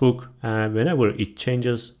effect hook, and whenever it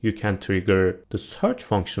changes, you can trigger the search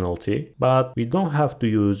functionality, but we don't have to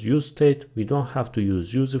use use state, we don't have to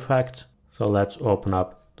use use effect. So let's open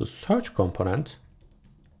up the search component,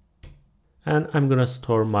 and I'm gonna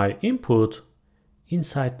store my input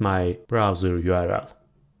inside my browser URL.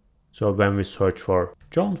 So when we search for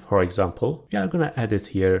John, for example, we are gonna add it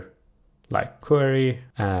here like query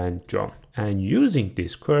and John. And using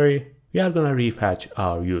this query, we are gonna refetch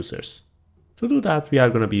our users. To do that, we are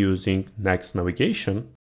gonna be using Next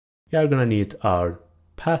navigation. We are gonna need our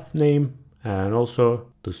path name and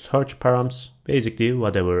also the search params, basically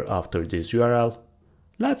whatever after this URL.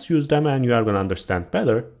 Let's use them and you are gonna understand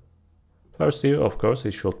better. Firstly, of course,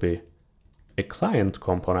 it should be a client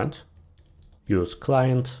component. Use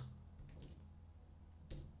client.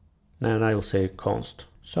 And I will say const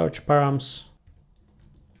search params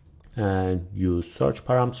and use search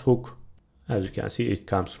params hook. As you can see, it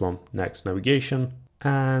comes from Next navigation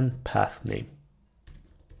and path name.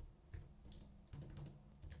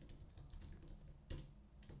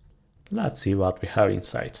 Let's see what we have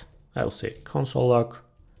inside. I will say console log,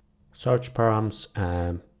 search params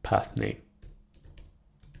and path name.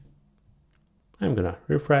 I'm gonna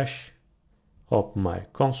refresh, open my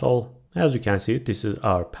console. As you can see, this is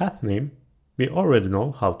our path name. We already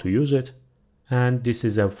know how to use it. And this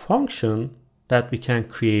is a function that we can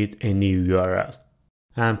create a new URL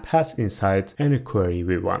and pass inside any query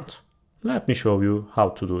we want. Let me show you how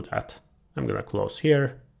to do that. I'm gonna close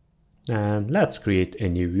here and let's create a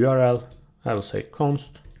new URL. I will say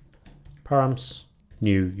const params,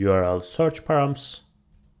 new URL search params.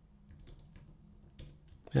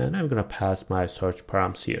 And I'm gonna pass my search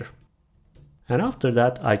params here. And after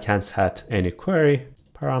that, I can set any query,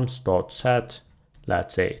 params.set,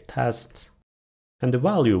 let's say test, and the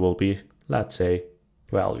value will be, let's say,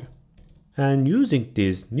 value. And using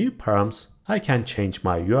these new params, I can change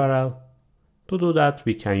my URL. To do that,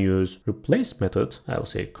 we can use replace method. I will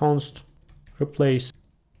say const replace.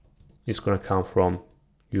 It's gonna come from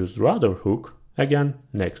use rather hook. Again,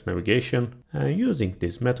 Next navigation. And using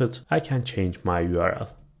this method, I can change my URL.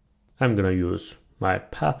 I'm gonna use my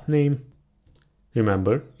path name.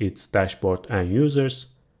 Remember, it's dashboard and users.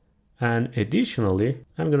 And additionally,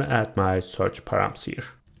 I'm gonna add my search params here.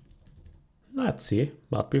 Let's see,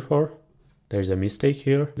 but before, there's a mistake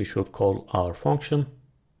here. We should call our function.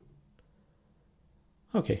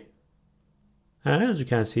 Okay. And as you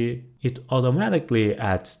can see, it automatically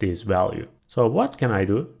adds this value. So what can I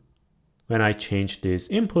do? When I change this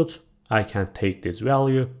input, I can take this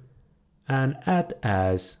value and add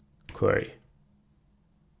as query.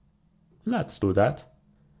 Let's do that.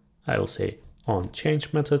 I will say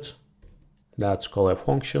onChange method. Let's call a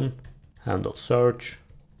function, handle search.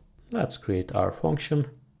 Let's create our function.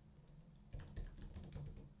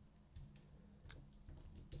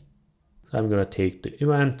 I'm gonna take the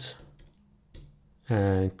event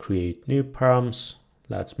and create new params.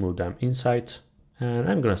 Let's move them inside. And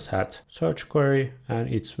I'm gonna set search query, and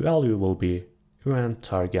its value will be event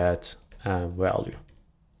target and value.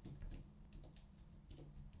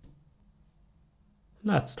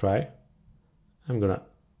 Let's try. I'm gonna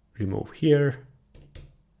remove here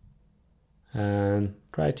and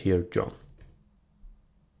right here John.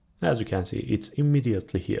 As you can see, it's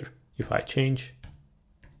immediately here. If I change,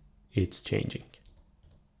 it's changing.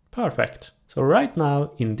 Perfect. So right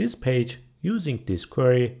now in this page, using this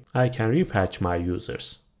query, I can refetch my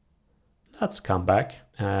users. Let's come back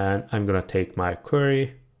and I'm gonna take my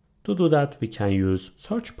query. To do that, we can use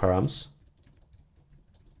search params.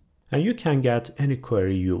 And you can get any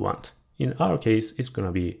query you want. In our case, it's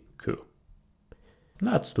gonna be Q.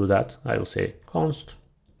 Let's do that. I will say const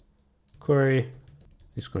query.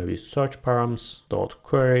 It's gonna be search params dot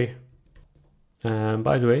query. And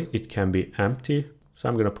by the way, it can be empty. So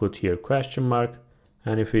I'm gonna put here question mark.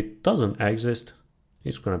 And if it doesn't exist,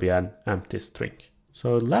 it's gonna be an empty string.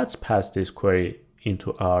 So let's pass this query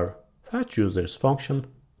into our fetch users function.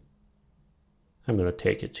 I'm gonna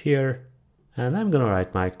take it here. And I'm gonna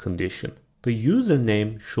write my condition. The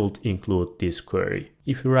username should include this query.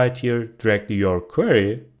 If you write here directly your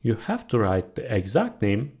query, you have to write the exact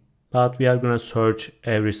name, but we are gonna search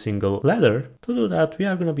every single letter. To do that, we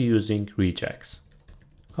are gonna be using regex.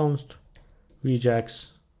 Const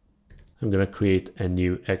regex. I'm gonna create a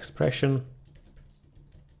new expression,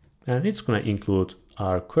 and it's gonna include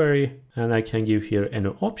our query, and I can give here an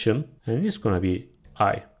option, and it's gonna be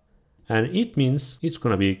I. And it means it's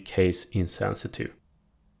gonna be case insensitive.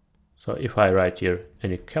 So if I write here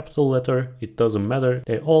any capital letter, it doesn't matter.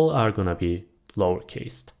 They all are gonna be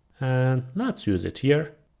lowercase. And let's use it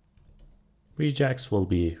here. Regex will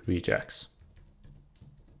be regex.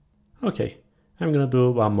 Okay, I'm gonna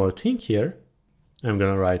do one more thing here. I'm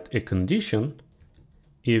gonna write a condition.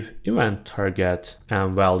 If event target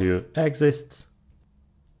and value exists,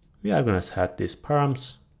 we are gonna set these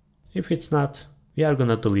params. If it's not, we are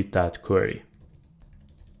gonna delete that query.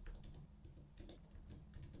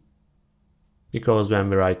 Because when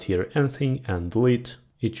we write here anything and delete,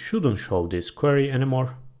 it shouldn't show this query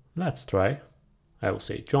anymore. Let's try. I will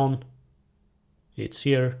say John. It's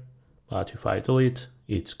here, but if I delete,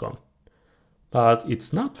 it's gone. But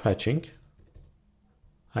it's not fetching.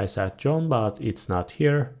 I said John, but it's not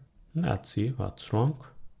here. Let's see what's wrong.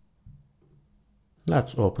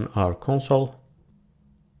 Let's open our console.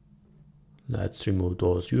 Let's remove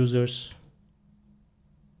those users.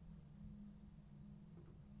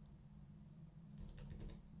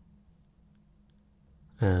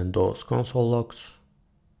 And those console logs.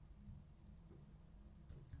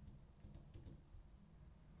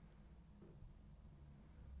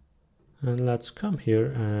 And let's come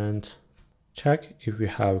here and check if we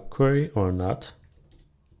have query or not.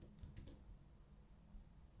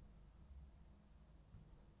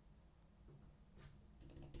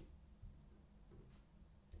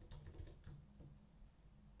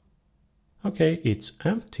 Okay, it's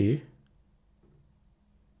empty.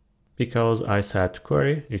 Because I said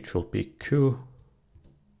query, it should be Q.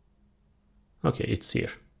 Okay, it's here.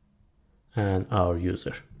 And our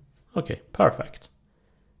user. Okay, perfect.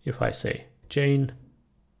 If I say Jane,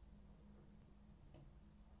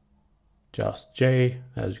 just J,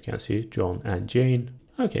 as you can see, John and Jane.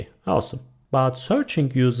 Okay, awesome. But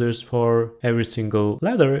searching users for every single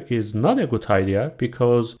letter is not a good idea,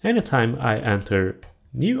 because anytime I enter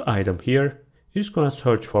new item here, it's gonna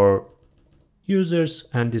search for users,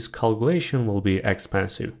 and this calculation will be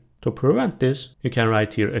expensive. To prevent this, you can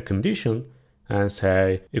write here a condition and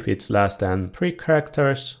say if it's less than 3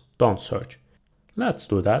 characters, don't search. Let's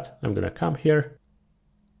do that. I'm gonna come here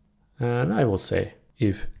and I will say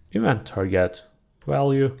if event target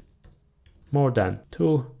value more than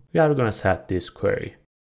 2, we are gonna set this query.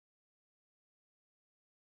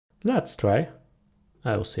 Let's try.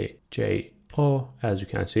 I will say JO. As you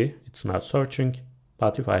can see, it's not searching,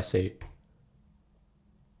 but if I say,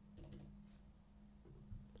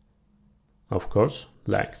 of course,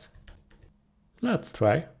 length. Let's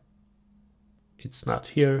try. It's not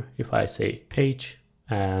here. If I say H,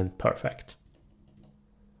 and perfect.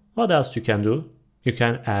 What else you can do? You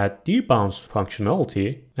can add debounce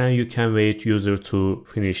functionality, and you can wait user to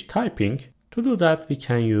finish typing. To do that, we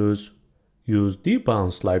can use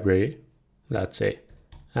debounce library. Let's say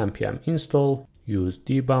npm install use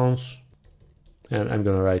debounce, and I'm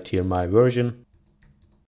gonna write here my version.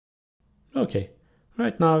 Okay,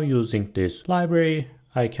 right now using this library,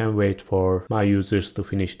 I can wait for my users to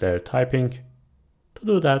finish their typing. To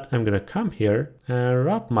do that, I'm gonna come here and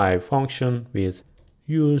wrap my function with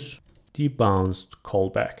use debounced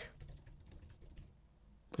callback.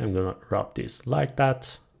 I'm gonna wrap this like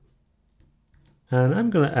that. And I'm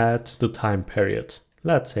gonna add the time period.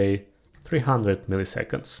 Let's say 300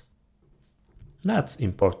 milliseconds. Let's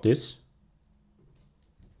import this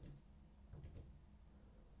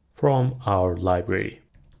from our library.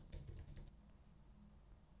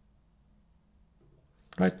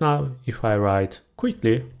 Right now, if I write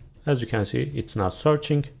quickly, as you can see, it's not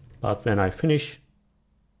searching, but when I finish,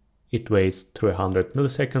 it waits 300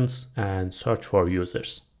 milliseconds and search for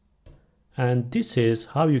users. And this is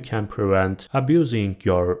how you can prevent abusing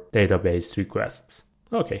your database requests.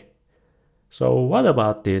 Okay, so what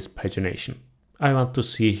about this pagination? I want to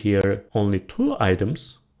see here only 2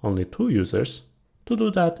 items, only 2 users. To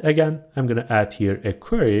do that, again, I'm gonna add here a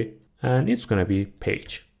query and it's gonna be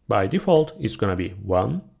page. By default, it's gonna be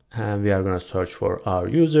 1 and we are gonna search for our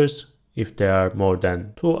users. If there are more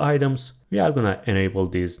than 2 items, we are gonna enable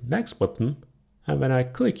this next button. And when I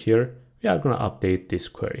click here, we are gonna update this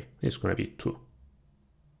query. It's gonna be 2.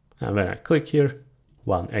 And when I click here,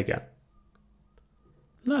 1 again.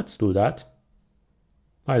 Let's do that.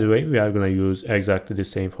 By the way, we are gonna use exactly the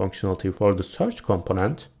same functionality for the search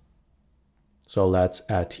component. So let's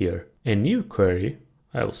add here a new query.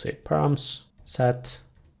 I will say params set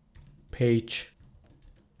page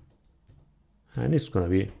and it's gonna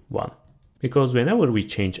be 1. Because whenever we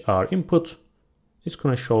change our input, it's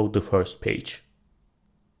gonna show the first page.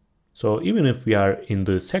 So even if we are in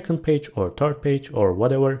the second page or third page or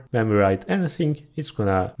whatever, when we write anything, it's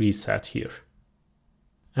gonna reset here.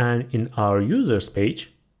 And in our users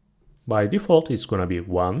page, by default, it's gonna be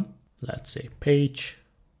 1. Let's say page.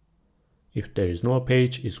 If there is no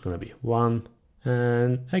page, it's gonna be 1.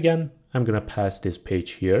 And again, I'm gonna pass this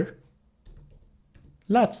page here.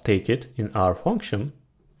 Let's take it in our function.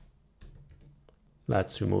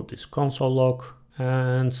 Let's remove this console log.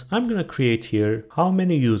 And I'm gonna create here how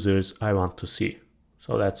many users I want to see.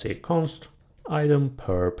 So let's say const item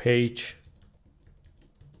per page.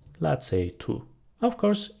 Let's say 2. Of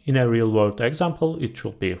course, in a real world example, it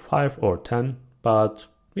should be 5 or 10, but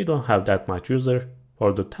we don't have that much user.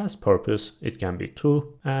 For the test purpose, it can be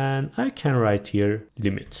 2. And I can write here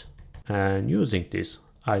limit. And using this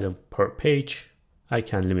item per page, I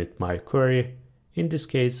can limit my query. In this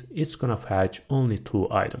case, it's gonna fetch only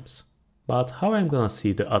 2 items. But how I'm gonna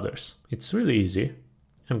see the others? It's really easy.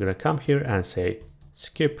 I'm gonna come here and say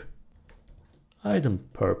skip item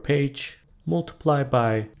per page multiply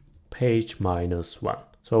by page minus 1.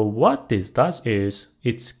 So what this does is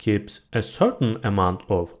it skips a certain amount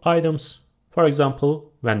of items. For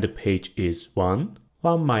example, when the page is 1,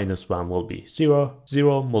 1 minus 1 will be 0,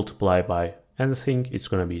 0 multiplied by anything, it's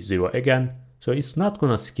gonna be 0 again. So it's not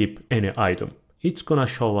gonna skip any item. It's gonna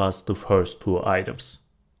show us the first 2 items.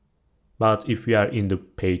 But if we are in the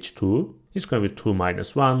page 2, it's gonna be 2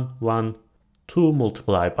 minus 1, 1, 2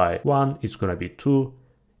 multiplied by 1, it's gonna be 2.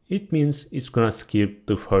 It means it's gonna skip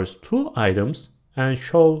the first 2 items and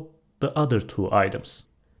show the other 2 items.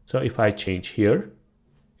 So if I change here,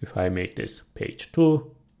 if I make this page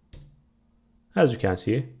 2, as you can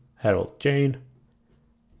see, Harold, Jane,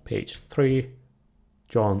 page 3,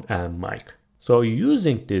 John and Mike. So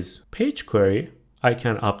using this page query, I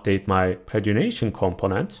can update my pagination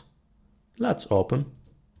component. Let's open.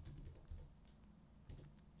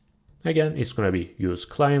 Again, it's gonna be use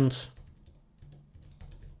client.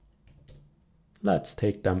 Let's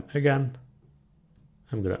take them again.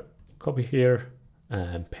 I'm gonna copy here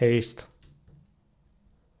and paste.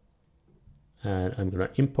 And I'm gonna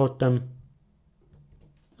import them.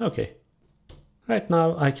 Okay. Right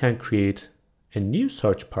now I can create a new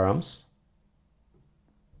search params.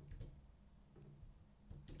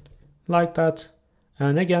 Like that.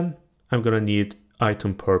 And again, I'm gonna need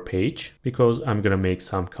item per page because I'm gonna make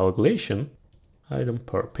some calculation. Item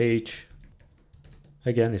per page.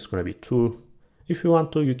 Again, it's gonna be 2. If you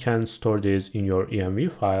want to, you can store this in your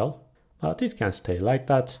env file, but it can stay like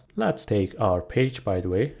that. Let's take our page, by the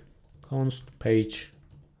way. Const page,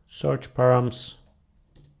 search params,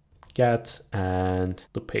 get, and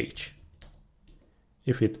the page.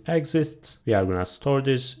 If it exists, we are gonna store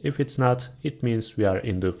this. If it's not, it means we are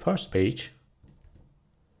in the first page.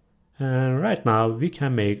 And right now we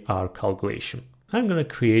can make our calculation. I'm gonna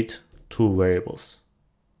create 2 variables.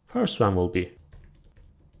 First one will be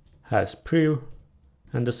has prev,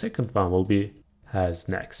 and the second one will be has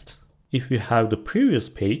next. If we have the previous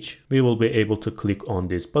page, we will be able to click on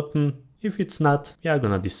this button. If it's not, we are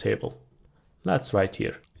gonna disable. Let's write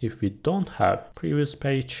here. if we don't have previous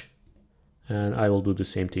page, and I will do the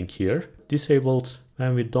same thing here, disabled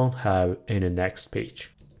when we don't have any next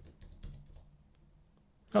page.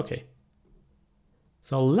 Okay.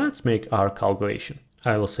 So let's make our calculation.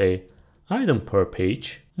 I will say item per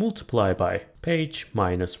page multiply by page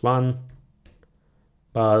minus 1.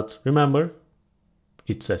 But remember,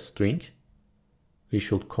 it's a string. We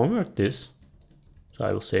should convert this. So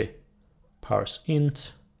I will say parse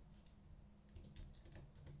int.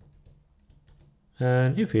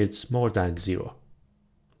 And if it's more than 0,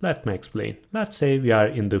 let me explain. Let's say we are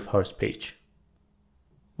in the first page.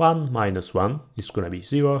 1 minus 1 is going to be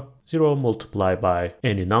 0. 0 multiplied by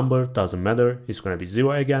any number, doesn't matter, it's going to be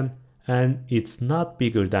 0 again. And it's not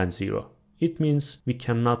bigger than 0. It means we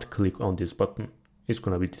cannot click on this button. It's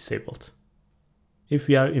going to be disabled. If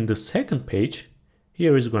we are in the second page,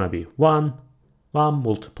 here is going to be 1. 1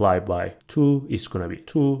 multiplied by 2 is going to be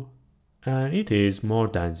 2. And it is more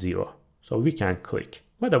than 0. So we can click.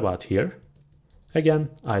 What about here? Again,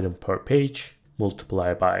 item per page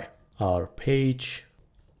multiply by our page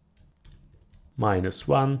minus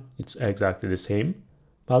 1. It's exactly the same.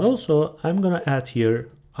 But also I'm going to add here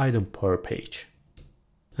item per page.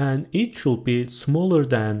 And it should be smaller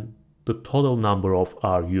than the total number of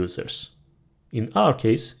our users. In our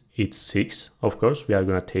case, it's 6. Of course, we are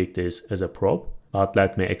going to take this as a prop. But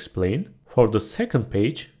let me explain. For the second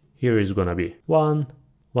page, here is going to be 1.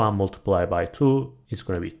 1 multiplied by 2 is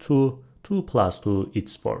going to be 2. 2 plus 2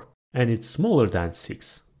 is 4. And it's smaller than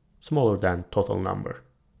 6. Smaller than total number.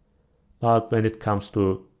 But when it comes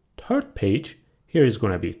to third page, here is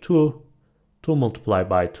going to be 2. 2 multiplied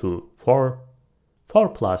by 2, 4. 4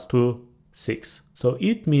 plus 2, 6. So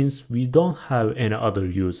it means we don't have any other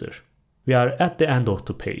user. We are at the end of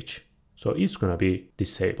the page. So it's going to be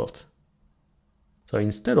disabled. So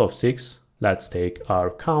instead of 6, let's take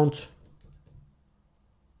our count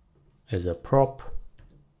as a prop.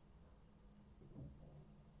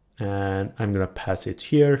 And I'm going to pass it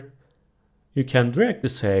here. You can directly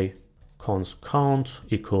say const count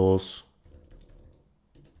equals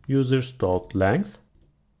users.length.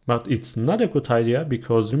 But it's not a good idea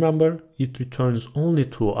because remember, it returns only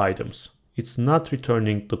 2 items. It's not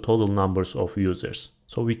returning the total numbers of users.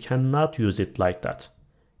 So we cannot use it like that.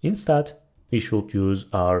 Instead, we should use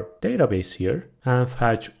our database here and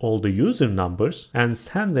fetch all the user numbers and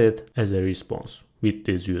send it as a response with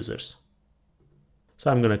these users. So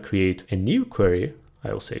I'm going to create a new query.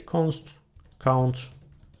 I will say const count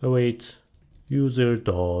await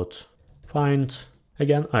user.find.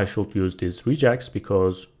 Again, I should use these regex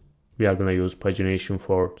because we are going to use pagination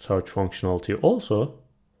for search functionality also.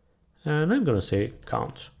 And I'm going to say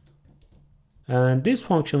count. And this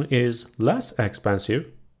function is less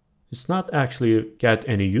expensive. It's not actually get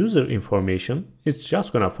any user information. It's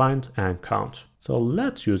just going to find and count. So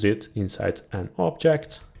let's use it inside an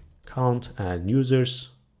object. Count and users.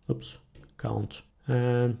 Oops, count.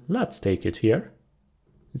 And let's take it here.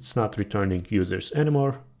 It's not returning users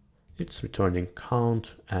anymore. It's returning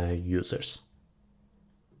count and users.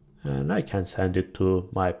 And I can send it to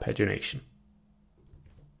my pagination.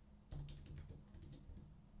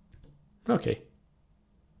 Okay.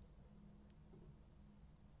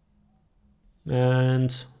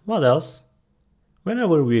 And what else?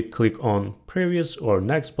 Whenever we click on previous or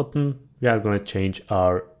next button, we are going to change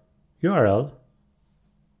our URL.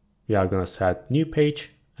 We are going to set new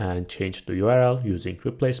page and change the URL using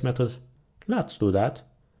replace method. Let's do that.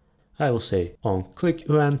 I will say on click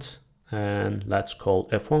event and let's call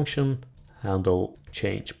a function handle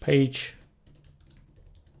change page.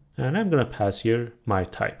 And I'm going to pass here my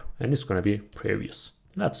type and it's going to be previous.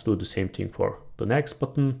 Let's do the same thing for the next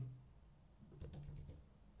button.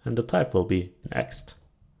 And the type will be next.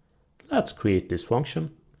 Let's create this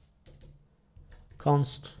function.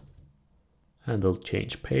 Const handle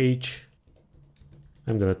change page.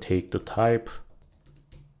 I'm going to take the type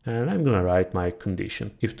and I'm going to write my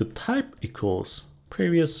condition. If the type equals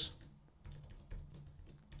previous,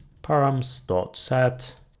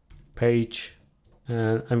 params.set page,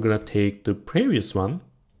 and I'm going to take the previous one,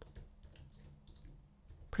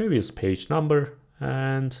 previous page number,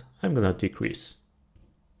 and I'm going to decrease.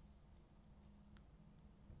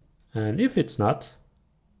 And if it's not,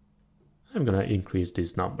 I'm going to increase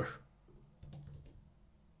this number.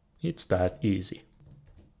 It's that easy.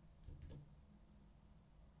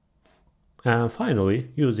 And finally,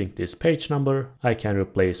 using this page number, I can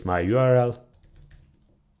replace my URL,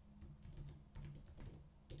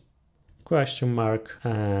 question mark,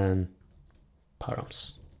 and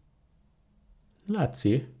params. Let's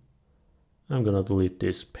see. I'm going to delete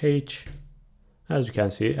this page. As you can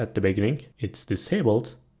see at the beginning, it's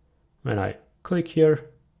disabled. When I click here,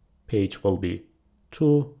 page will be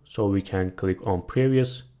 2, so we can click on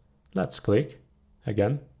previous. Let's click.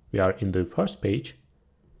 Again, we are in the first page,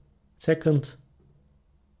 second,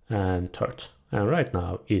 and third. And right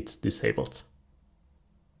now it's disabled.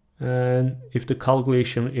 And if the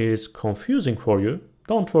calculation is confusing for you,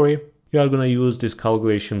 don't worry. You are going to use this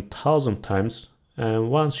calculation 1,000 times, and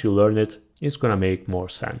once you learn it, it's going to make more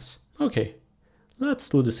sense. Okay, let's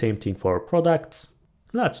do the same thing for products.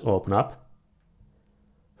 Let's open up.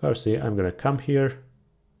 Firstly, I'm going to come here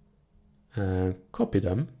and copy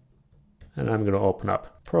them, and I'm going to open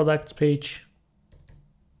up products page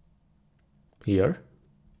here.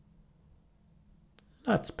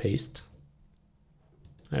 Let's paste.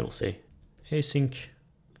 I will say async.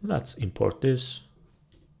 Let's import this.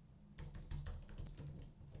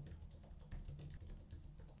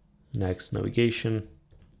 Next navigation.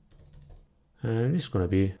 And it's going to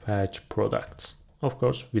be fetch products. Of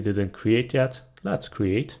course, we didn't create yet. Let's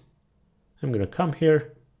create. I'm going to come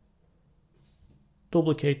here,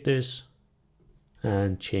 duplicate this,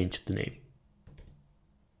 and change the name.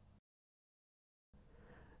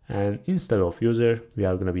 And instead of user, we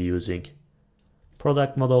are going to be using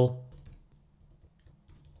product model.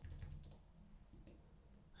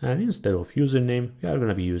 And instead of username, we are going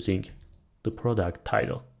to be using the product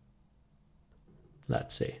title.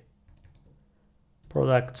 Let's say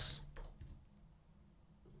products.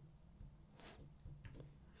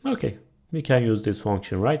 Okay, we can use this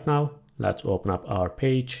function right now. Let's open up our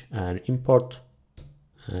page and import.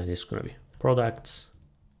 And it's going to be products.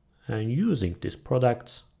 And using these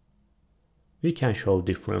products, we can show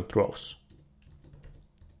different rows.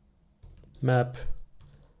 Map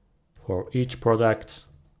for each product.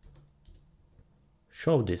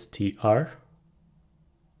 Show this tr.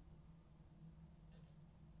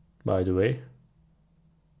 By the way,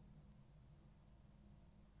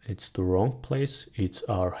 it's the wrong place. It's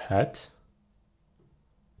our head.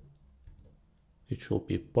 It should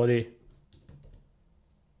be body.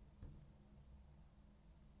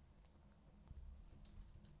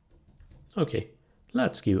 Okay,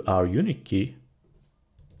 let's give our unique key.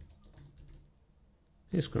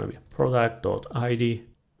 It's going to be product.id,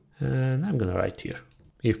 and I'm going to write here.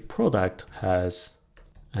 If product has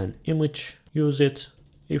an image, use it.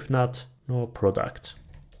 If not, no product.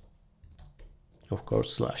 Of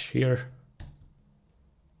course, slash here.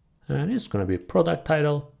 And it's going to be product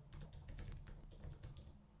title,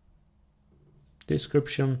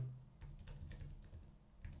 description,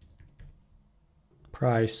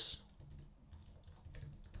 price,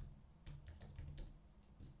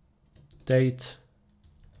 date.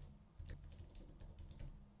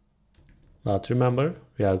 But remember,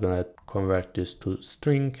 we are going to convert this to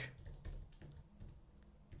string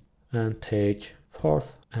and take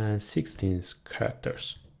 4th and 16th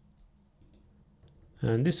characters.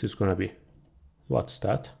 And this is going to be, what's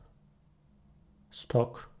that?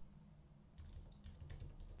 Stock.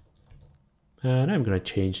 And I'm going to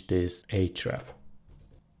change this href.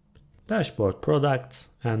 Dashboard products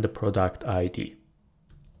and the product ID.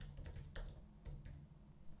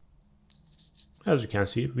 As you can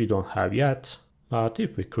see, we don't have yet, but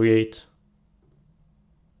if we create,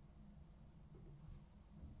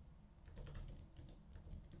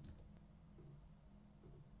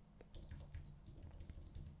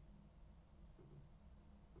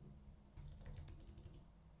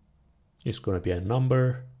 it's going to be a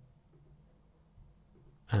number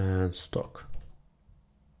and stock.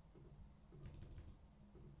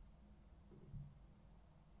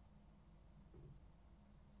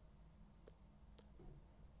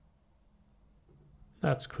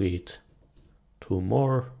 Let's create 2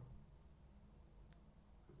 more.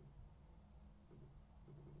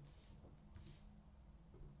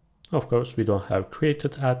 Of course, we don't have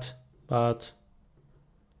created at, but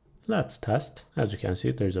let's test. As you can see,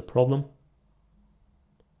 there's a problem.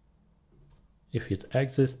 If it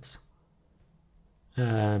exists,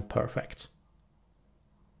 and perfect.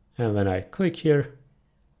 And when I click here,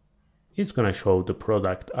 it's gonna show the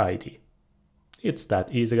product ID. It's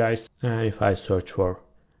that easy, guys. And if I search for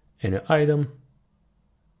any item,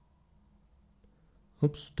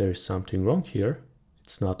 oops, there's something wrong here.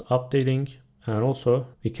 It's not updating. And also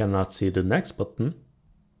we cannot see the next button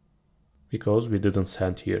because we didn't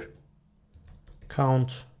send here.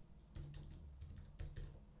 Count.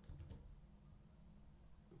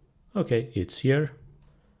 Okay, it's here.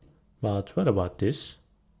 But what about this?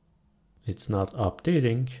 It's not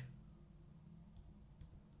updating.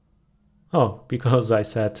 Oh, because I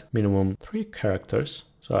set minimum 3 characters.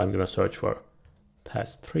 So I'm gonna search for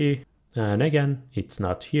test 3. And again, it's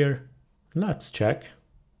not here. Let's check.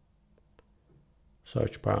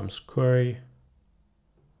 Search params query.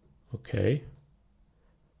 Okay.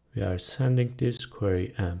 We are sending this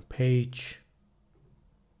query and page.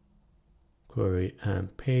 Query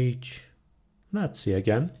and page. Let's see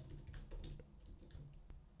again.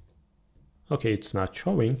 Okay, it's not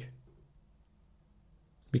showing.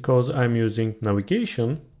 Because I'm using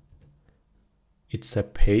navigation, it's a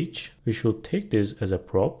page. We should take this as a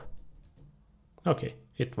prop. Okay,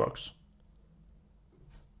 it works.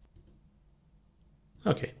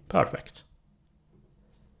 Okay, perfect.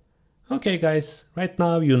 Okay guys, right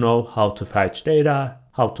now you know how to fetch data,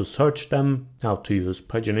 how to search them, how to use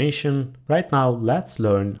pagination. Right now let's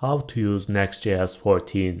learn how to use Next.js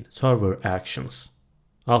 14 server actions.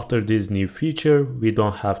 After this new feature, we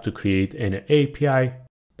don't have to create any API.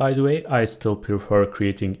 By the way, I still prefer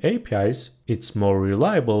creating APIs. It's more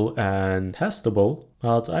reliable and testable,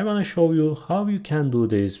 but I want to show you how you can do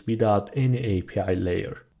this without any API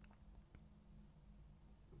layer.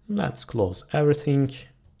 Let's close everything.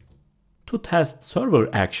 To test server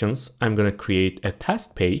actions, I'm going to create a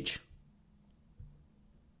test page.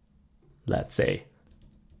 Let's say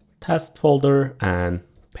test folder and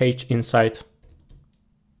page insight.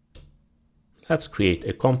 Let's create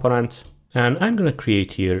a component and I'm going to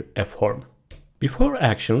create here a form. Before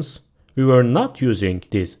actions, we were not using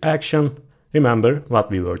this action. Remember what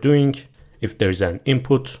we were doing. If there's an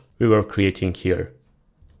input, we were creating here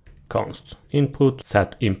const input,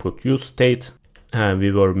 set input use state, and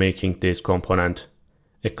we were making this component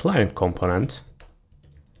a client component.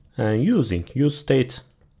 And using use state,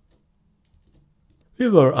 we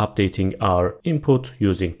were updating our input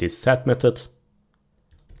using this set method.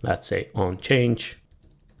 Let's say on change,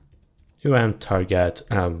 event target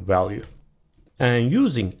and value. And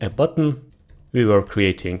using a button, we were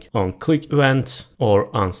creating on click event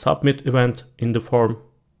or on submit event in the form.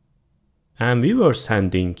 And we were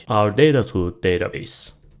sending our data to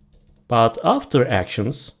database. But after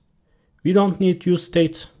actions, we don't need use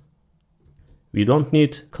state. We don't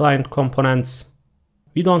need client components.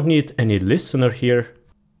 We don't need any listener here.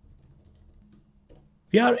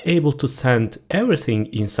 We are able to send everything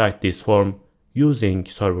inside this form using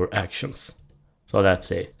server actions. So let's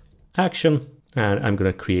say action, and I'm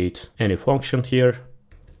going to create any function here,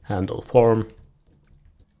 handle form.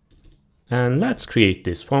 And let's create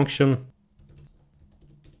this function.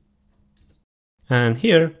 And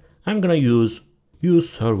here I'm going to use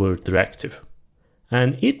server directive.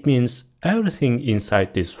 And it means everything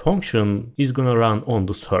inside this function is going to run on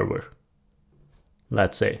the server.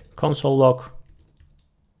 Let's say console log,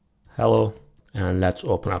 hello, and let's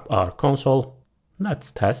open up our console.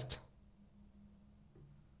 Let's test.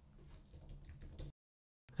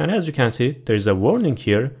 And as you can see, there's a warning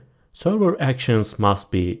here. Server actions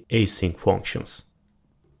must be async functions.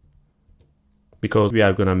 Because we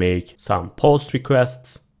are going to make some post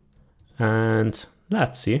requests. And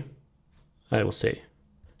let's see. I will say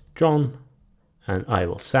John, and I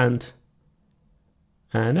will send.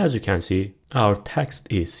 And as you can see, our text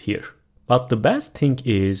is here. But the best thing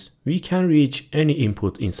is we can reach any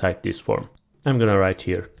input inside this form. I'm going to write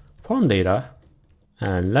here form data,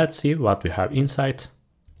 and let's see what we have inside.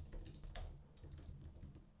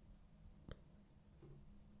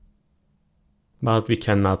 But we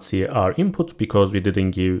cannot see our input because we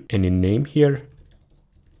didn't give any name here.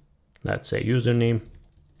 Let's say username.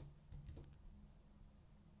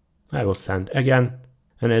 I will send again.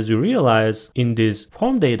 And as you realize, in this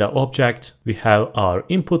form data object, we have our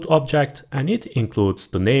input object and it includes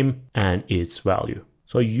the name and its value.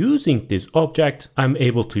 So using this object, I'm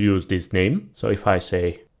able to use this name. So if I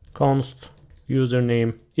say const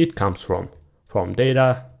username, it comes from form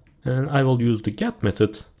data. And I will use the get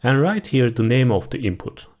method and write here the name of the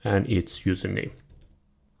input and its username.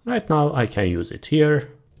 Right now I can use it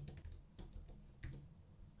here.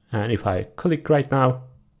 And if I click right now,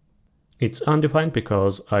 it's undefined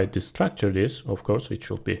because I destructured this. Of course, it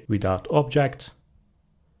should be without object.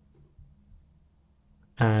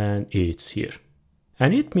 And it's here.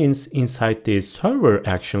 And it means inside these server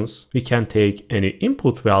actions, we can take any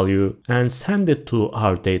input value and send it to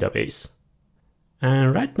our database.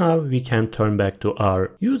 And right now we can turn back to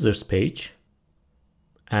our users page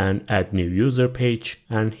and add new user page.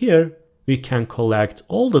 And here we can collect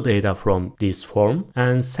all the data from this form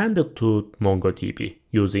and send it to MongoDB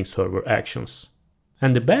using server actions.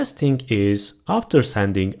 And the best thing is after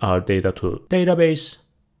sending our data to database,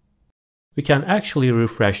 we can actually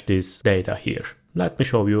refresh this data here. Let me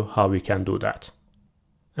show you how we can do that.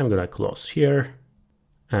 I'm going to close here.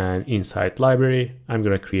 And inside library, I'm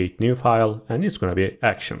going to create new file and it's going to be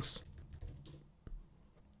actions.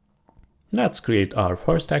 Let's create our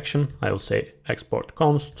first action. I will say export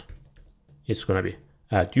const. It's going to be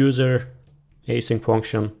add user, async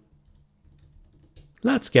function.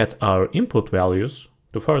 Let's get our input values.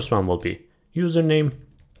 The first one will be username,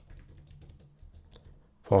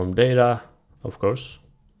 form data, of course,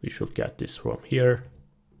 we should get this from here,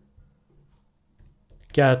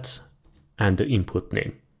 get, and the input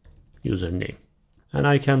name, username. And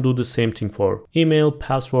I can do the same thing for email,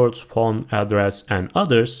 passwords, phone, address, and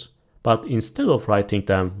others, but instead of writing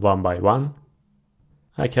them one by one,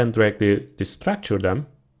 I can directly destructure them.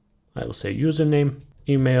 I will say username,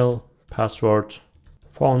 email, password,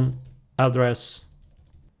 phone, address,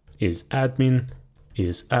 is admin,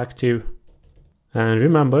 is active. And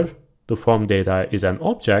remember, the form data is an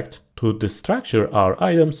object. To destructure our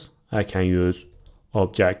items, I can use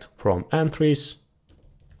object from entries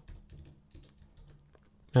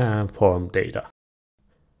and form data.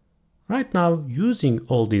 Right now, using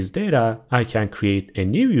all these data, I can create a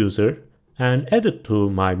new user and add it to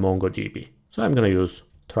my MongoDB. So I'm going to use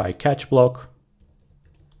try catch block.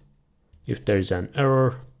 If there is an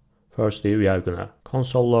error, firstly we are going to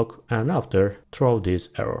console log and after throw this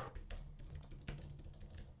error.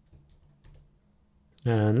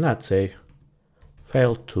 And let's say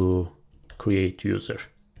failed to create user.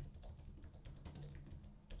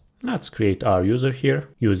 Let's create our user here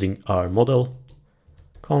using our model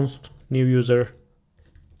const new user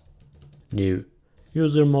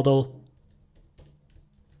model,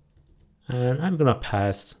 and I'm gonna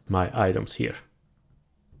pass my items here.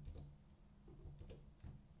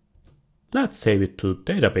 Let's save it to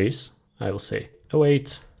database. I will say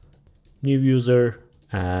await new user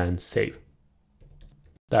and save.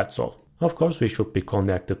 That's all. Of course, we should be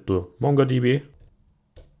connected to MongoDB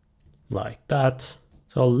like that.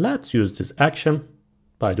 So let's use this action.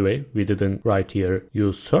 By the way, we didn't write here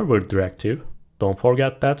use server directive. Don't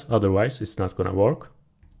forget that, otherwise it's not gonna work.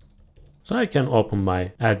 So I can open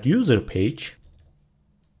my add user page.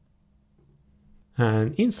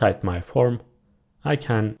 And inside my form, I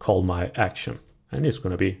can call my action. And it's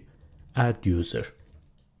gonna be add user.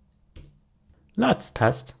 Let's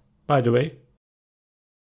test, by the way.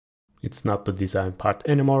 It's not the design part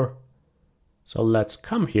anymore. So let's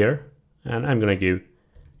come here and I'm gonna give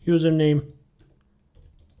username.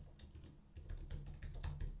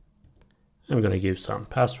 I'm gonna give some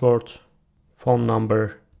password, phone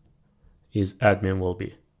number, is admin will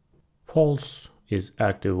be false, is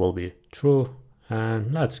active will be true,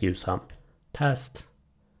 and let's give some test.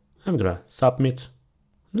 I'm gonna submit.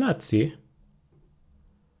 Let's see.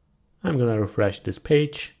 I'm gonna refresh this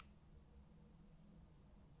page.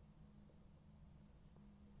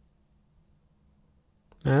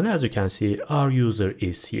 And as you can see, our user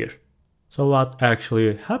is here. So what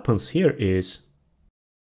actually happens here is,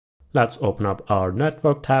 let's open up our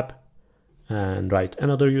network tab and write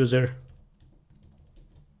another user.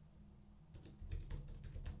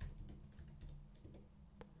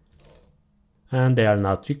 And they are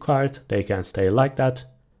not required, they can stay like that.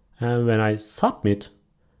 And when I submit,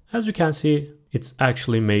 as you can see, it's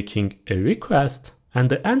actually making a request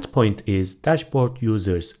and the endpoint is dashboard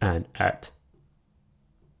users and add.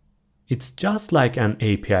 It's just like an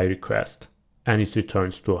API request and it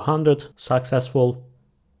returns to 100 successful.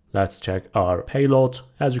 Let's check our payload.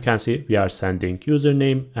 As you can see, we are sending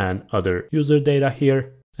username and other user data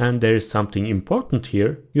here. And there is something important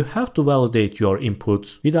here. You have to validate your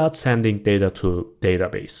inputs without sending data to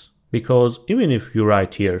database. Because even if you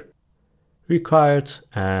write here required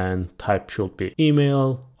and type should be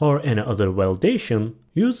email or any other validation,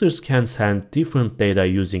 users can send different data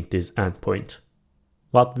using this endpoint.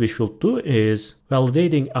 What we should do is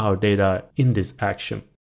validating our data in this action.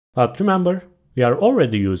 But remember, we are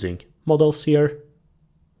already using models here.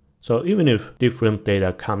 So even if different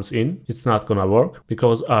data comes in, it's not gonna work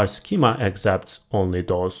because our schema accepts only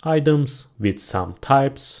those items with some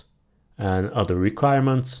types and other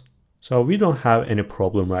requirements. So we don't have any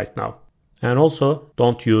problem right now. And also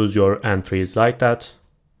don't use your entries like that.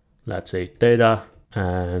 Let's say data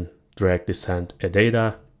and directly send a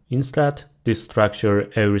data. Instead,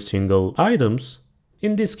 destructure every single items.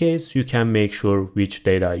 In this case, you can make sure which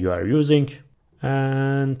data you are using.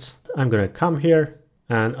 And I'm gonna come here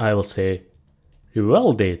and I will say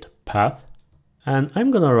revalidate path. And I'm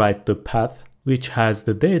gonna write the path which has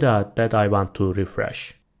the data that I want to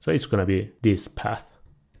refresh. So it's gonna be this path.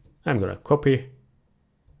 I'm gonna copy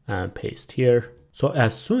and paste here. So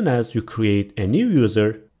as soon as you create a new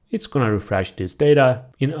user, it's gonna refresh this data.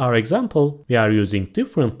 In our example, we are using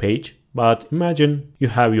different page, but imagine you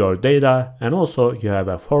have your data and also you have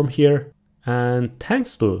a form here. And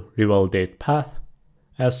thanks to revalidate path,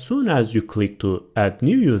 as soon as you click to add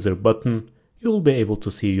new user button, you will be able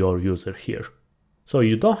to see your user here. So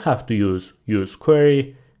you don't have to use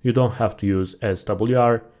query, you don't have to use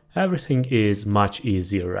SWR, everything is much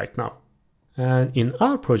easier right now. And in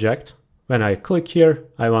our project, when I click here,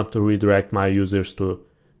 I want to redirect my users to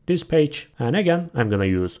this page. And again, I'm going to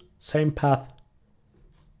use same path.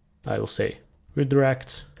 I will say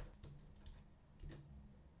redirect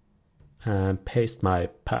and paste my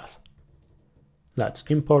path. Let's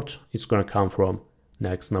import. It's going to come from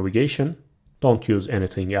Next navigation. Don't use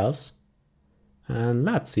anything else. And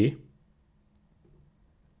let's see.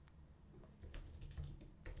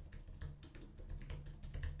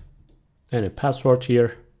 Any password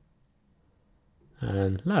here.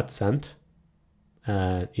 And let's send.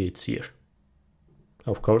 And it's here.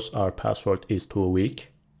 Of course, our password is too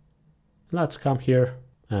weak. Let's come here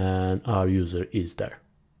and our user is there.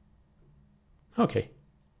 Okay.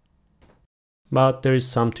 But there is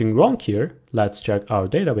something wrong here. Let's check our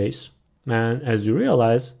database. And as you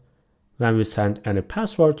realize, when we send any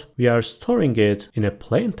password, we are storing it in a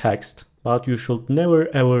plain text, but you should never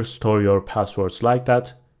ever store your passwords like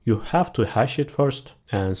that. You have to hash it first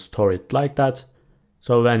and store it like that.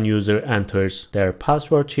 So when user enters their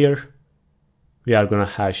password here, we are going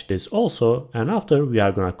to hash this also, and after we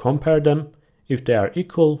are going to compare them. If they are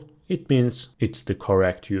equal, it means it's the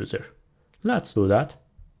correct user. Let's do that.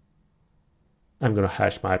 I'm going to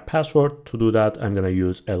hash my password. To do that, I'm going to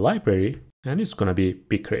use a library, and it's going to be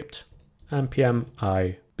bcrypt. npm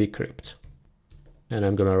I bcrypt. And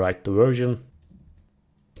I'm going to write the version.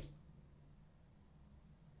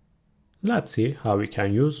 Let's see how we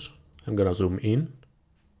can use. I'm going to zoom in.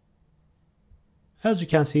 As you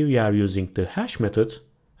can see, we are using the hash method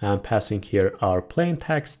and passing here our plain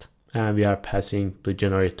text, and we are passing the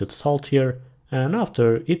generated salt here, and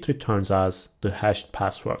after it returns us the hashed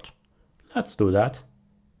password. Let's do that.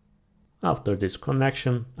 After this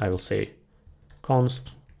connection, I will say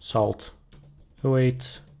const salt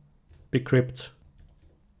await bcrypt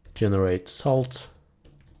generate salt.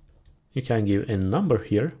 You can give a number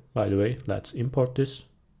here. By the way, let's import this.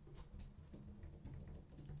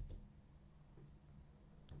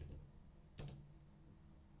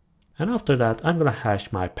 And after that, I'm going to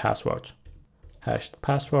hash my password. Hashed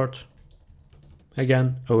password.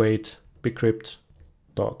 Again, await bcrypt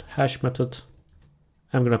dot hash method.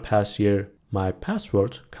 I'm going to pass here my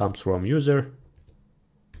password comes from user.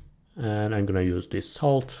 And I'm going to use this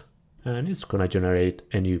salt. And it's going to generate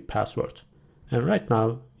a new password. And right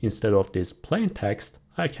now, instead of this plain text,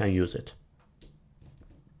 I can use it.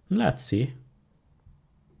 Let's see.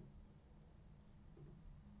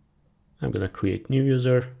 I'm going to create new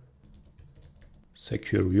user.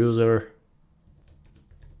 Secure user.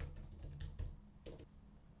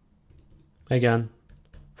 Again,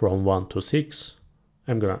 from 1 to 6.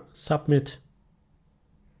 I'm going to submit.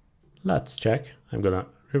 Let's check. I'm going to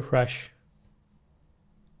refresh.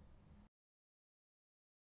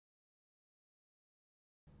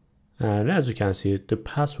 And as you can see, the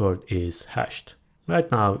password is hashed.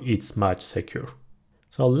 Right now, it's much secure.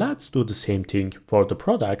 So let's do the same thing for the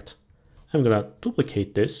product. I'm going to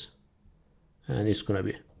duplicate this. And it's going to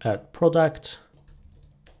be add product.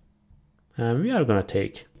 And we are going to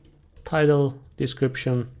take title,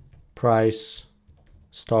 description, price,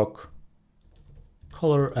 stock,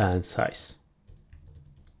 color, and size.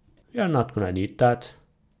 We are not going to need that.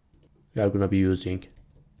 We are going to be using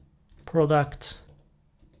product.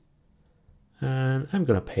 And I'm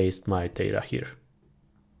going to paste my data here.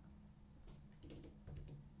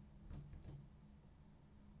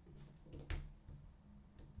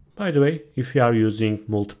 By the way, if you are using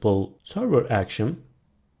multiple server action,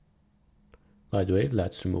 by the way,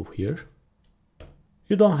 let's remove here.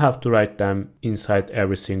 You don't have to write them inside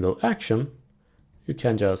every single action. You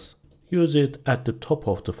can just use it at the top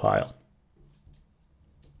of the file.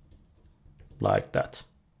 Like that.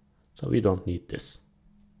 So we don't need this.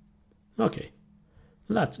 Okay,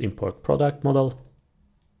 let's import product model.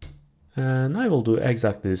 And I will do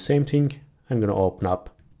exactly the same thing. I'm going to open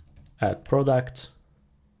up add product.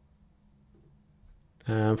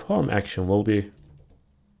 And form action will be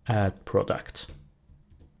add product.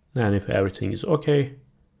 And if everything is okay,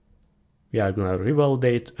 we are going to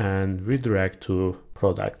revalidate and redirect to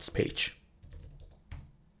products page.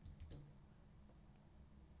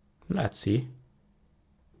 Let's see.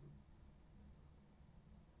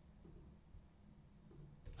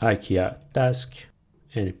 IKEA task,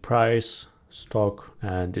 any price, stock,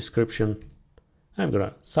 and description. I'm going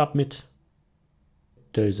to submit.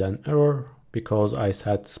 There is an error because I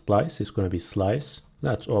said splice, it's going to be slice.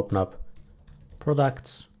 Let's open up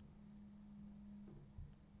products.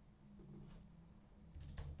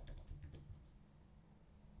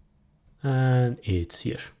 And it's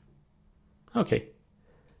here. Okay.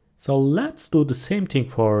 So let's do the same thing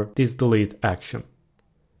for this delete action.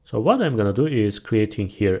 So what I'm gonna do is creating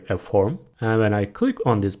here a form, and when I click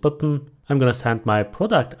on this button, I'm gonna send my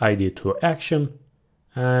product ID to action,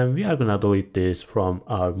 and we are gonna delete this from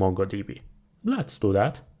our MongoDB. Let's do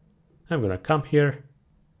that. I'm gonna come here.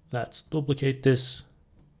 Let's duplicate this.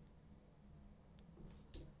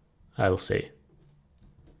 I will say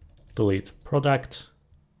delete product,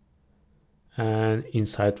 and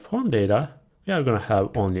inside form data, we are gonna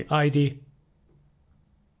have only ID,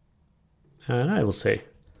 and I will say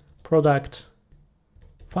product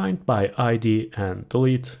find by ID and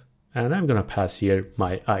delete, and I'm gonna pass here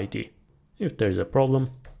my ID. If there's a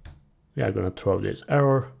problem, we are gonna throw this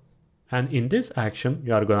error, and in this action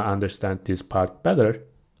you are gonna understand this part better.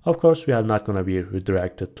 Of course, we are not gonna be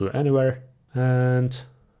redirected to anywhere, and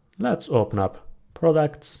let's open up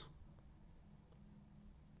products,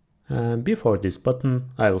 and before this button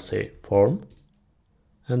I will say form,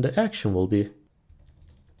 and the action will be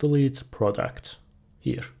delete product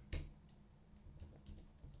here.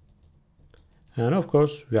 And of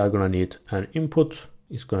course, we are gonna need an input.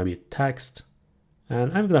 It's gonna be text,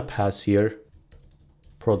 and I'm gonna pass here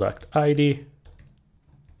product ID.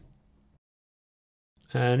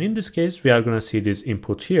 And in this case, we are gonna see this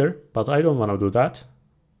input here, but I don't wanna do that.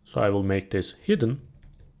 So I will make this hidden.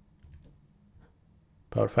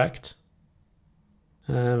 Perfect.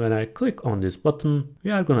 And when I click on this button,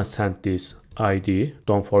 we are gonna send this ID.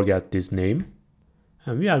 Don't forget this name.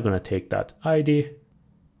 And we are gonna take that ID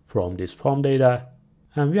from this form data,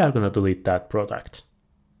 and we are gonna delete that product.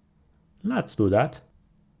 Let's do that.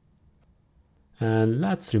 And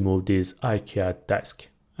let's remove this IKEA desk.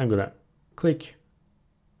 I'm gonna click.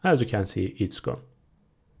 As you can see, it's gone.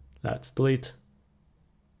 Let's delete.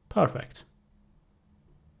 Perfect.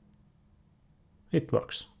 It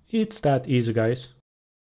works. It's that easy, guys.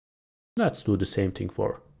 Let's do the same thing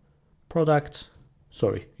for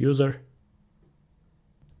user.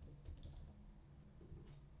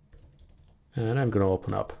 And I'm gonna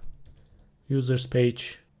open up users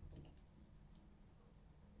page.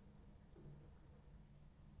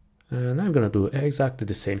 And I'm gonna do exactly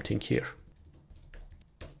the same thing here.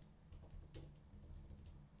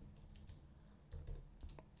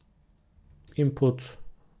 Input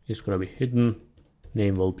is gonna be hidden,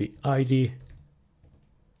 name will be ID,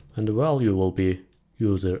 and the value will be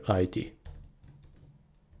user ID.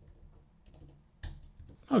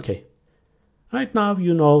 Okay. Right now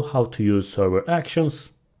you know how to use server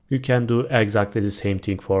actions. You can do exactly the same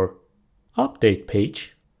thing for update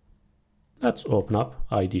page. Let's open up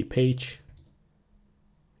ID page,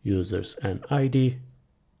 users and ID.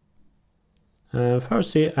 And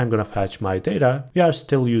firstly, I'm gonna fetch my data. We are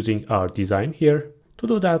still using our design here. To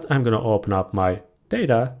do that, I'm gonna open up my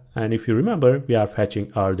data. And if you remember, we are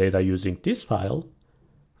fetching our data using this file.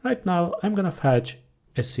 Right now, I'm gonna fetch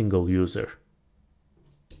a single user.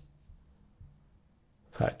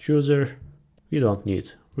 Fetch user. We don't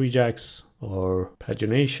need regex or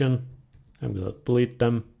pagination. I'm gonna delete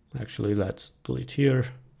them. Actually, let's delete here.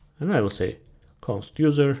 And I will say const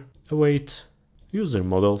user, await, user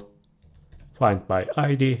model, find by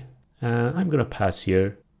ID. And I'm gonna pass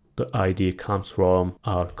here the ID comes from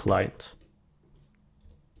our client.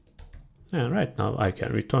 And right now I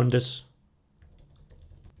can return this.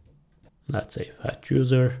 Let's say fetch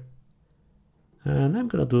user. And I'm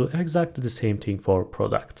gonna do exactly the same thing for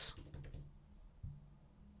products.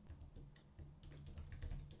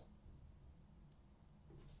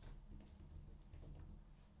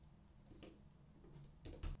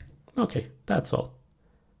 Okay, that's all.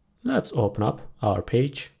 Let's open up our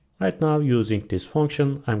page. Right now, using this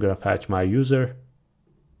function, I'm gonna fetch my user.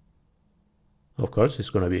 Of course, it's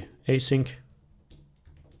gonna be async.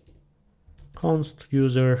 Const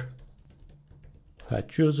user,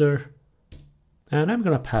 fetch user, and I'm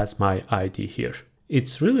gonna pass my ID here.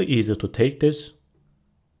 It's really easy to take this.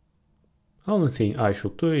 Only thing I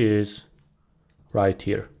should do is write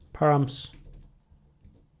here params.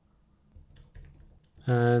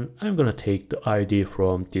 And I'm gonna take the ID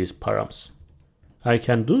from these params. I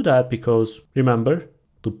can do that because remember,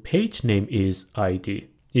 the page name is ID.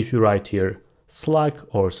 If you write here slug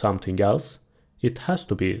or something else, it has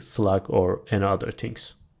to be slug or any other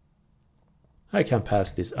things. I can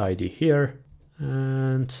pass this ID here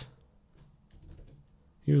and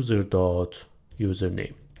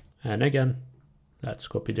user.username. And again, let's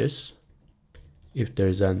copy this. If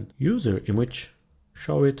there's an user image,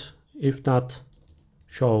 show it. If not,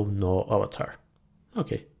 show no avatar.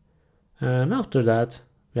 Okay. And after that,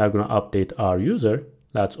 we are going to update our user.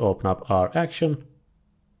 Let's open up our action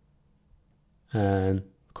and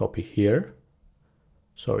copy here.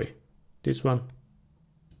 Sorry, this one.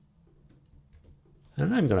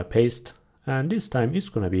 And I'm going to paste. And this time it's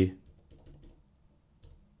gonna be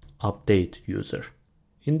update user.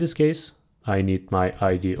 In this case, I need my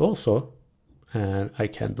ID also, and I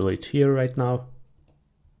can delete here right now.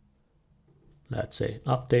 Let's say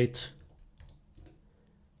update.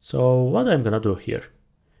 So what I'm gonna do here,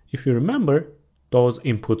 if you remember, those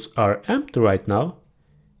inputs are empty right now.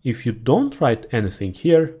 If you don't write anything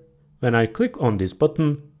here, when I click on this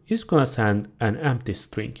button, it's gonna send an empty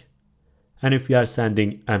string. And if we are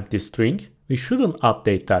sending empty string, we shouldn't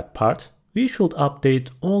update that part. We should update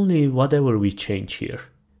only whatever we change here.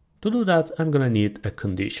 To do that, I'm gonna need a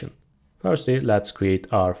condition. Firstly, let's create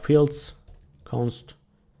our fields. Const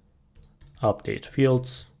update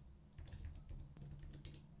fields.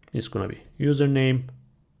 It's gonna be username,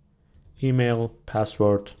 email,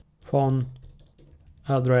 password, phone,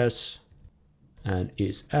 address, and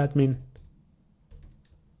is admin,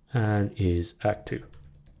 and is active.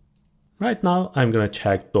 Right now, I'm gonna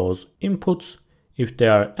check those inputs. If they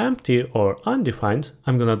are empty or undefined,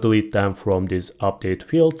 I'm gonna delete them from these update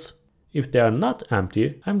fields. If they are not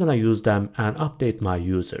empty, I'm gonna use them and update my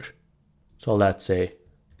user. So let's say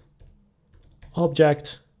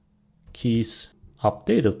object keys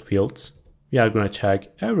updated fields. We are gonna check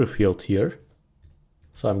every field here.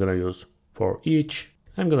 So I'm gonna use for each.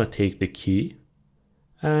 I'm gonna take the key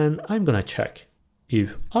and I'm gonna check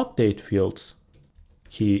if update fields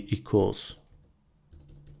key equals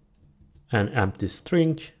an empty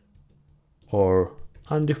string or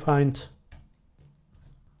undefined,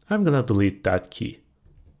 I'm gonna delete that key.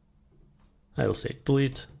 I will say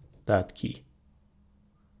delete that key.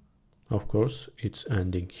 Of course, it's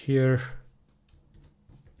ending here.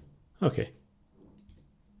 Okay.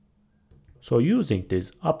 So using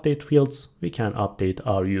these update fields, we can update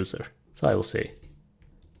our user. So I will say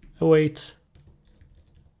await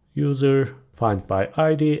user find by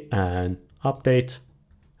ID and update.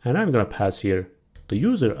 And I'm gonna pass here the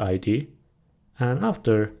user ID and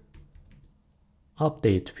after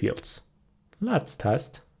update fields. Let's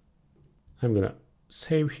test. I'm gonna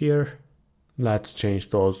save here. Let's change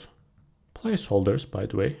those placeholders, by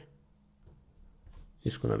the way.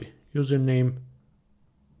 It's gonna be username,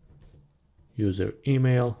 user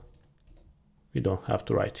email. We don't have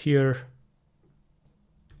to write here.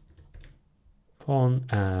 Phone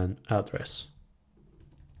and address.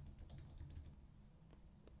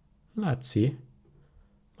 Let's see.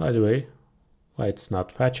 By the way, why it's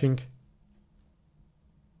not fetching.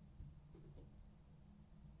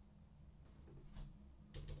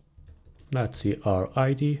 Let's see our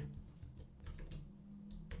ID.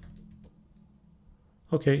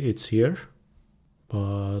 Okay, it's here,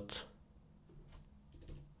 but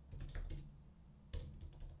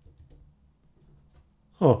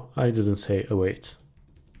oh, I didn't say await.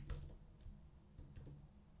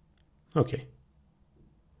 Okay.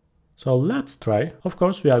 So let's try. Of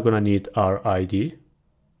course, we are gonna need our ID.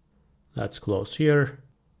 Let's close here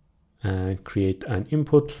and create an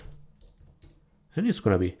input. And it's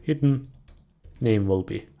gonna be hidden. Name will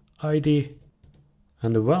be ID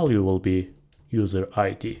and the value will be user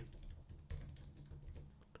ID.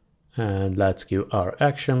 And let's give our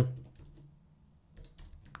action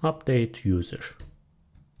update user.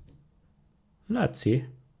 Let's see.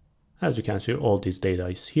 As you can see, all this data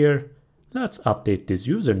is here. Let's update this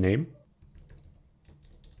username.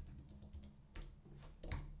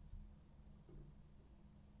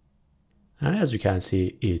 And as you can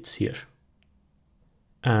see, it's here.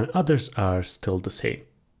 And others are still the same.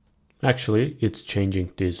 Actually, it's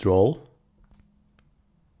changing this role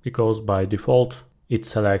because by default, it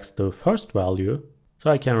selects the first value. So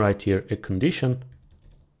I can write here a condition.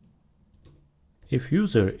 If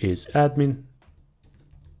user is admin,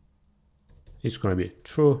 it's going to be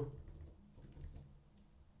true.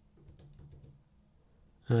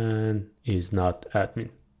 And is not admin.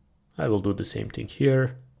 I will do the same thing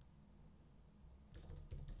here.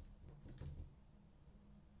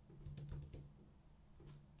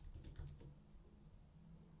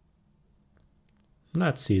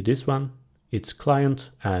 Let's see this one. It's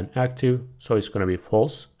client and active, so it's going to be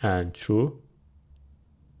false and true.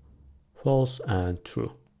 False and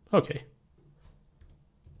true. Okay.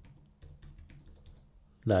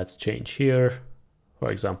 Let's change here.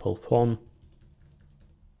 For example, phone.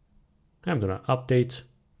 I'm going to update.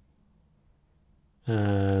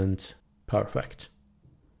 And perfect.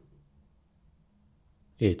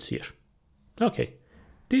 It's here. Okay.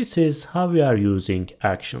 This is how we are using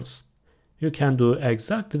actions. You can do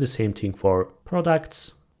exactly the same thing for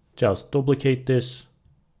products. Just duplicate this.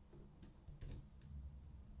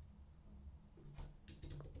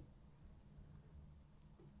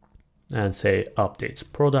 And say update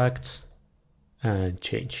products and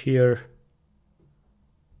change here.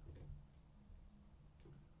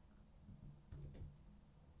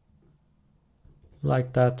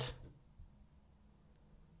 like that.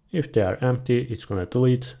 If they are empty, it's gonna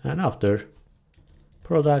delete, and after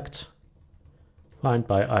product, find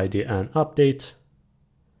by ID and update.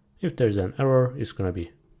 If there's an error, it's gonna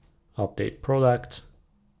be update product.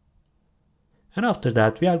 And after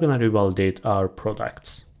that, we are gonna revalidate our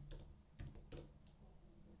products.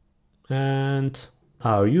 And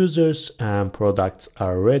our users and products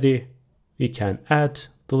are ready. We can add,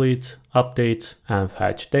 delete, update, and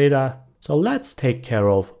fetch data. So let's take care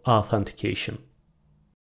of authentication.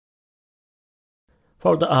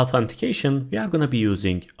 For the authentication, we are going to be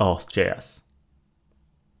using auth.js.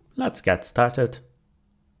 Let's get started.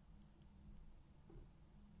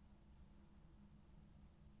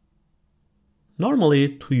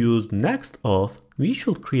 Normally, to use Next-auth, we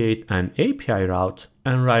should create an API route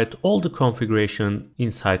and write all the configuration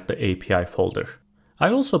inside the API folder. I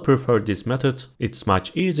also prefer this method, it's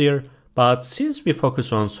much easier, but since we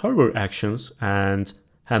focus on server actions and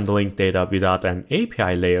handling data without an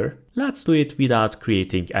API layer, let's do it without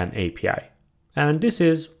creating an API. And this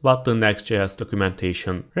is what the Next.js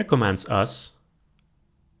documentation recommends us.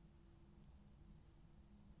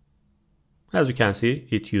 As you can see,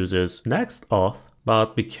 it uses Next-auth,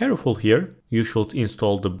 but be careful here, you should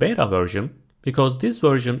install the beta version, because this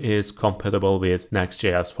version is compatible with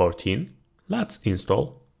Next.js 14. Let's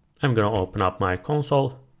install. I'm gonna open up my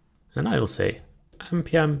console, and I will say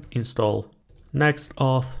npm install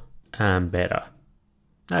Next-auth and beta.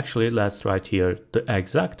 Actually, let's write here the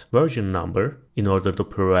exact version number in order to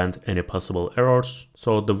prevent any possible errors.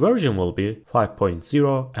 So the version will be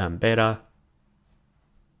 5.0 and beta.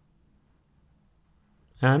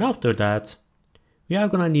 And after that, we are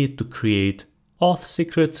gonna need to create auth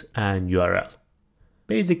secret and URL.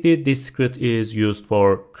 Basically, this secret is used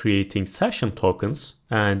for creating session tokens,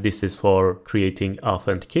 and this is for creating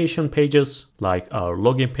authentication pages like our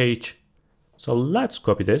login page. So let's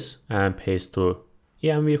copy this and paste to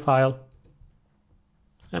env file.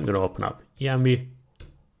 I'm gonna open up env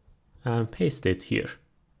and paste it here.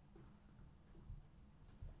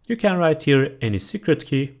 You can write here any secret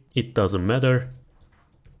key, it doesn't matter.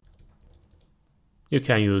 You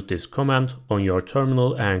can use this command on your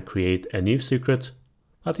terminal and create a new secret,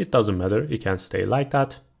 but it doesn't matter, it can stay like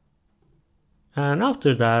that. And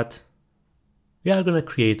after that, we are gonna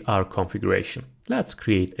create our configuration. Let's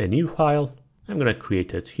create a new file. I'm gonna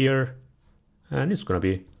create it here, and it's gonna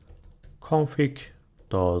be config.js.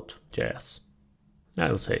 I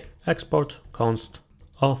will say export const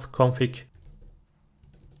auth config.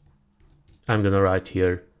 I'm gonna write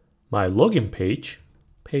here my login page,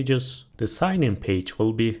 pages. The sign-in page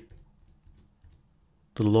will be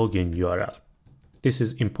the login URL. This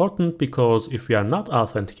is important because if we are not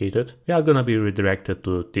authenticated, we are gonna be redirected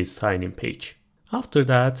to this sign-in page. After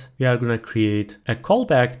that, we are gonna create a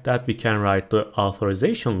callback that we can write the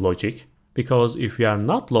authorization logic, because if we are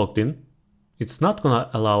not logged in, it's not gonna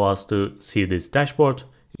allow us to see this dashboard.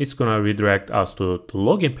 It's gonna redirect us to the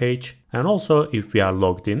login page. And also if we are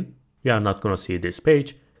logged in, we are not gonna see this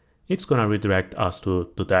page. It's gonna redirect us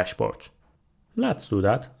to the dashboard. Let's do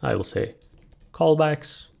that. I will say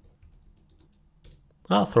callbacks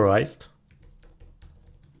authorized,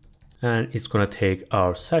 and it's gonna take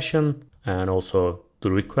our session and also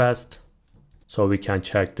the request, so we can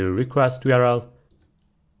check the request URL.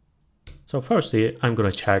 So firstly, I'm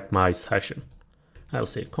gonna check my session. I'll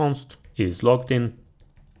say const is logged in.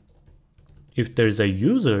 If there is a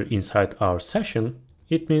user inside our session,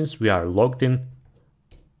 it means we are logged in.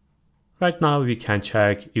 Right now we can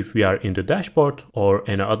check if we are in the dashboard or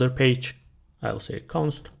any other page. I'll say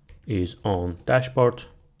const is on dashboard.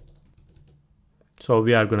 So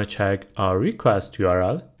we are gonna check our request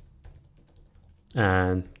URL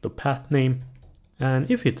and the path name.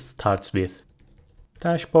 And if it starts with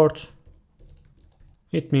dashboard,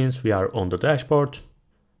 it means we are on the dashboard.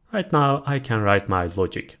 Right now I can write my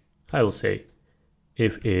logic. I will say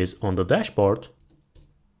if is on the dashboard,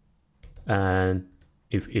 and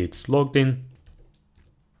if it's logged in,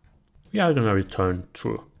 we are gonna return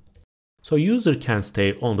true. So user can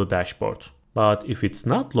stay on the dashboard, but if it's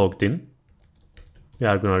not logged in, we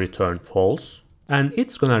are gonna return false, and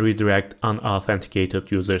it's gonna redirect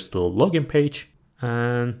unauthenticated users to login page.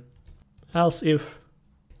 And else if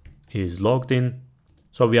is logged in,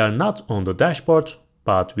 so we are not on the dashboard,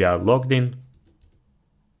 but we are logged in,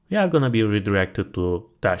 we are gonna be redirected to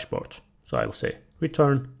dashboard. So I will say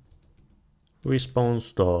return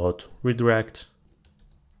response.redirect.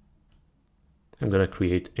 I'm gonna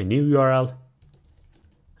create a new URL,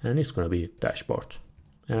 and it's gonna be dashboard.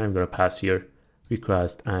 And I'm gonna pass here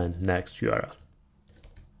request and next URL.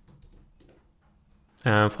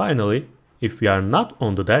 And finally, if we are not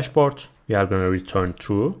on the dashboard, we are going to return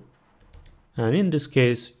true. And in this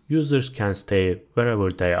case, users can stay wherever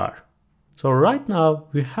they are. So right now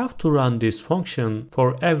we have to run this function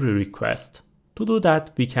for every request. To do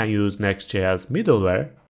that, we can use Next.js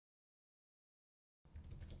middleware.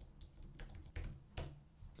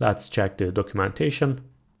 Let's check the documentation.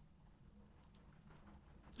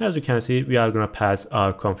 As you can see, we are going to pass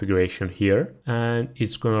our configuration here, and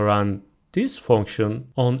it's going to run this function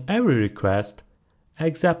on every request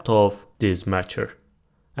except of this matcher.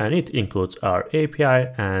 And it includes our API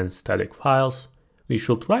and static files. We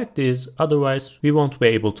should write this, otherwise we won't be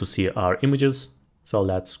able to see our images. So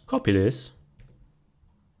let's copy this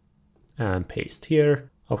and paste here.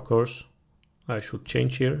 Of course, I should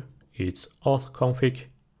change here. It's auth config.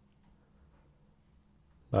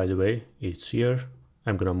 By the way, it's here.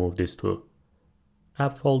 I'm gonna move this to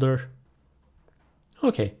app folder.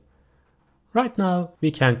 Okay. Right now we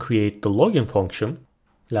can create the login function.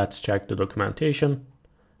 Let's check the documentation.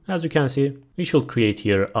 As you can see, we should create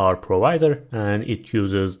here our provider, and it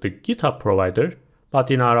uses the GitHub provider. But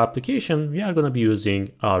in our application, we are going to be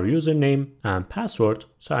using our username and password.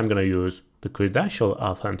 So I'm going to use the credential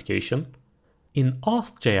authentication. In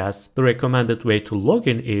auth.js, the recommended way to log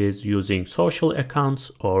in is using social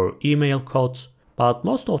accounts or email codes. But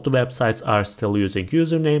most of the websites are still using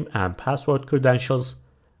username and password credentials.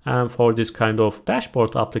 And for this kind of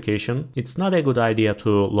dashboard application, it's not a good idea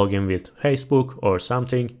to log in with Facebook or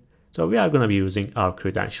something. So we are going to be using our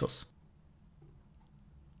credentials.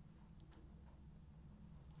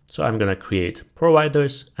 So I'm going to create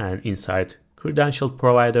providers, and inside credential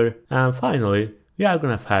provider. And finally, we are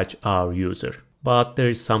going to fetch our user. But there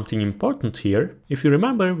is something important here. If you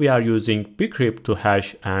remember, we are using bcrypt to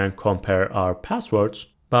hash and compare our passwords.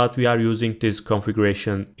 But we are using this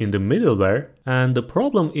configuration in the middleware, and the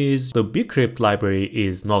problem is the bcrypt library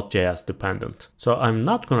is not JS dependent. So I'm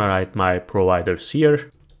not gonna write my providers here.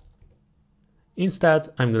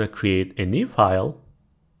 Instead, I'm gonna create a new file.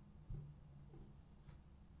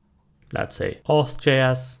 Let's say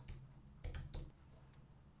auth.js.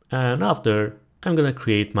 And after, I'm gonna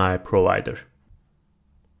create my provider.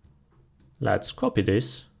 Let's copy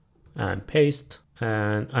this and paste,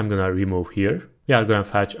 and I'm gonna remove here. We are going to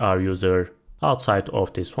fetch our user outside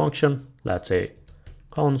of this function. Let's say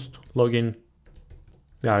const login.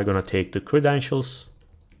 We are going to take the credentials,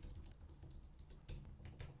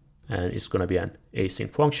 and it's going to be an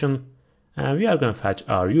async function. And we are going to fetch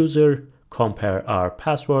our user, compare our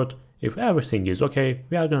password. If everything is okay,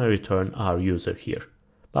 we are going to return our user here.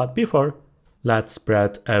 But before, let's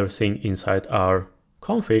spread everything inside our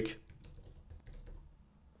config.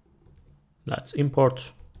 Let's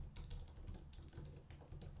import.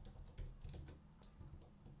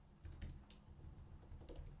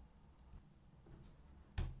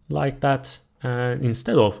 Like that, and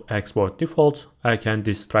instead of export default, I can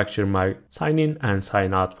destructure my sign in and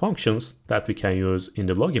sign out functions that we can use in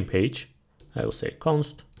the login page. I will say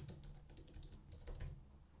const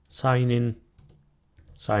sign in,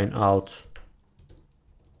 sign out,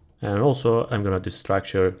 and also I'm going to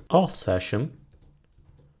destructure auth session.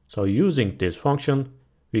 So using this function,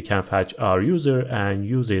 we can fetch our user and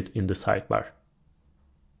use it in the sidebar.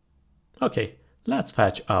 Okay, let's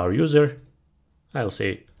fetch our user. I will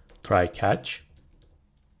say try catch.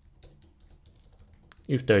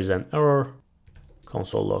 If there is an error,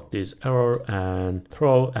 console log this error and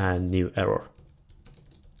throw a new error.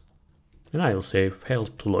 And I will say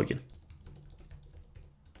failed to login.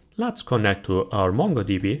 Let's connect to our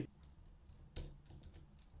MongoDB.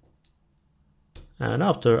 And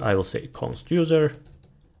after I will say const user,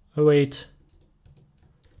 await,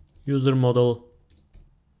 user model,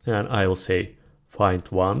 and I will say find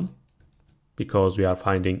one, because we are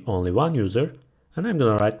finding only one user, and I'm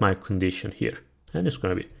going to write my condition here, and it's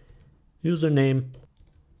going to be username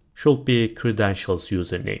should be credentials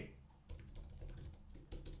username.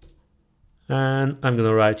 And I'm going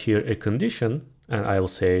to write here a condition, and I will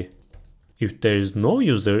say if there is no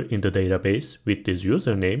user in the database with this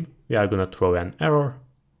username, we are going to throw an error.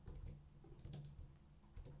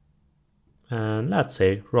 And let's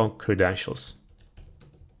say wrong credentials.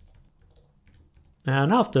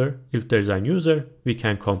 And after, if there's a user, we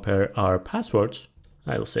can compare our passwords.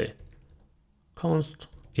 I will say const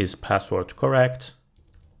is password correct.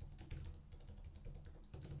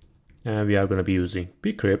 And we are going to be using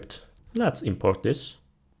bcrypt. Let's import this.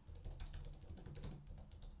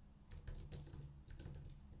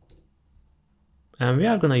 And we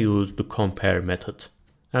are going to use the compare method.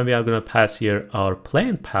 And we are going to pass here our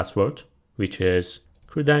plain password, which is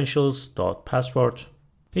credentials.password.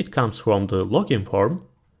 It comes from the login form.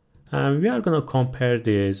 And we are going to compare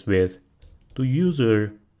this with the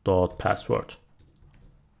user dot password.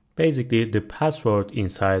 Basically the password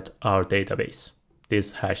inside our database,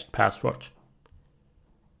 this hashed password.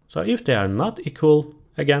 So if they are not equal,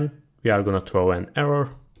 again, we are going to throw an error.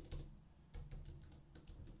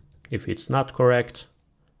 If it's not correct,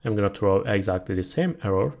 I'm going to throw exactly the same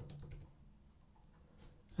error.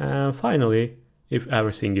 And finally, if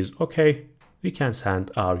everything is okay, we can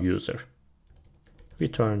send our user.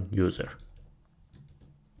 Return user.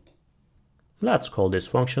 Let's call this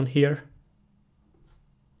function here.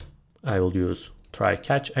 I will use try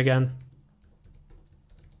catch again.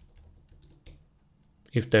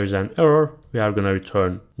 If there's an error, we are going to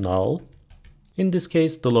return null. In this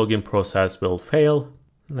case, the login process will fail.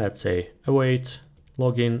 Let's say await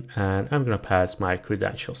login, and I'm going to pass my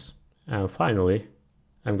credentials. And finally,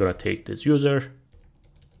 I'm going to take this user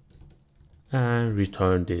and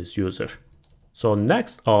return this user. So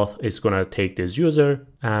Next.auth is going to take this user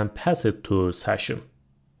and pass it to session.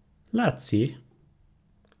 Let's see.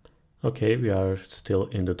 Okay, we are still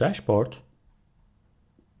in the dashboard.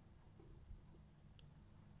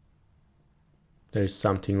 There is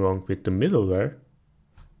something wrong with the middleware.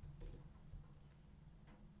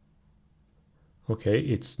 Okay,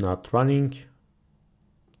 it's not running.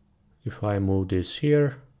 If I move this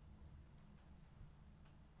here,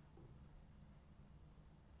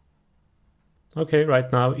 okay,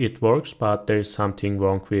 right now it works, but there is something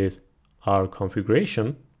wrong with our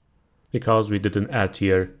configuration because we didn't add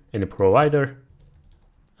here any provider.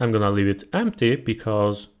 I'm gonna leave it empty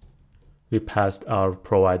because we passed our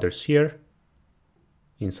providers here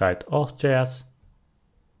inside auth.js.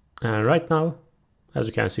 And right now, as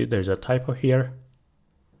you can see, there's a typo here.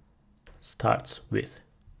 Starts with.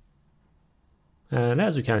 And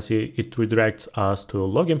as you can see, it redirects us to a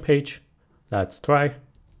login page. Let's try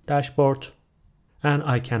dashboard. And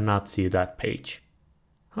I cannot see that page.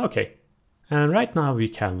 Okay. And right now we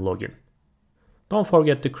can log in. Don't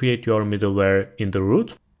forget to create your middleware in the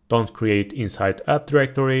root. Don't create inside app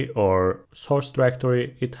directory or source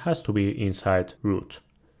directory. It has to be inside root.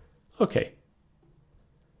 Okay.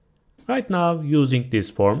 Right now, using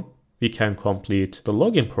this form, we can complete the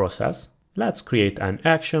login process. Let's create an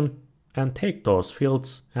action and take those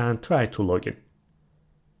fields and try to log in.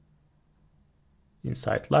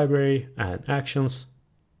 Inside library and actions,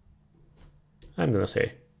 I'm going to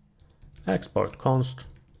say export const.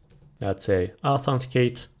 Let's say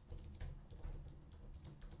authenticate.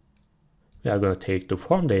 We are going to take the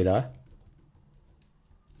form data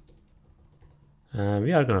and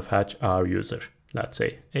we are going to fetch our user. Let's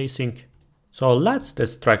say async. So let's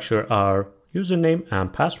destructure our username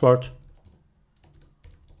and password.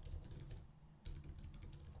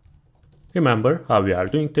 Remember how we are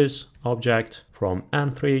doing this: object from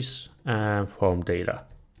entries and form data.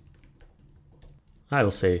 I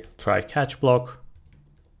will say try catch block.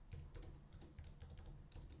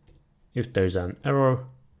 If there's an error,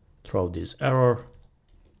 throw this error.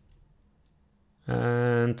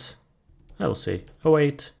 And I will say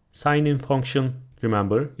await sign in function.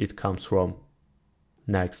 Remember, it comes from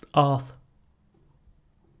Next-auth.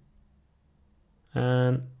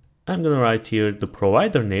 And I'm going to write here the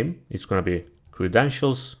provider name. It's going to be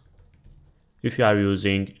credentials. If you are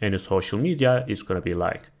using any social media, it's going to be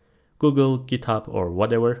like Google, GitHub, or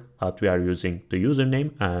whatever, but we are using the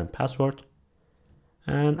username and password.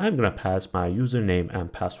 And I'm going to pass my username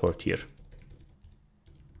and password here.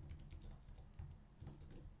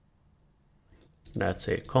 Let's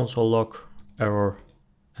say console log error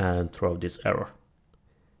and throw this error.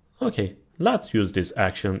 Okay, let's use this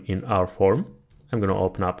action in our form. I'm going to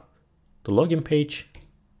open up the login page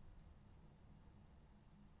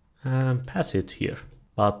and pass it here.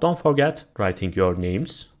 But don't forget writing your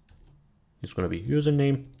names. It's going to be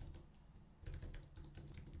username.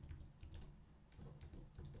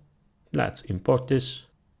 Let's import this.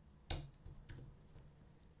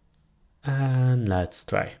 And let's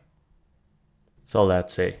try. So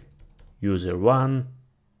let's say user 1.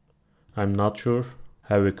 I'm not sure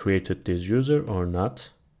have we created this user or not.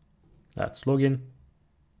 Let's log in.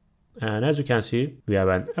 And as you can see, we have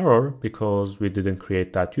an error because we didn't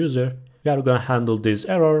create that user. We are going to handle this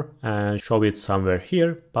error and show it somewhere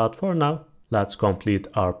here. But for now, let's complete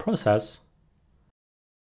our process.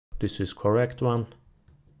 This is correct one.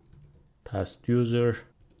 Test user.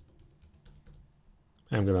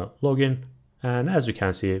 I'm going to log in. And as you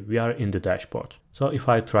can see, we are in the dashboard. So if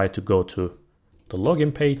I try to go to the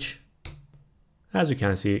login page, as you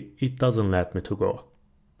can see, it doesn't let me to go.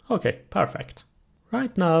 Okay, perfect.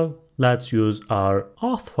 Right now, let's use our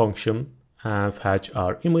auth function and fetch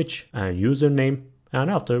our image and username.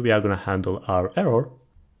 And after, we are going to handle our error.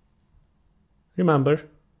 Remember,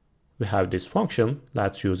 we have this function.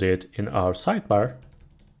 Let's use it in our sidebar.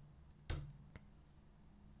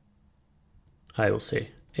 I will say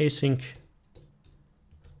async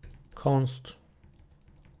const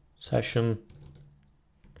session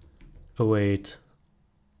await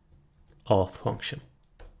auth function.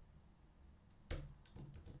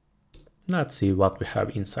 Let's see what we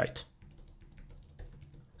have inside.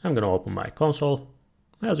 I'm going to open my console.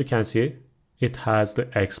 As you can see, it has the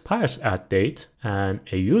expires at date and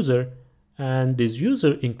a user, and this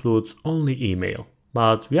user includes only email,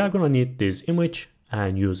 but we are going to need this image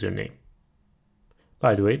and username.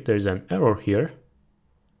 By the way, there is an error here.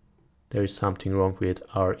 There is something wrong with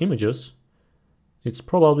our images. It's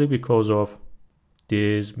probably because of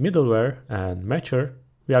this middleware and matcher.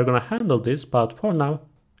 We are going to handle this, but for now,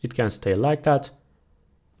 it can stay like that.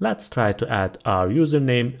 Let's try to add our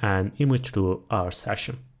username and image to our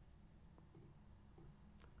session.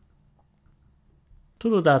 To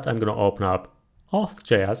do that, I'm going to open up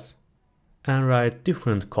auth.js and write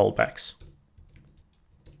different callbacks.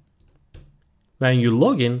 When you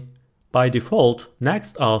log in, by default,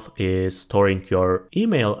 Next.auth is storing your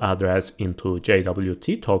email address into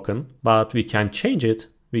JWT token, but we can change it.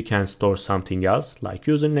 We can store something else like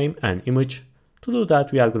username and image. To do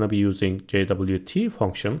that, we are going to be using JWT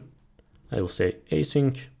function. I will say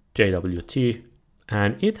async JWT,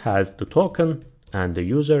 and it has the token and the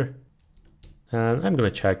user. And I'm going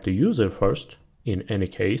to check the user first in any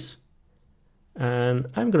case. And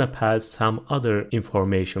I'm going to pass some other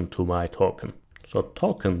information to my token. So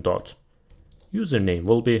token.username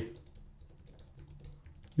will be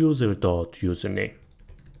user.username.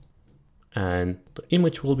 And the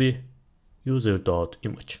image will be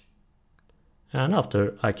user.image. And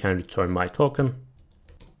after, I can return my token.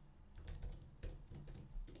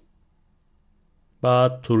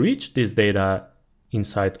 But to reach this data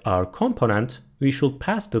inside our component, we should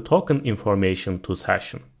pass the token information to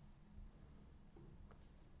session.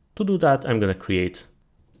 To do that, I'm going to create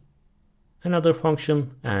another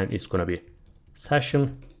function, and it's going to be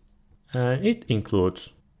session, and it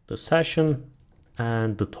includes the session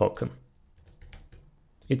and the token.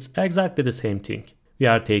 It's exactly the same thing. We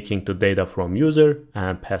are taking the data from user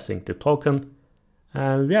and passing the token,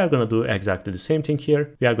 and we are going to do exactly the same thing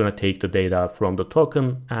here. We are going to take the data from the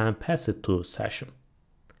token and pass it to session.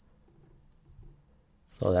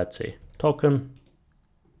 So let's say token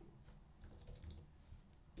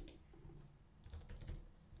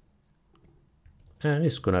and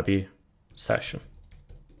it's going to be session.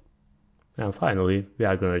 And finally, we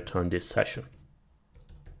are going to return this session.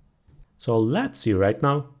 So let's see right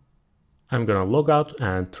now. I'm going to log out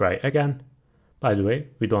and try again. By the way,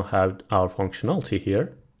 we don't have our functionality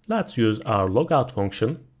here. Let's use our logout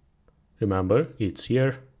function. Remember, it's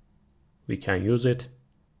here. We can use it.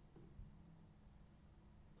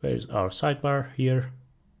 Where is our sidebar? Here.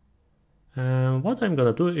 And what I'm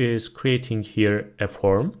going to do is creating here a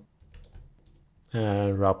form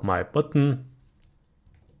and wrap my button.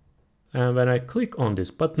 And when I click on this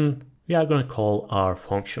button, we are going to call our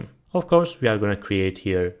function. Of course, we are going to create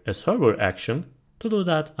here a server action. To do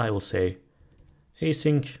that, I will say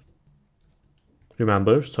async.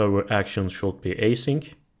 Remember, server actions should be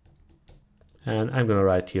async. And I'm going to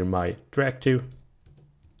write here my directive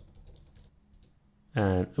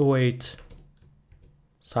and await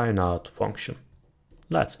sign out function.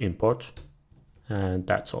 Let's import, and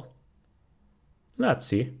that's all. Let's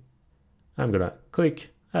see. I'm going to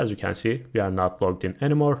click. As you can see, we are not logged in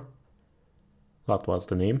anymore. What was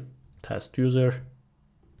the name? Test user.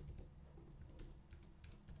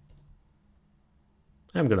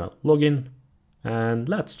 I'm going to log in, and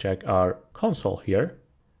let's check our console here.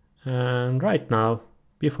 And right now,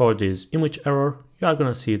 before this image error, you are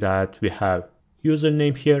going to see that we have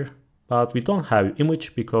username here, but we don't have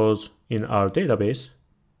image because in our database,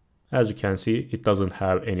 as you can see, it doesn't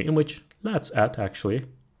have any image. Let's add actually.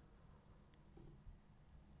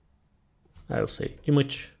 I'll say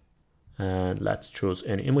image, and let's choose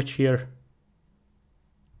any image here.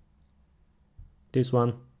 This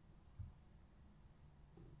one.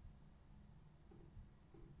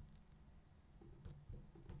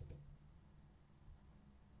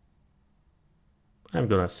 I'm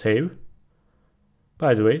gonna save.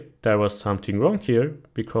 By the way, there was something wrong here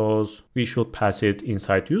because we should pass it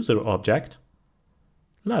inside user object.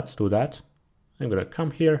 Let's do that. I'm gonna come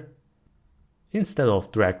here. Instead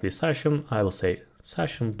of directly session, I will say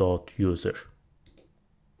session.user.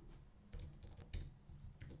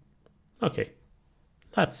 Okay,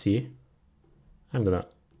 let's see. I'm gonna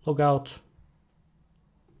log out.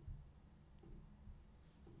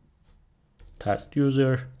 Test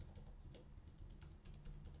user.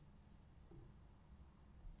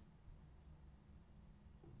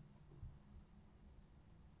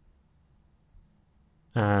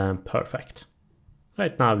 perfect.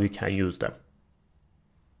 Right now we can use them.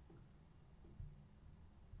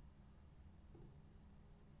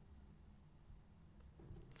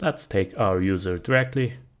 Let's take our user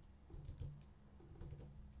directly.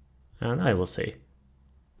 And I will say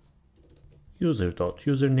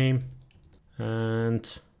user.username.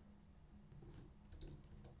 And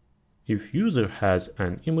if user has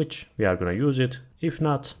an image, we are going to use it. If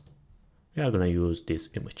not, we are going to use this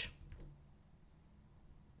image.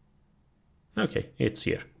 Okay, it's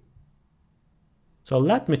here. So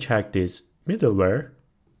let me check this middleware.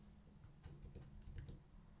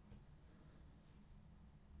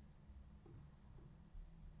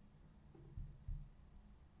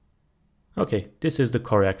 Okay, this is the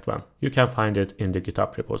correct one. You can find it in the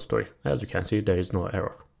GitHub repository. As you can see, there is no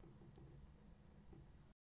error.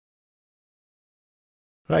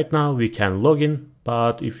 Right now we can log in,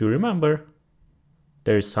 but if you remember,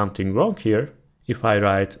 there is something wrong here. If I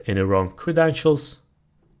write any wrong credentials,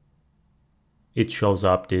 it shows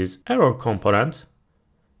up this error component,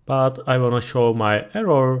 but I want to show my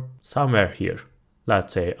error somewhere here.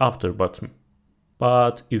 Let's say after button.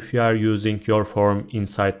 But if you are using your form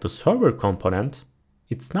inside the server component,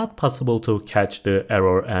 it's not possible to catch the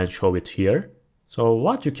error and show it here. So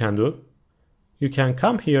what you can do, you can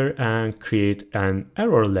come here and create an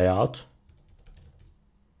error layout.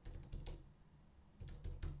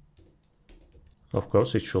 Of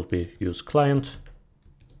course, it should be use client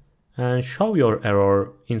and show your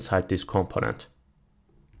error inside this component.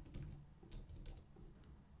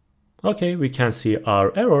 Okay, we can see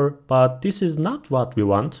our error, but this is not what we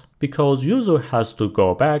want because user has to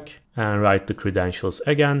go back and write the credentials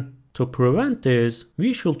again. To prevent this,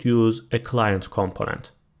 we should use a client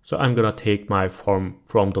component. So I'm gonna take my form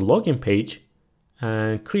from the login page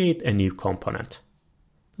and create a new component.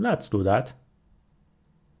 Let's do that.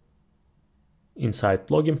 Inside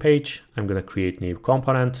login page, I'm gonna create new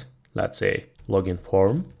component. Let's say login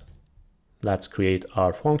form. Let's create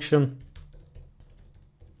our function.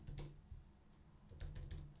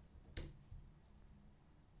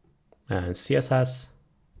 And CSS.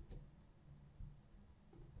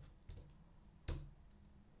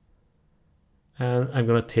 And I'm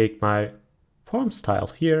going to take my form style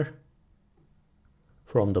here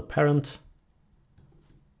from the parent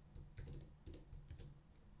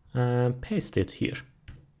and paste it here.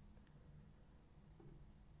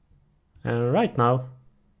 And right now,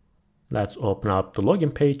 let's open up the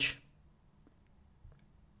login page.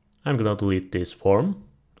 I'm going to delete this form.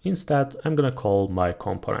 Instead, I'm going to call my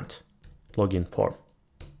component login form.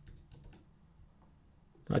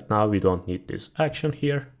 Right now, we don't need this action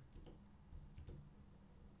here.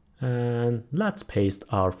 And let's paste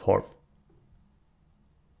our form.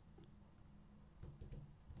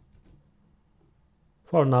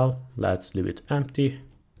 For now, let's leave it empty.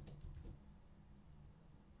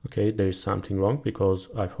 Okay, there is something wrong because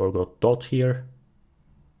I forgot dot here.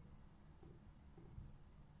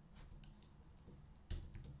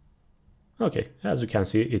 Okay, as you can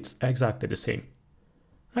see, it's exactly the same.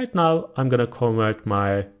 Right now, I'm gonna convert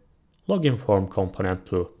my login form component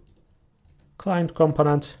to client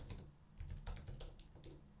component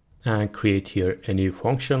and create here a new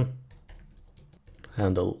function,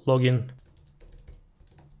 handle login.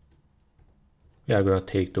 We are gonna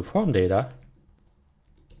take the form data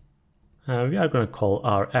and we are gonna call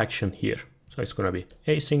our action here. So it's gonna be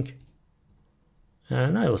async,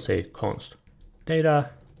 and I will say const data.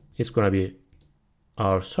 It's going to be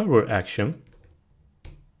our server action,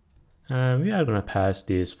 and we are going to pass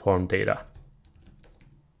this form data.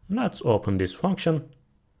 Let's open this function,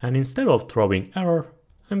 and instead of throwing error,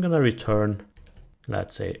 I'm going to return,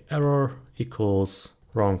 let's say error equals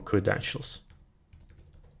wrong credentials.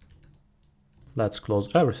 Let's close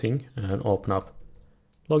everything and open up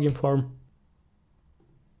login form.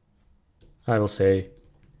 I will say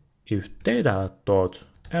if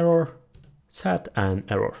data.error set an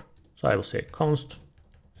error. So I will say const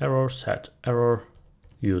error set error,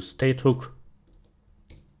 use state hook,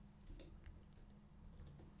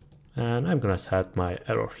 and I'm gonna set my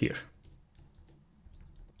error here.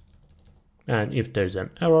 And if there's an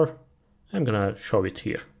error, I'm gonna show it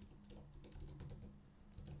here.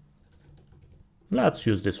 Let's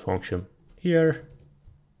use this function here,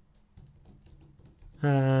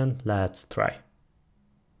 and let's try.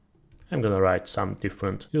 I'm gonna write some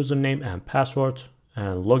different username and password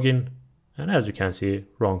and login, and as you can see,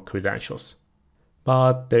 wrong credentials.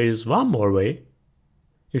 But there is one more way.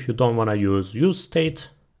 If you don't wanna use state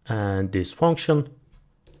and this function,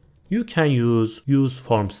 you can use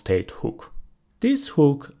form state hook. This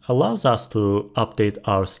hook allows us to update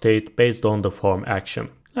our state based on the form action.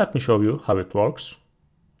 Let me show you how it works.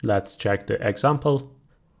 Let's check the example.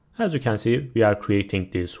 As you can see, we are creating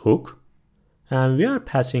this hook and we are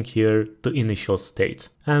passing here the initial state.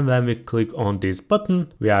 And when we click on this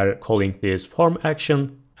button, we are calling this form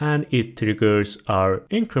action and it triggers our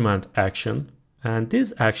increment action. And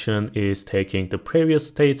this action is taking the previous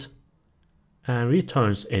state and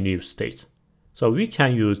returns a new state. So we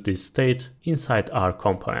can use this state inside our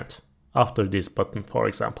component after this button, for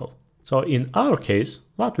example. So in our case,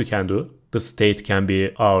 what we can do, the state can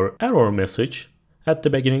be our error message. At the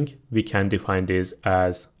beginning, we can define this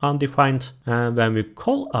as undefined. And when we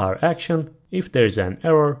call our action, if there is an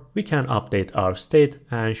error, we can update our state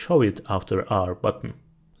and show it after our button.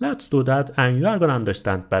 Let's do that and you are going to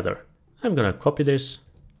understand better. I'm going to copy this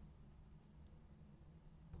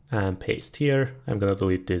and paste here. I'm going to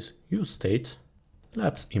delete this use state.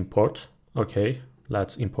 Let's import. Okay,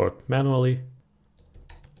 let's import manually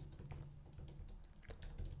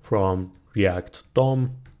from React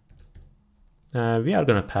DOM. We are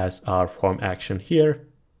going to pass our form action here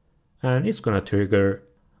and it's going to trigger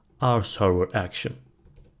our server action.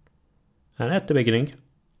 And at the beginning,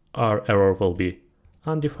 our error will be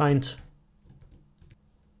undefined.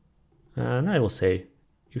 And I will say,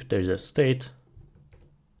 if there is a state,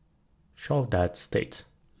 show that state.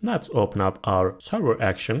 Let's open up our server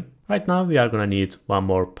action. Right now, we are going to need one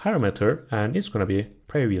more parameter and it's going to be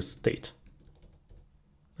previous state.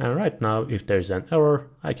 And right now, if there is an error,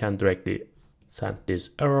 I can directly send this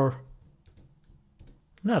error.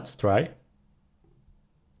 Let's try.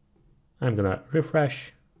 I'm gonna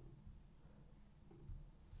refresh.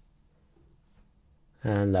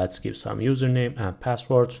 And let's give some username and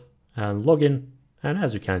password and login. And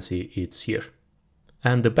as you can see, it's here.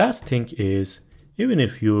 And the best thing is, even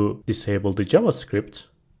if you disable the JavaScript,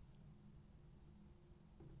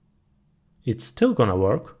 it's still gonna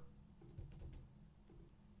work.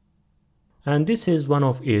 And this is one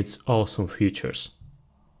of its awesome features.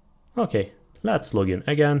 Okay, let's log in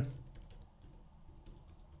again.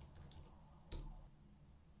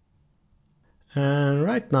 And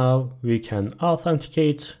right now we can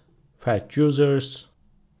authenticate, fetch users,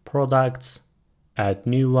 products, add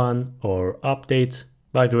new one or update.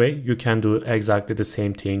 By the way, you can do exactly the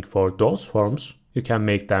same thing for those forms. You can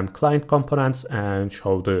make them client components and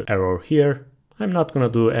show the error here. I'm not gonna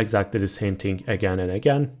do exactly the same thing again and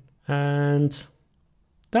again. And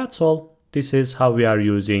that's all. This is how we are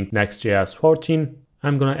using Next.js 14.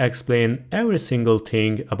 I'm gonna explain every single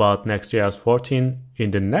thing about Next.js 14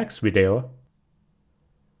 in the next video.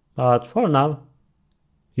 But for now,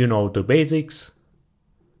 you know the basics.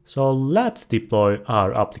 So let's deploy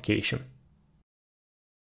our application.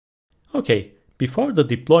 Okay, before the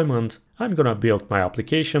deployment, I'm gonna build my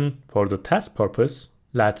application for the test purpose.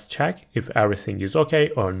 Let's check if everything is okay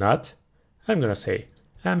or not. I'm gonna say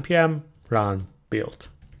npm run build.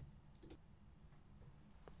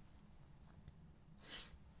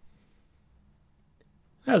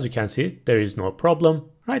 As you can see, there is no problem.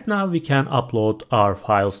 Right now we can upload our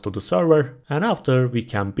files to the server and after we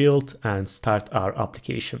can build and start our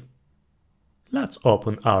application. Let's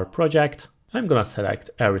open our project. I'm gonna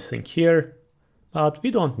select everything here, but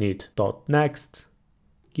we don't need .next,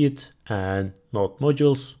 git and node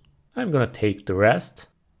modules. I'm gonna take the rest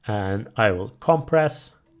and I will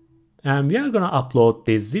compress. And we are gonna upload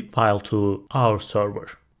this zip file to our server.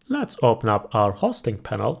 Let's open up our hosting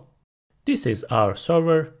panel. This is our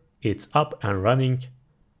server. It's up and running.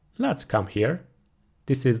 Let's come here.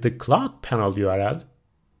 This is the cloud panel URL.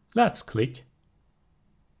 Let's click.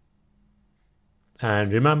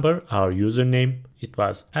 And remember our username, it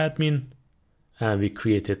was admin, and we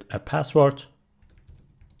created a password.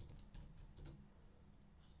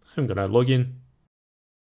 I'm gonna log in.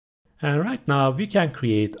 And right now we can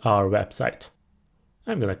create our website.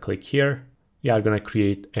 I'm gonna click here. We are gonna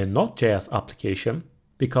create a Node.js application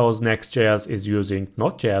because Next.js is using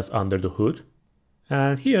Node.js under the hood.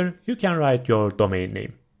 And here you can write your domain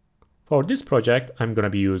name. For this project, I'm gonna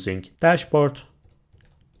be using dashboard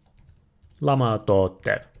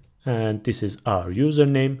Lama.Dev. And this is our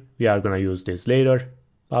username. We are gonna use this later,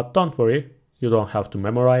 but don't worry, you don't have to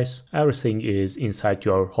memorize. Everything is inside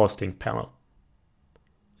your hosting panel.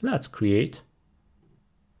 Let's create.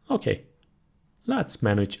 Okay, let's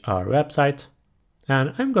manage our website.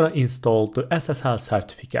 And I'm gonna install the SSL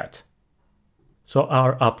certificate. So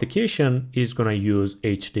our application is gonna use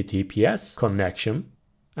HTTPS connection.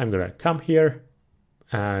 I'm gonna come here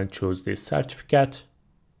and choose this certificate.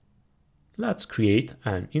 Let's create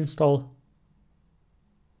and install.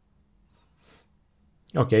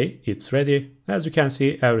 Okay, it's ready. As you can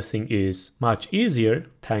see, everything is much easier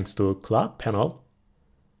thanks to Cloud Panel.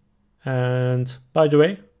 And by the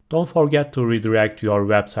way, don't forget to redirect your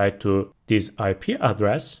website to this IP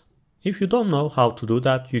address. If you don't know how to do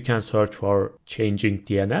that, you can search for changing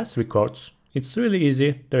DNS records. It's really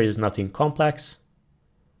easy, there is nothing complex.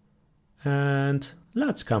 And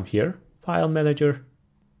let's come here, File Manager.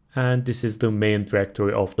 And this is the main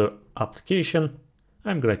directory of the application.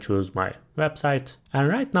 I'm gonna choose my website. And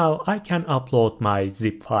right now I can upload my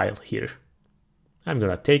zip file here. I'm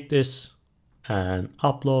gonna take this and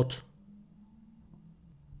upload.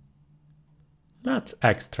 Let's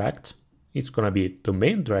extract. It's gonna be the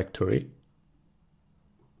main directory.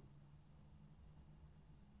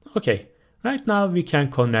 Okay, right now we can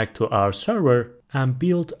connect to our server and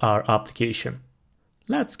build our application.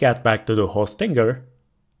 Let's get back to the hostinger.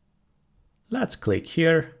 Let's click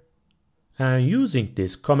here. And using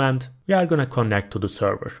this command, we are gonna connect to the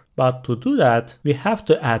server. But to do that, we have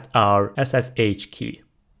to add our SSH key.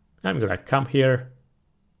 I'm gonna come here,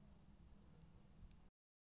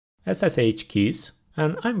 SSH keys,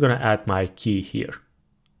 and I'm gonna add my key here.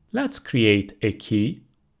 Let's create a key.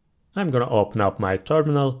 I'm gonna open up my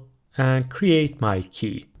terminal and create my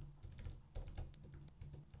key.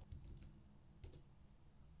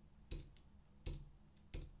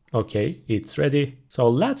 Okay, it's ready. So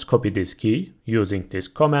let's copy this key using this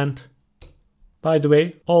command. By the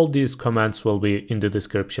way, all these commands will be in the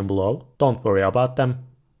description below. Don't worry about them.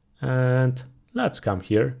 And let's come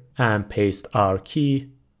here and paste our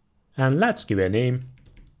key. And let's give a name.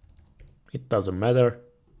 It doesn't matter.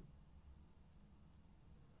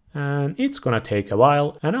 And it's gonna take a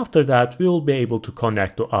while. And after that, we will be able to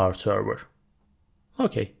connect to our server.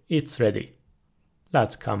 Okay, it's ready.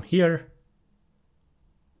 Let's come here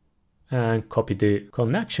and copy the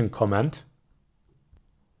connection command.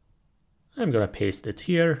 I'm gonna paste it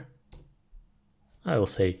here. I will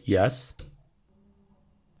say yes.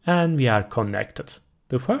 And we are connected.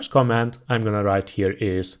 The first command I'm gonna write here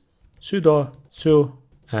is sudo su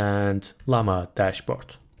and llama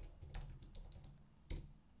dashboard.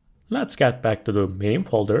 Let's get back to the main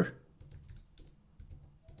folder.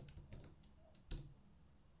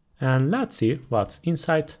 And let's see what's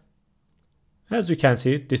inside. As you can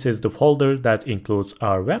see, this is the folder that includes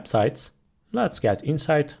our websites. Let's get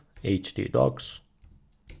inside htdocs.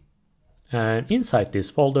 And inside this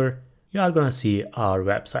folder, you are gonna see our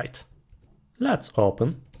website. Let's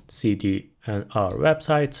open cd and our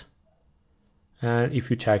website. And if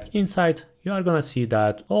you check inside, you are gonna see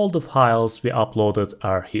that all the files we uploaded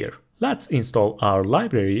are here. Let's install our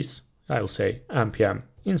libraries. I will say npm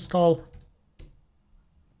install.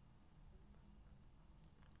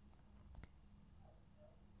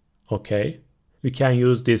 Okay, we can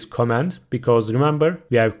use this command because remember,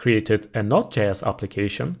 we have created a Node.js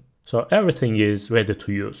application, so everything is ready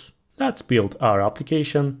to use. Let's build our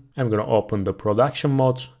application. I'm gonna open the production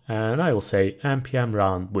mode and I will say npm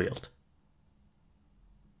run build.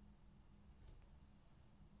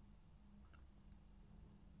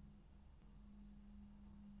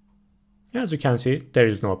 As you can see, there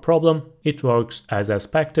is no problem. It works as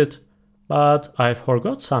expected, but I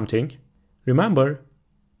forgot something. Remember,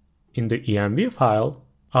 in the env file,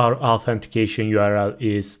 our authentication URL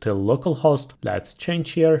is still localhost. Let's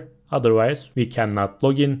change here. Otherwise, we cannot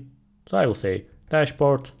log in. So I will say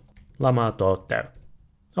dashboard lama.dev.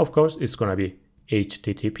 Of course, it's gonna be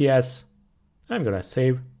HTTPS. I'm gonna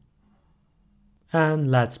save. And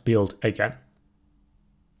let's build again.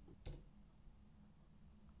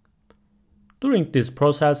 During this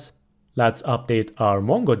process, let's update our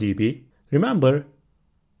MongoDB. Remember,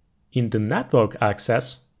 in the network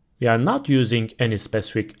access, we are not using any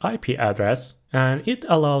specific IP address, and it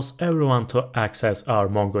allows everyone to access our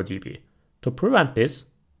MongoDB. To prevent this,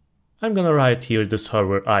 I'm gonna write here the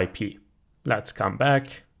server IP. Let's come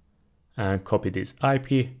back and copy this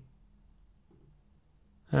IP.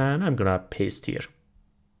 And I'm gonna paste here.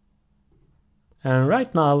 And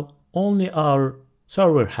right now, only our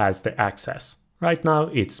server has the access. Right now,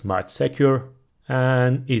 it's much secure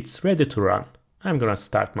and it's ready to run. I'm gonna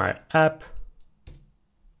start my app.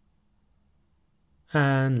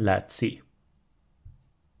 And let's see.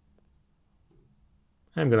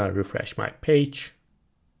 I'm gonna refresh my page.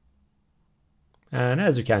 And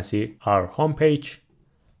as you can see, our home page.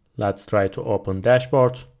 Let's try to open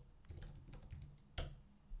dashboard.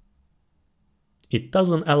 It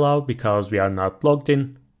doesn't allow because we are not logged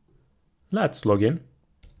in. Let's log in.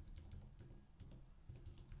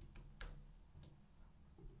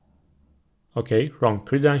 Okay, wrong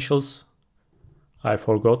credentials. I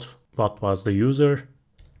forgot what was the user.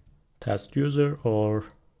 Test user or...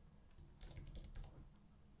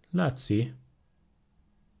 Let's see.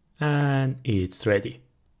 And it's ready.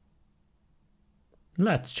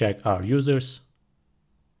 Let's check our users.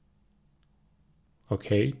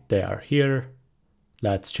 Okay, they are here.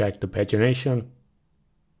 Let's check the pagination.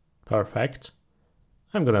 Perfect.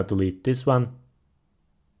 I'm gonna delete this one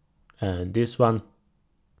and this one.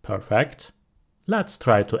 Perfect. Let's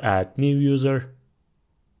try to add new user.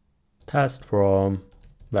 Test from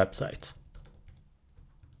website.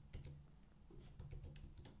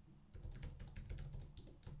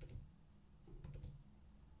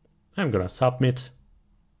 I'm gonna submit.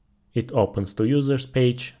 It opens the users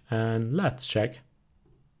page and let's check.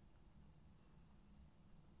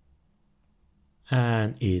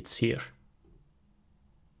 And it's here.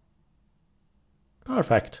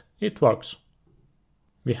 Perfect, it works.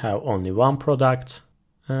 We have only one product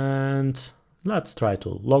and let's try to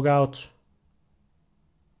log out.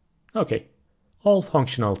 Okay, all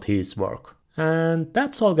functionalities work. And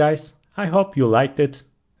that's all guys. I hope you liked it.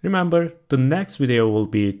 Remember, the next video will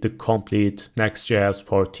be the complete Next.js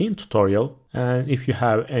 14 tutorial. And if you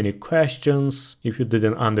have any questions, if you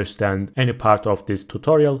didn't understand any part of this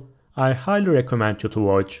tutorial, I highly recommend you to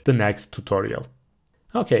watch the next tutorial.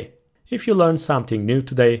 Okay, if you learned something new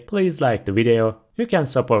today, please like the video. You can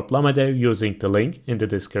support Lama Dev using the link in the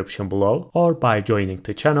description below or by joining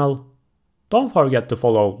the channel. Don't forget to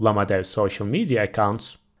follow Lama Dev's social media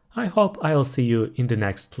accounts. I hope I'll see you in the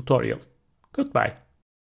next tutorial. Goodbye.